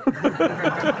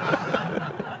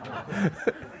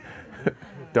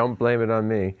 Don't blame it on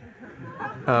me.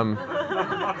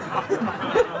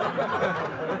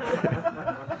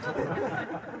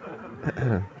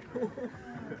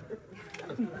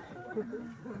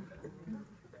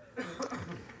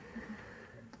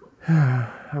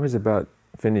 I was about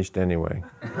finished anyway.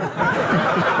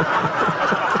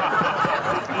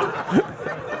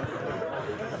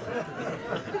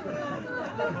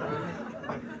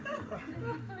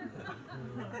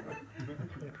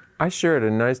 I sure had a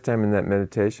nice time in that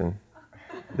meditation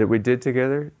that we did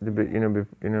together.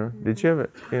 Did you have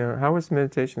it? How was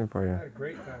meditation for you? I had a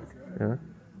great time. Yeah.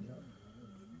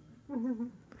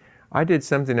 I did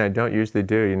something I don't usually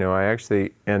do. I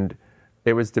actually, and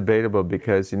it was debatable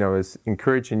because I was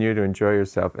encouraging you to enjoy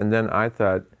yourself, and then I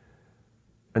thought,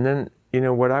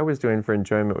 what I was doing for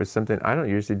enjoyment was something I don't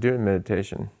usually do in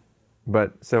meditation,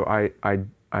 but so I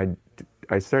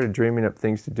started dreaming up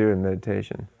things to do in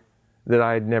meditation that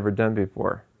I had never done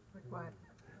before. Like what?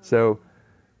 So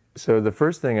the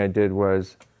first thing I did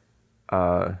was,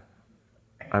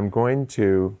 I'm going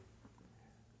to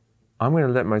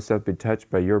let myself be touched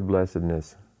by your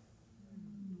blessedness.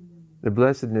 The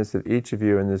blessedness of each of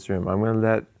you in this room. I'm going to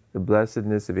let the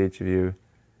blessedness of each of you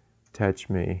touch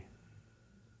me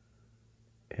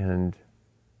and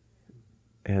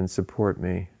support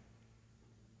me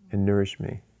and nourish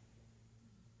me.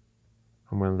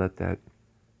 I'm going to let that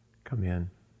come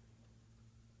in.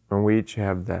 And we each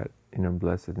have that,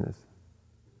 blessedness.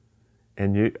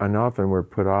 And often we're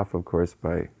put off, of course,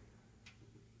 by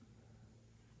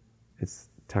it's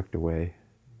tucked away,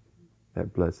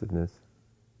 that blessedness.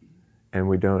 And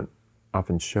we don't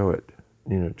often show it,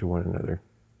 to one another.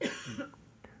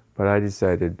 But I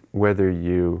decided, whether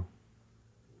you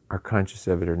are conscious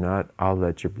of it or not, I'll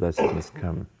let your blessedness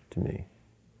come to me,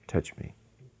 touch me.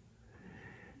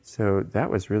 So that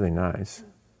was really nice.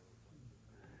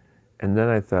 And then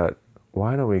I thought,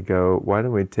 why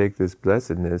don't we take this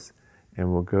blessedness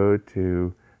and we'll go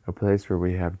to a place where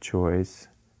we have choice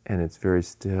and it's very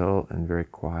still and very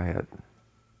quiet,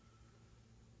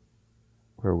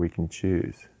 where we can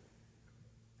choose.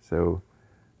 So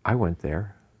I went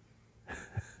there.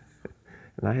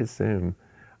 And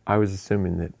I was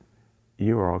assuming that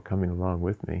you are all coming along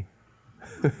with me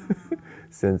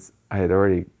since I had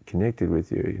already connected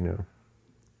with you,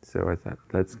 So I thought,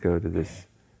 let's go to this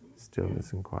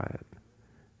stillness and quiet.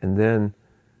 And then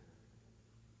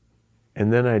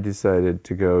I decided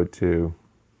to go to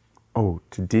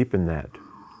deepen that.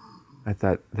 I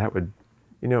thought that would,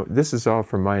 this is all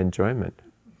for my enjoyment.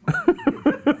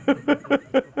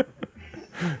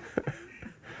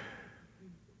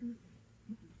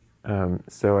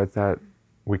 So I thought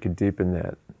we could deepen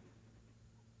that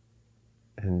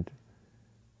and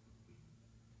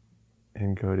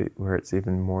go to where it's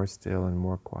even more still and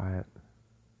more quiet,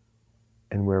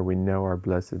 and where we know our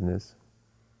blessedness,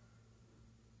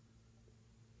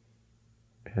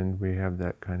 and we have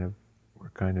that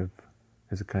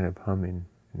there's a kind of humming,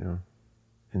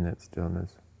 in that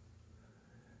stillness.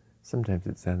 Sometimes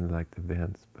it sounded like the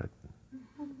vents, but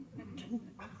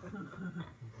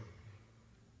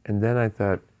and then I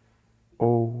thought,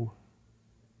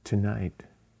 tonight,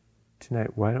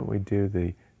 why don't we do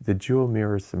the jewel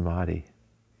mirror samadhi?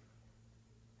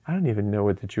 I don't even know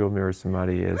what the jewel mirror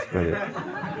samadhi is, but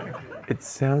it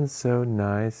sounds so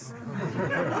nice.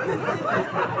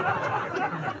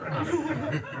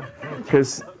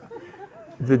 Because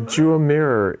the jewel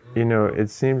mirror, it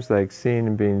seems like seeing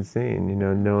and being seen,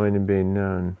 knowing and being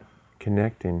known,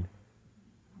 connecting,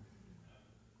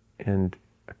 and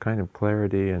a kind of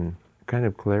clarity and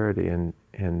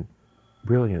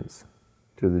brilliance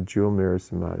to the jewel mirror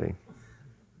samadhi,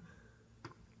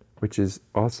 which is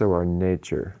also our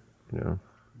nature, and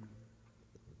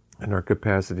our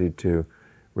capacity to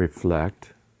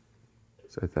reflect.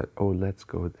 So I thought, let's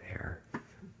go there.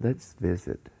 Let's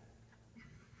visit.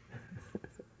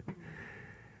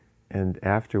 And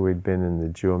after we'd been in the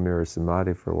jewel mirror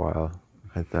samadhi for a while,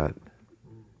 I thought,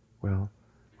 well,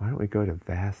 why don't we go to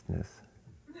vastness?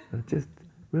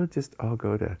 We'll just all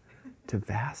go to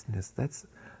vastness. Let's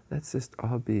just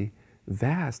all be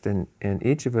vast, and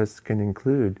each of us can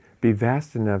be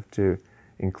vast enough to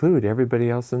include everybody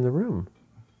else in the room.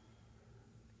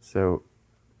 So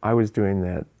I was doing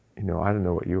that. I don't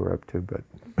know what you were up to, but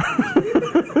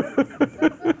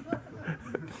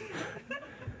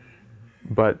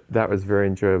but that was very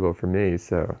enjoyable for me.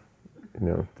 So,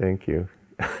 thank you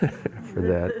for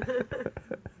that.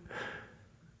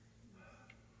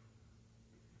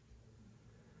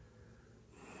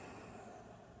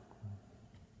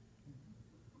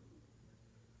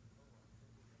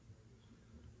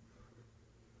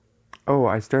 Oh,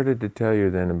 I started to tell you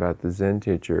then about the Zen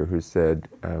teacher who said,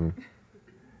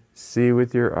 see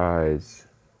with your eyes,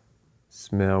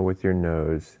 smell with your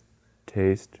nose,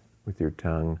 taste with your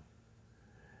tongue.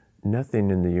 Nothing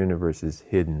in the universe is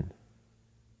hidden.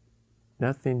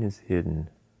 Nothing is hidden.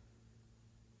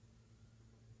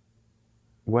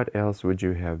 What else would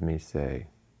you have me say?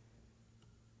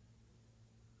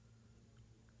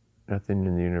 Nothing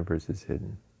in the universe is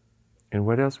hidden. And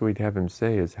what else we'd have him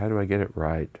say is, how do I get it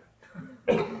right?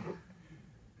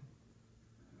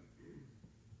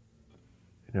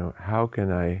 How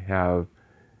can I have,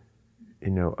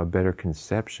 a better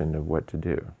conception of what to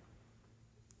do?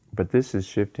 But this is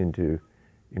shifting to,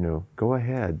 go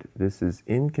ahead. This is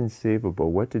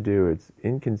inconceivable. What to do, it's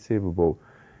inconceivable.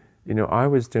 I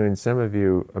was doing, some of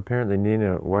you, apparently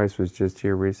Nina Weiss was just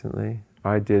here recently.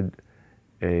 I did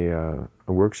a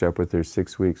workshop with her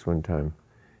 6 weeks one time.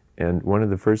 And one of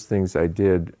the first things I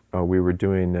did, we were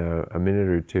doing a minute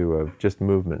or two of just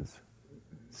movements.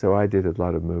 So I did a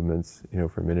lot of movements,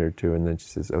 for a minute or two, and then she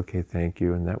says, okay, thank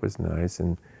you, and that was nice,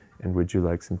 and would you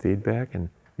like some feedback? And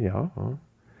yeah.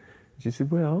 She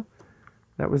said, well,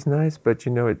 that was nice, but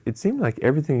it seemed like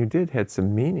everything you did had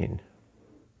some meaning.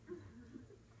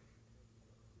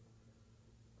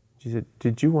 She said,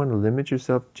 did you want to limit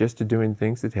yourself just to doing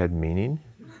things that had meaning?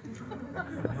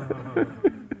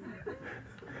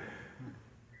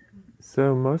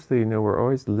 So mostly, we're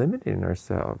always limiting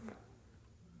ourselves.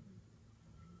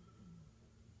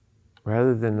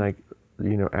 Rather than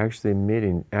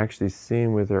actually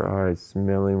seeing with our eyes,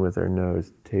 smelling with our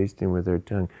nose, tasting with our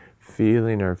tongue,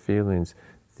 feeling our feelings,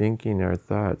 thinking our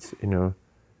thoughts,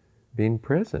 being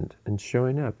present and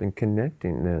showing up and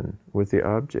connecting then with the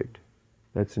object.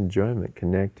 That's enjoyment,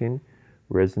 connecting,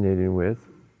 resonating with.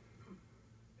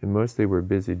 And mostly we're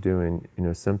busy doing,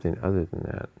 something other than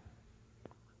that.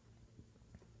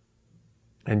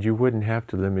 And you wouldn't have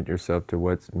to limit yourself to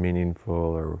what's meaningful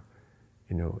or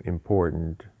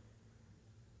important.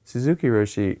 Suzuki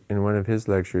Roshi, in one of his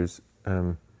lectures,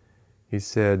 he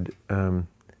said,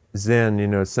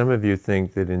 Zen, some of you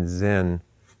think that in Zen,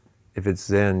 if it's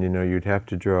Zen, you'd have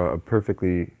to draw a perfect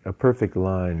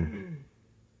line,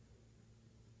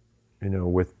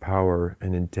 with power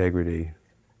and integrity,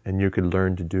 and you could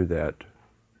learn to do that.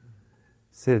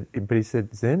 But he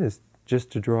said, Zen is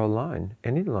just to draw a line,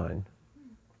 any line.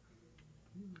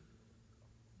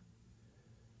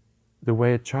 The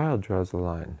way a child draws a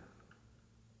line,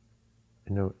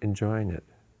 enjoying it.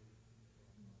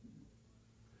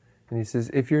 And he says,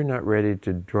 if you're not ready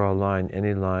to draw a line,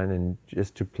 any line, and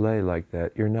just to play like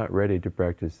that, you're not ready to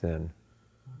practice Zen.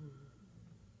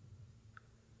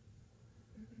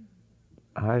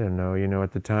 I don't know,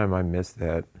 at the time I missed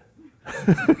that.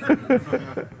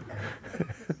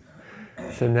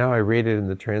 So now I read it in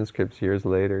the transcripts years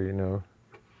later,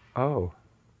 oh.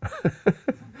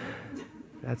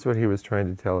 That's what he was trying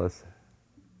to tell us.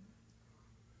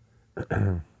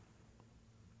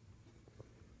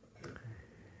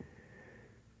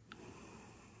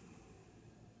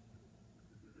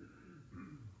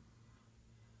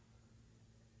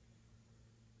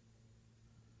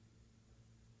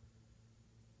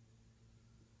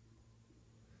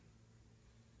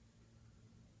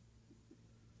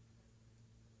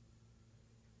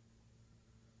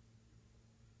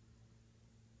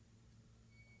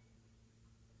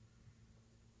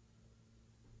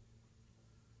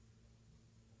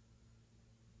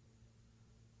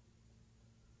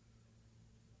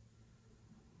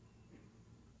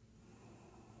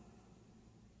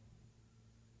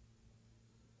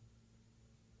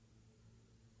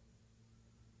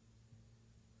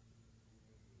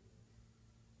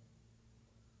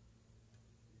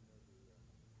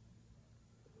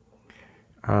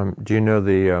 Do you know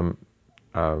the,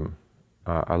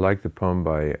 I like the poem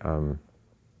by,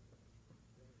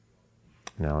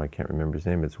 now I can't remember his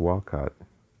name, it's Walcott.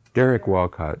 Derek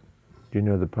Walcott. Do you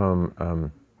know the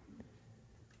poem,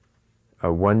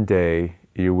 one day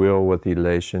you will with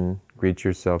elation greet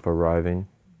yourself arriving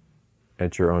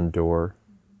at your own door,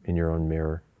 in your own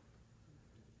mirror.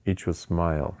 Each will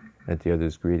smile at the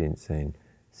other's greeting, saying,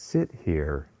 sit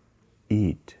here,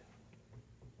 eat.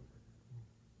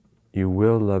 You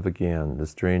will love again the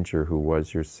stranger who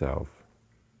was yourself.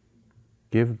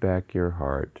 Give back your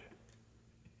heart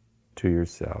to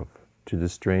yourself, to the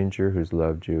stranger who's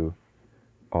loved you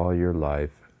all your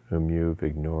life, whom you've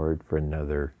ignored for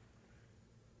another,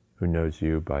 who knows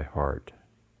you by heart.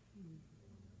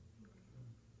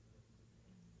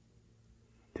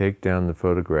 Take down the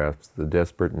photographs, the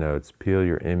desperate notes, peel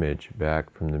your image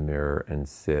back from the mirror and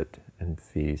sit and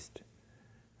feast.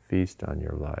 Feast on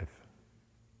your life.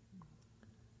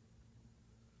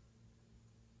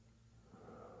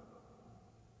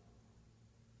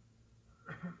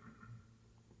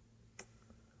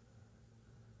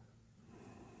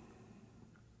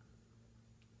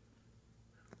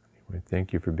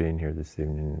 thank you for being here this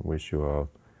evening. Wish you all,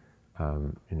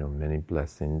 many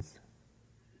blessings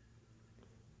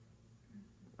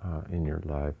in your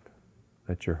life.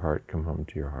 Let your heart come home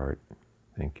to your heart.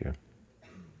 Thank you.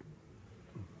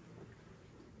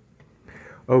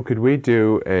 Oh, could we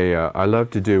do I love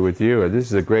to do with you, this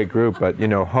is a great group, but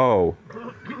ho.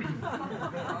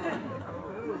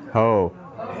 Ho.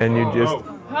 And you just,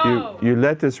 you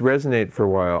let this resonate for a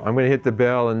while. I'm going to hit the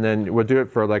bell and then we'll do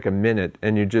it for like a minute.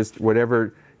 And you just,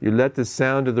 you let the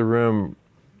sound of the room,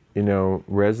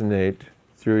 resonate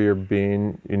through your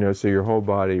being, so your whole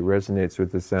body resonates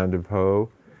with the sound of ho.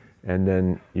 And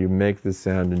then you make the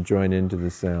sound and join into the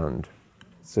sound.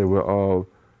 So we'll all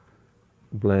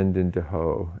blend into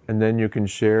ho. And then you can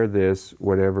share this,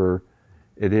 whatever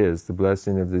it is, the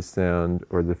blessing of this sound,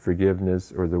 or the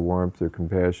forgiveness, or the warmth or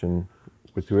compassion,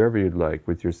 with whoever you'd like,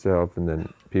 with yourself, and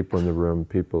then people in the room,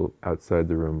 people outside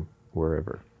the room,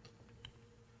 wherever.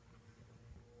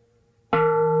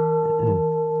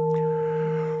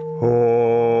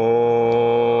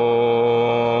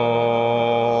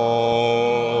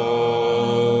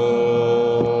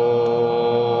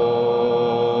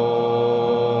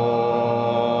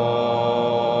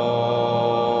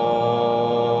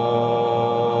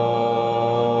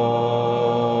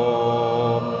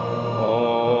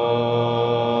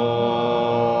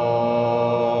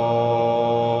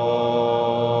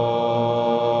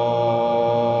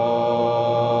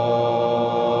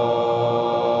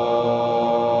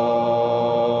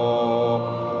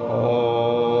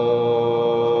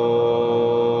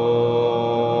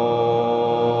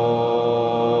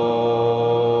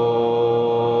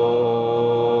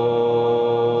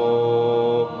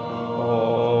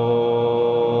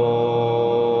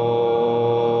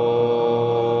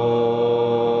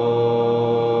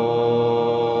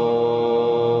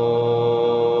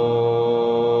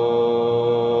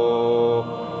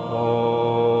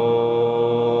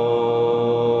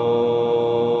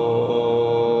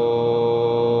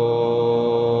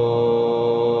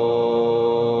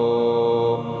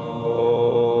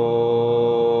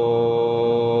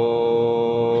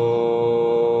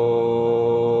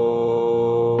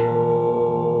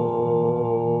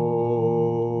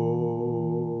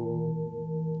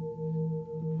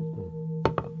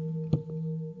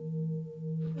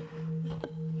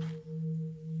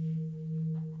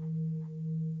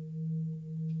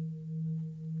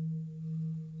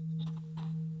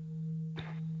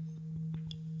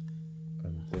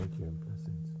 Thank you, and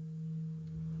blessings.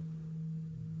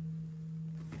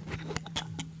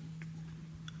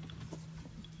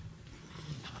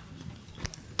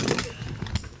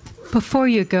 Before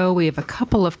you go, we have a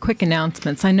couple of quick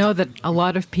announcements. I know that a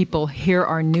lot of people here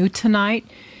are new tonight.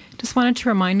 Just wanted to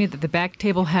remind you that the back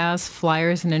table has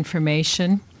flyers and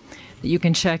information that you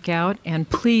can check out. And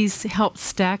please help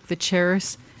stack the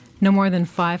chairs, no more than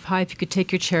 5 high. If you could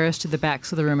take your chairs to the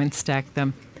backs of the room and stack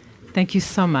them. Thank you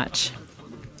so much.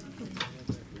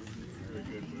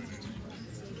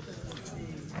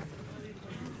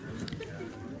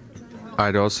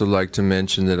 I'd also like to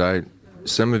mention that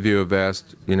some of you have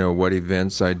asked, what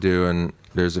events I do, and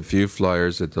there's a few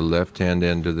flyers at the left-hand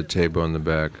end of the table in the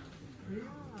back.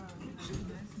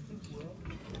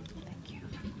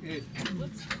 I'm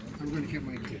going to get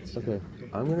my kids. Okay,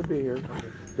 I'm going to be here.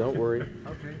 Don't worry.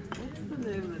 Okay. What's the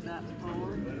name of that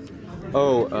poem?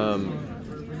 Oh,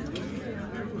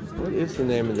 what is the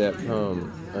name of that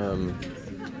poem?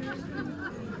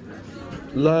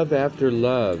 Love After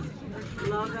Love.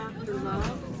 Love After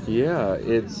Love? Yeah,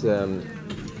 it's.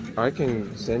 I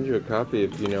can send you a copy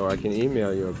if I can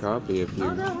email you a copy if you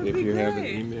have an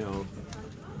email.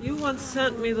 You once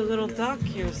sent me the little duck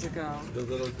years ago. The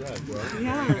little duck, right?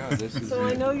 Yeah. This is So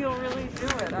I know you'll really do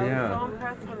it. I Yeah. was so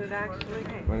impressed when it actually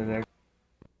came. When it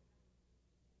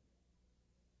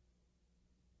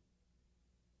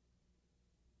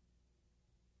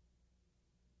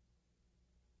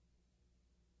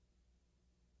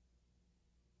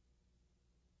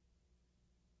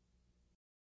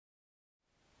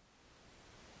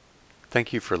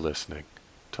Thank you for listening.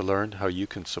 To learn how you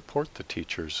can support the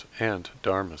teachers and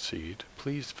Dharma Seed,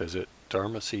 please visit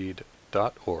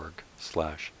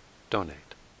dharmaseed.org/donate.